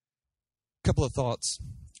 Couple of thoughts,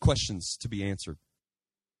 questions to be answered.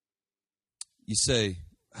 You say,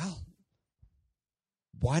 well,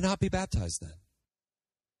 why not be baptized then?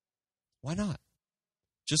 Why not?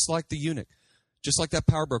 just like the eunuch, just like that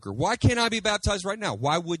power broker. Why can't I be baptized right now?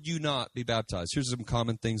 Why would you not be baptized? Here's some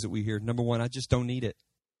common things that we hear. Number one, I just don't need it.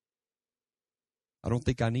 I don't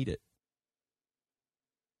think I need it.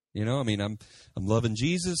 You know, I mean, I'm loving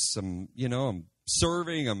Jesus. I'm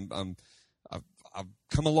serving. I've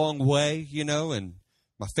come a long way, you know, and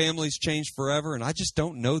my family's changed forever. And I just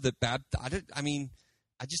don't know that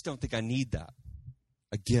I just don't think I need that.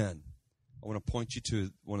 Again, I want to point you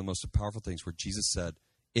to one of the most powerful things where Jesus said,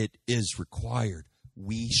 it is required.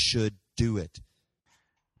 We should do it.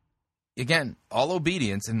 Again, all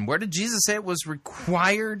obedience. And where did Jesus say it was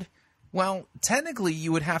required? Well, technically,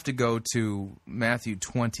 you would have to go to Matthew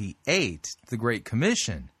 28, the Great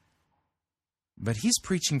Commission. But he's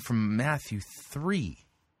preaching from Matthew 3,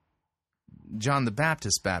 John the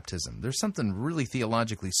Baptist baptism. There's something really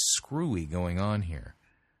theologically screwy going on here.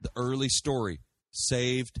 The early story,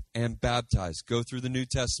 saved and baptized. Go through the New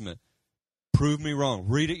Testament. Prove me wrong.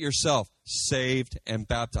 Read it yourself. Saved and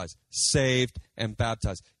baptized. Saved and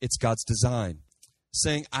baptized. It's God's design.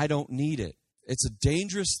 Saying, I don't need it. It's a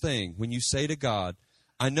dangerous thing when you say to God,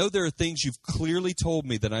 I know there are things you've clearly told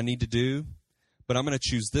me that I need to do, but I'm going to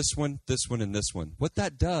choose this one, and this one. What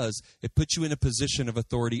that does, it puts you in a position of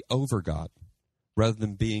authority over God rather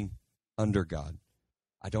than being under God.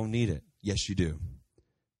 I don't need it. Yes, you do.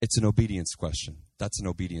 It's an obedience question. That's an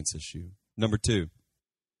obedience issue. Number two,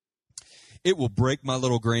 it will break my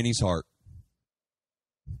little granny's heart.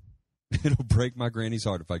 It'll break my granny's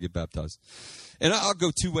heart if I get baptized. And I'll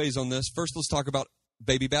go two ways on this. First, let's talk about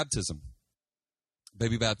baby baptism.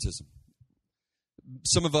 Baby baptism.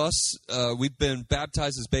 Some of us, we've been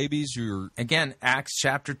baptized as babies. Again, Acts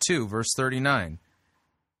chapter 2, verse 39.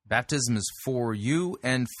 Baptism is for you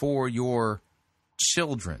and for your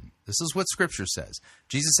children. This is what Scripture says.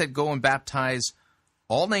 Jesus said, go and baptize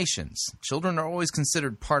all nations. Children are always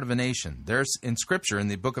considered part of a nation. There's, in Scripture, in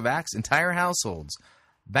the book of Acts, entire households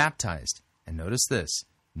baptized. And notice this,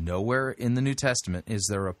 nowhere in the New Testament is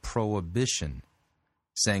there a prohibition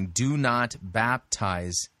saying, do not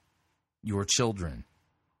baptize your children.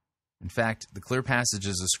 In fact, the clear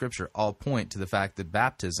passages of Scripture all point to the fact that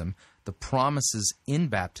baptism, the promises in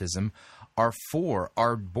baptism, are for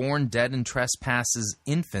our born dead in trespasses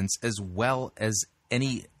infants as well as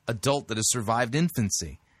any adult that has survived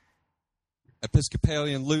infancy.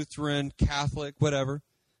 Episcopalian, Lutheran, Catholic, whatever,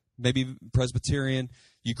 maybe Presbyterian.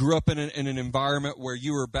 You grew up in an environment where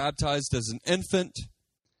you were baptized as an infant,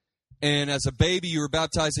 and as a baby you were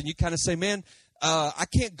baptized, and you kind of say, man, I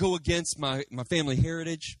can't go against my family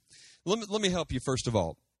heritage. Let me help you first of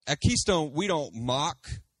all. At Keystone, we don't mock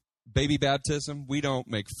baby baptism. We don't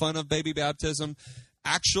make fun of baby baptism.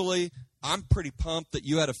 Actually, I'm pretty pumped that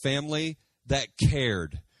you had a family that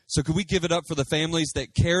cared. So could we give it up for the families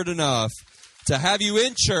that cared enough to have you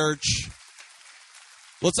in church?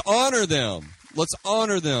 Let's honor them. Let's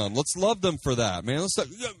honor them. Let's love them for that, man. Let's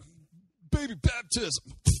baby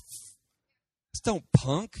baptism. Just don't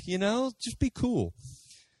punk, just be cool.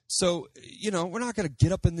 So, we're not going to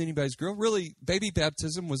get up in anybody's grill. Really, baby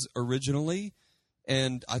baptism was originally,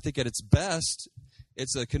 and I think at its best,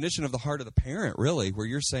 it's a condition of the heart of the parent, really, where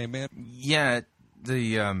you're saying, man. Yeah,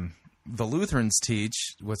 the Lutherans teach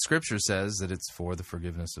what Scripture says, that it's for the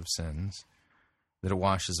forgiveness of sins, that it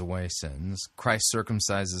washes away sins. Christ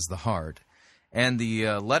circumcises the heart. And the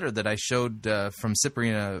letter that I showed from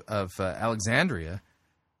Cyprian of Alexandria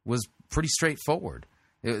was pretty straightforward.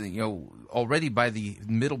 Already by the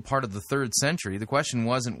middle part of the 3rd century, the question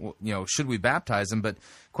wasn't, should we baptize him? But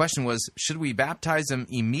the question was, should we baptize him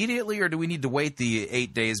immediately, or do we need to wait the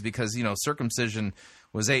 8 days? Because, circumcision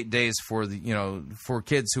was 8 days for for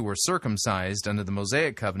kids who were circumcised under the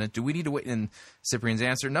Mosaic covenant. Do we need to wait? And Cyprian's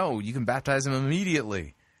answer, no, you can baptize him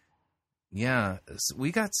immediately. Yeah, so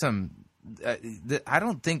we got some. I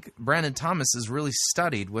don't think Brandon Thomas has really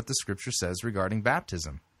studied what the Scripture says regarding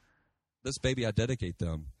baptism. This baby, I dedicate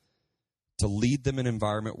them to lead them in an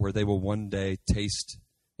environment where they will one day taste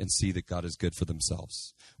and see that God is good for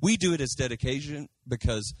themselves. We do it as dedication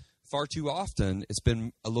because far too often it's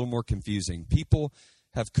been a little more confusing. People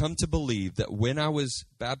have come to believe that when I was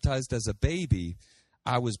baptized as a baby,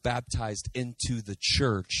 I was baptized into the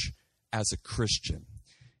church as a Christian.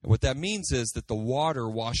 And what that means is that the water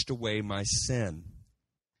washed away my sin.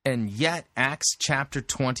 And yet, Acts chapter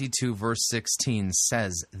 22, verse 16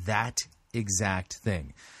 says that exact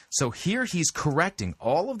thing. So here he's correcting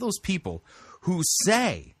all of those people who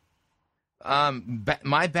say,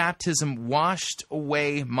 my baptism washed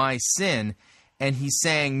away my sin. And he's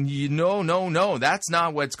saying, no, that's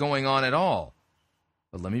not what's going on at all.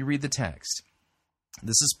 But let me read the text.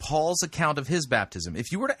 This is Paul's account of his baptism.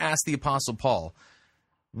 If you were to ask the Apostle Paul,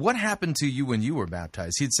 what happened to you when you were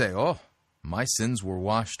baptized? He'd say, oh, my sins were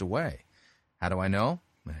washed away. How do I know?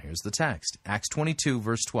 Well, here's the text. Acts 22,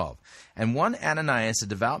 verse 12. And one Ananias, a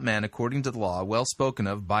devout man according to the law, well spoken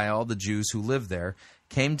of by all the Jews who lived there,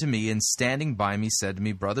 came to me, and standing by me said to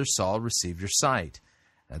me, Brother Saul, receive your sight.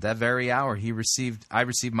 At that very hour I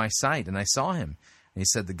received my sight, and I saw him. And he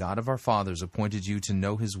said, the God of our fathers appointed you to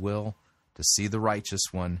know his will, to see the righteous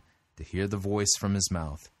one, to hear the voice from his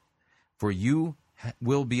mouth. For you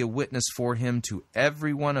will be a witness for him to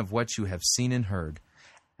everyone of what you have seen and heard.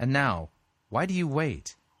 And now, why do you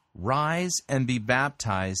wait? Rise and be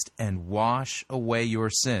baptized and wash away your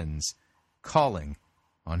sins, calling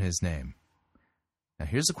on his name. Now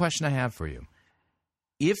here's a question I have for you.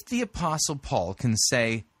 If the Apostle Paul can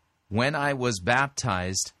say, when I was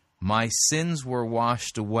baptized, my sins were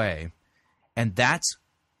washed away, and that's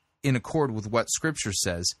in accord with what Scripture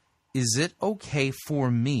says, is it okay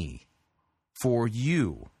for me, for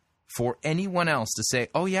you, for anyone else to say,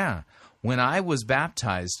 oh yeah, when I was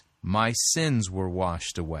baptized, my sins were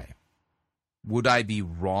washed away? Would I be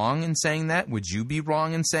wrong in saying that? Would you be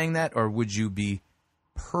wrong in saying that? Or would you be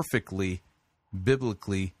perfectly,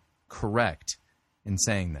 biblically correct in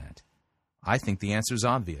saying that? I think the answer is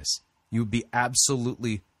obvious. You would be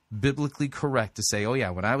absolutely biblically correct to say, oh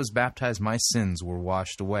yeah, when I was baptized, my sins were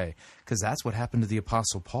washed away. Because that's what happened to the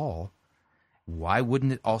Apostle Paul. Why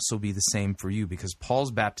wouldn't it also be the same for you? Because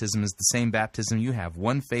Paul's baptism is the same baptism you have.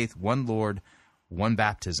 One faith, one Lord, one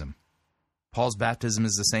baptism. Paul's baptism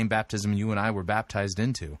is the same baptism you and I were baptized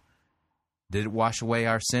into. Did it wash away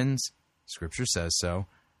our sins? Scripture says so.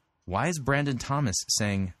 Why is Brandon Thomas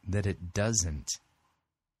saying that it doesn't?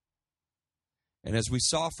 And as we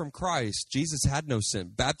saw from Christ, Jesus had no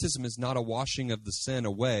sin. Baptism is not a washing of the sin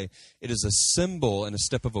away. It is a symbol and a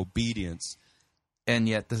step of obedience. And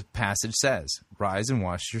yet the passage says, rise and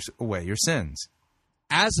wash away your sins.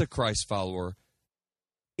 As a Christ follower,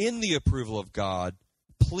 in the approval of God,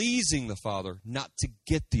 pleasing the Father, not to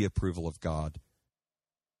get the approval of God.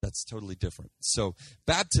 That's totally different. So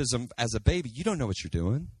baptism, as a baby, you don't know what you're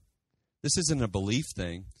doing. This isn't a belief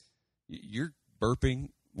thing. You're burping,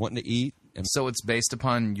 wanting to eat. And so it's based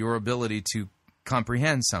upon your ability to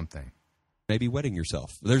comprehend something. Maybe wetting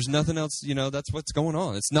yourself. There's nothing else, that's what's going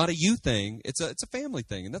on. It's not a you thing. It's a family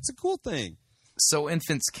thing, and that's a cool thing. So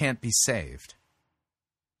infants can't be saved.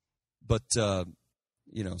 But, so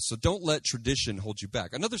don't let tradition hold you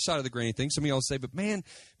back. Another side of the granny thing, some of y'all say, but man,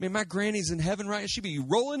 my granny's in heaven, right? She'd be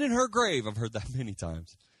rolling in her grave. I've heard that many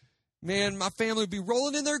times. Man, my family would be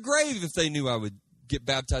rolling in their grave if they knew I would get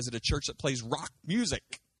baptized at a church that plays rock music.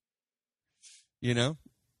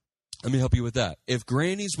 Let me help you with that. If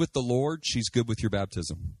granny's with the Lord, she's good with your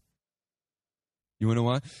baptism. You want to know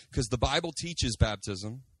why? Because the Bible teaches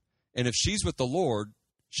baptism, and if she's with the Lord,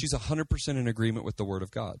 she's 100% in agreement with the Word of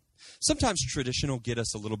God. Sometimes tradition will get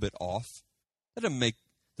us a little bit off. That doesn't make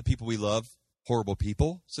the people we love horrible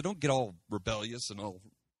people, so don't get all rebellious and all,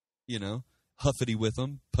 huffity with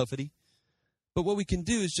them, puffity. But what we can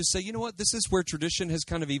do is just say, you know what, this is where tradition has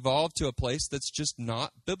kind of evolved to a place that's just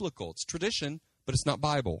not biblical. It's tradition, but it's not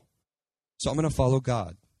Bible. So I'm going to follow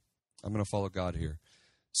God. I'm going to follow God here.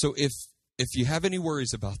 So if you have any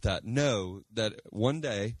worries about that, know that one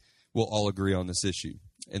day we'll all agree on this issue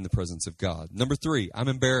in the presence of God. Number 3, I'm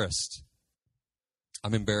embarrassed.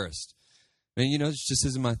 I'm embarrassed. Man, it just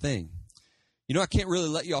isn't my thing. I can't really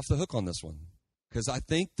let you off the hook on this one because I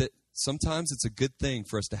think that sometimes it's a good thing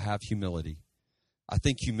for us to have humility. I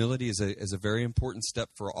think humility is a very important step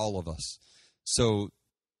for all of us. So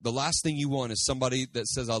the last thing you want is somebody that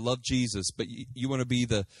says, I love Jesus, but you want to be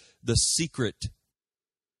the secret.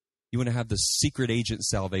 You want to have the secret agent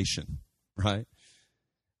salvation, right?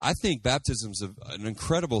 I think baptism is an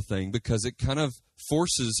incredible thing because it kind of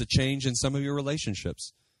forces a change in some of your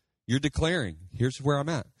relationships. You're declaring, here's where I'm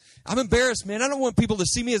at. I'm embarrassed, man. I don't want people to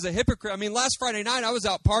see me as a hypocrite. I mean, last Friday night I was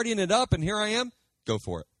out partying it up, and here I am. Go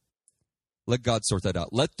for it. Let God sort that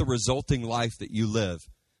out. Let the resulting life that you live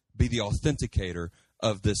be the authenticator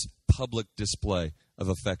of this public display of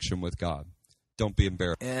affection with God. Don't be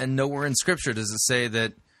embarrassed. And nowhere in Scripture does it say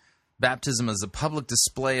that baptism is a public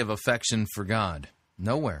display of affection for God.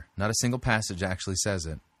 Nowhere. Not a single passage actually says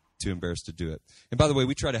it. Too embarrassed to do it. And by the way,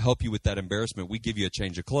 we try to help you with that embarrassment. We give you a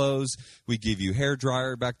change of clothes. We give you hair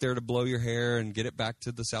dryer back there to blow your hair and get it back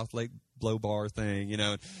to the South Lake blow bar thing.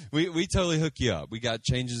 We totally hook you up. We got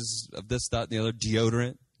changes of this, that, and the other.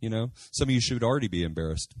 Deodorant. Some of you should already be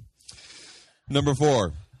embarrassed. Number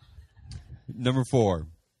 4.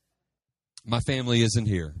 My family isn't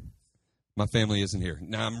here. My family isn't here.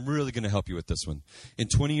 Now, I'm really going to help you with this one. In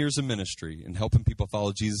 20 years of ministry and helping people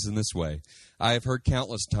follow Jesus in this way, I have heard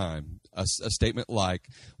countless times a statement like,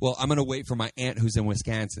 well, I'm going to wait for my aunt who's in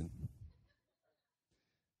Wisconsin.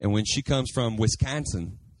 And when she comes from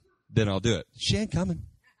Wisconsin, then I'll do it. She ain't coming.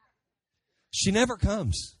 She never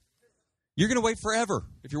comes. You're going to wait forever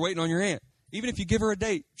if you're waiting on your aunt. Even if you give her a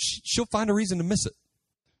date, she'll find a reason to miss it.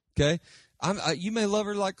 Okay? You may love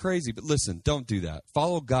her like crazy, but listen, don't do that.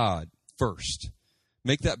 Follow God first.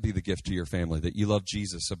 Make that be the gift to your family, that you love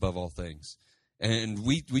Jesus above all things. And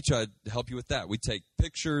we try to help you with that. We take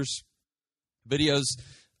pictures, videos.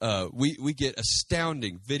 We get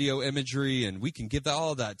astounding video imagery, and we can give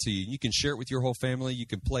all that to you. You can share it with your whole family. You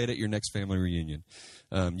can play it at your next family reunion.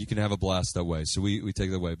 You can have a blast that way. So we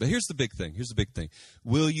take that away. But here's the big thing.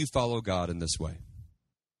 Will you follow God in this way?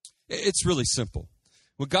 It's really simple.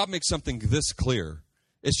 When God makes something this clear,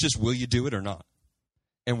 it's just, will you do it or not?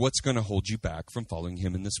 And what's going to hold you back from following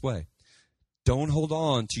him in this way? Don't hold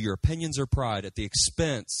on to your opinions or pride at the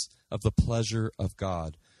expense of the pleasure of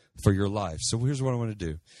God for your life. So here's what I want to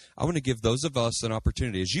do. I want to give those of us an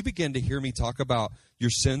opportunity. As you begin to hear me talk about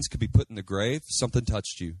your sins could be put in the grave, something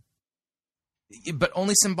touched you. But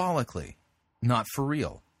only symbolically, not for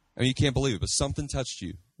real. I mean, you can't believe it, but something touched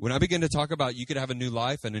you. When I begin to talk about you could have a new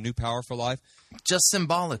life and a new powerful life. Just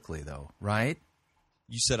symbolically, though, right?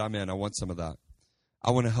 You said, amen, I want some of that. I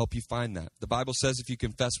want to help you find that. The Bible says if you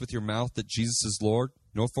confess with your mouth that Jesus is Lord,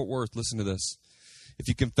 Norfolk Worth, listen to this. If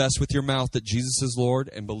you confess with your mouth that Jesus is Lord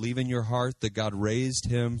and believe in your heart that God raised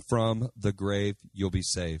him from the grave, you'll be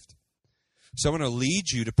saved. So I want to lead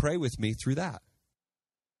you to pray with me through that.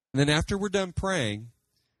 And then after we're done praying,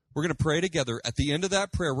 we're going to pray together. At the end of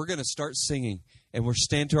that prayer, we're going to start singing, and we'll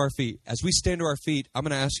stand to our feet. As we stand to our feet, I'm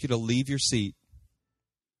going to ask you to leave your seat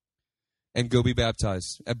and go be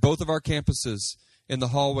baptized. At both of our campuses, in the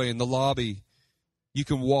hallway, in the lobby, you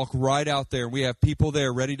can walk right out there. We have people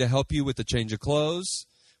there ready to help you with the change of clothes.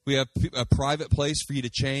 We have a private place for you to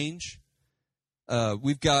change.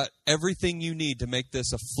 We've got everything you need to make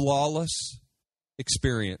this a flawless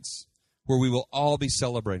experience where we will all be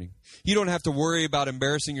celebrating. You don't have to worry about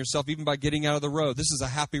embarrassing yourself even by getting out of the road. This is a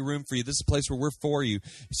happy room for you. This is a place where we're for you.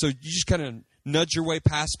 So you just kind of nudge your way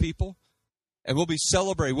past people, and we'll be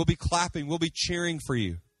celebrating. We'll be clapping. We'll be cheering for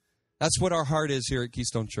you. That's what our heart is here at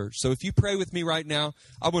Keystone Church. So if you pray with me right now,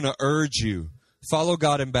 I want to urge you, follow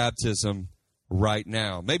God in baptism right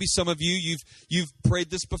now. Maybe some of you, you've prayed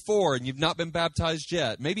this before and you've not been baptized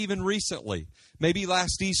yet. Maybe even recently. Maybe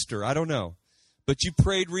last Easter. I don't know. But you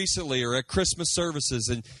prayed recently or at Christmas services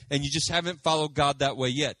and you just haven't followed God that way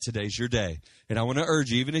yet. Today's your day. And I want to urge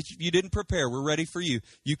you, even if you didn't prepare, we're ready for you.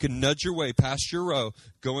 You can nudge your way past your row,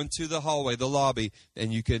 go into the hallway, the lobby,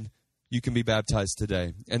 and you can be baptized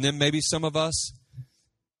today. And then maybe some of us,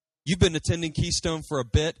 you've been attending Keystone for a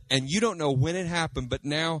bit, and you don't know when it happened, but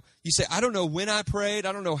now you say, I don't know when I prayed,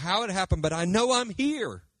 I don't know how it happened, but I know I'm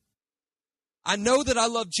here. I know that I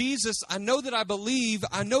love Jesus. I know that I believe.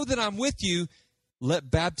 I know that I'm with you.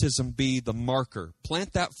 Let baptism be the marker.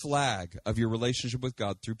 Plant that flag of your relationship with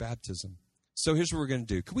God through baptism. So here's what we're going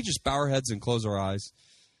to do. Can we just bow our heads and close our eyes?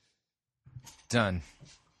 Done.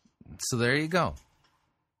 So there you go.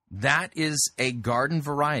 That is a garden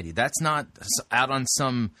variety. That's not out on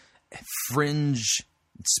some fringe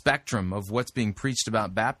spectrum of what's being preached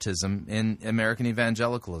about baptism in American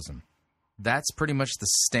evangelicalism. That's pretty much the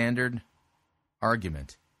standard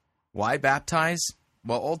argument. Why baptize?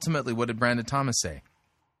 Well, ultimately, what did Brandon Thomas say?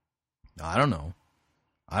 I don't know.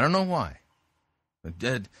 I don't know why.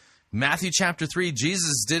 Matthew chapter 3,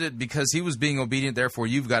 Jesus did it because he was being obedient, therefore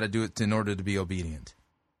you've got to do it in order to be obedient.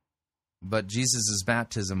 But Jesus'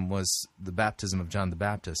 baptism was the baptism of John the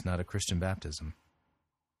Baptist, not a Christian baptism.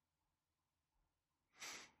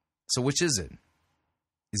 So which is it?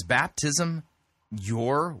 Is baptism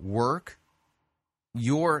your work?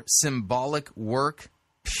 Your symbolic work,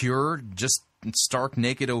 pure, just stark,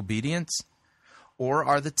 naked obedience? Or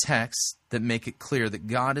are the texts that make it clear that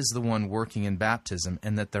God is the one working in baptism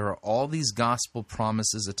and that there are all these gospel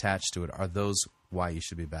promises attached to it, are those why you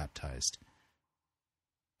should be baptized?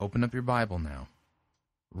 Open up your Bible now.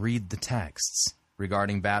 Read the texts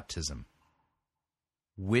regarding baptism.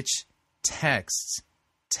 Which texts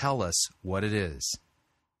tell us what it is?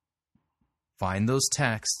 Find those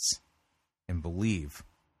texts and believe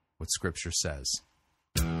what Scripture says.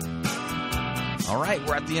 All right,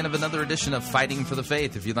 we're at the end of another edition of Fighting for the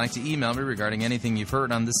Faith. If you'd like to email me regarding anything you've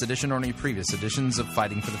heard on this edition or any previous editions of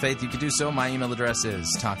Fighting for the Faith, you can do so. My email address is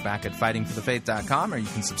talkback@fightingforthefaith.com, or you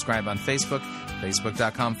can subscribe on Facebook,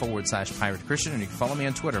 facebook.com/Pirate Christian, and you can follow me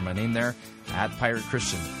on Twitter. My name there, @Pirate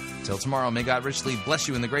Christian. Till tomorrow, may God richly bless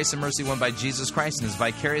you in the grace and mercy won by Jesus Christ and his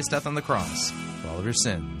vicarious death on the cross for all of your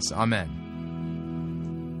sins. Amen.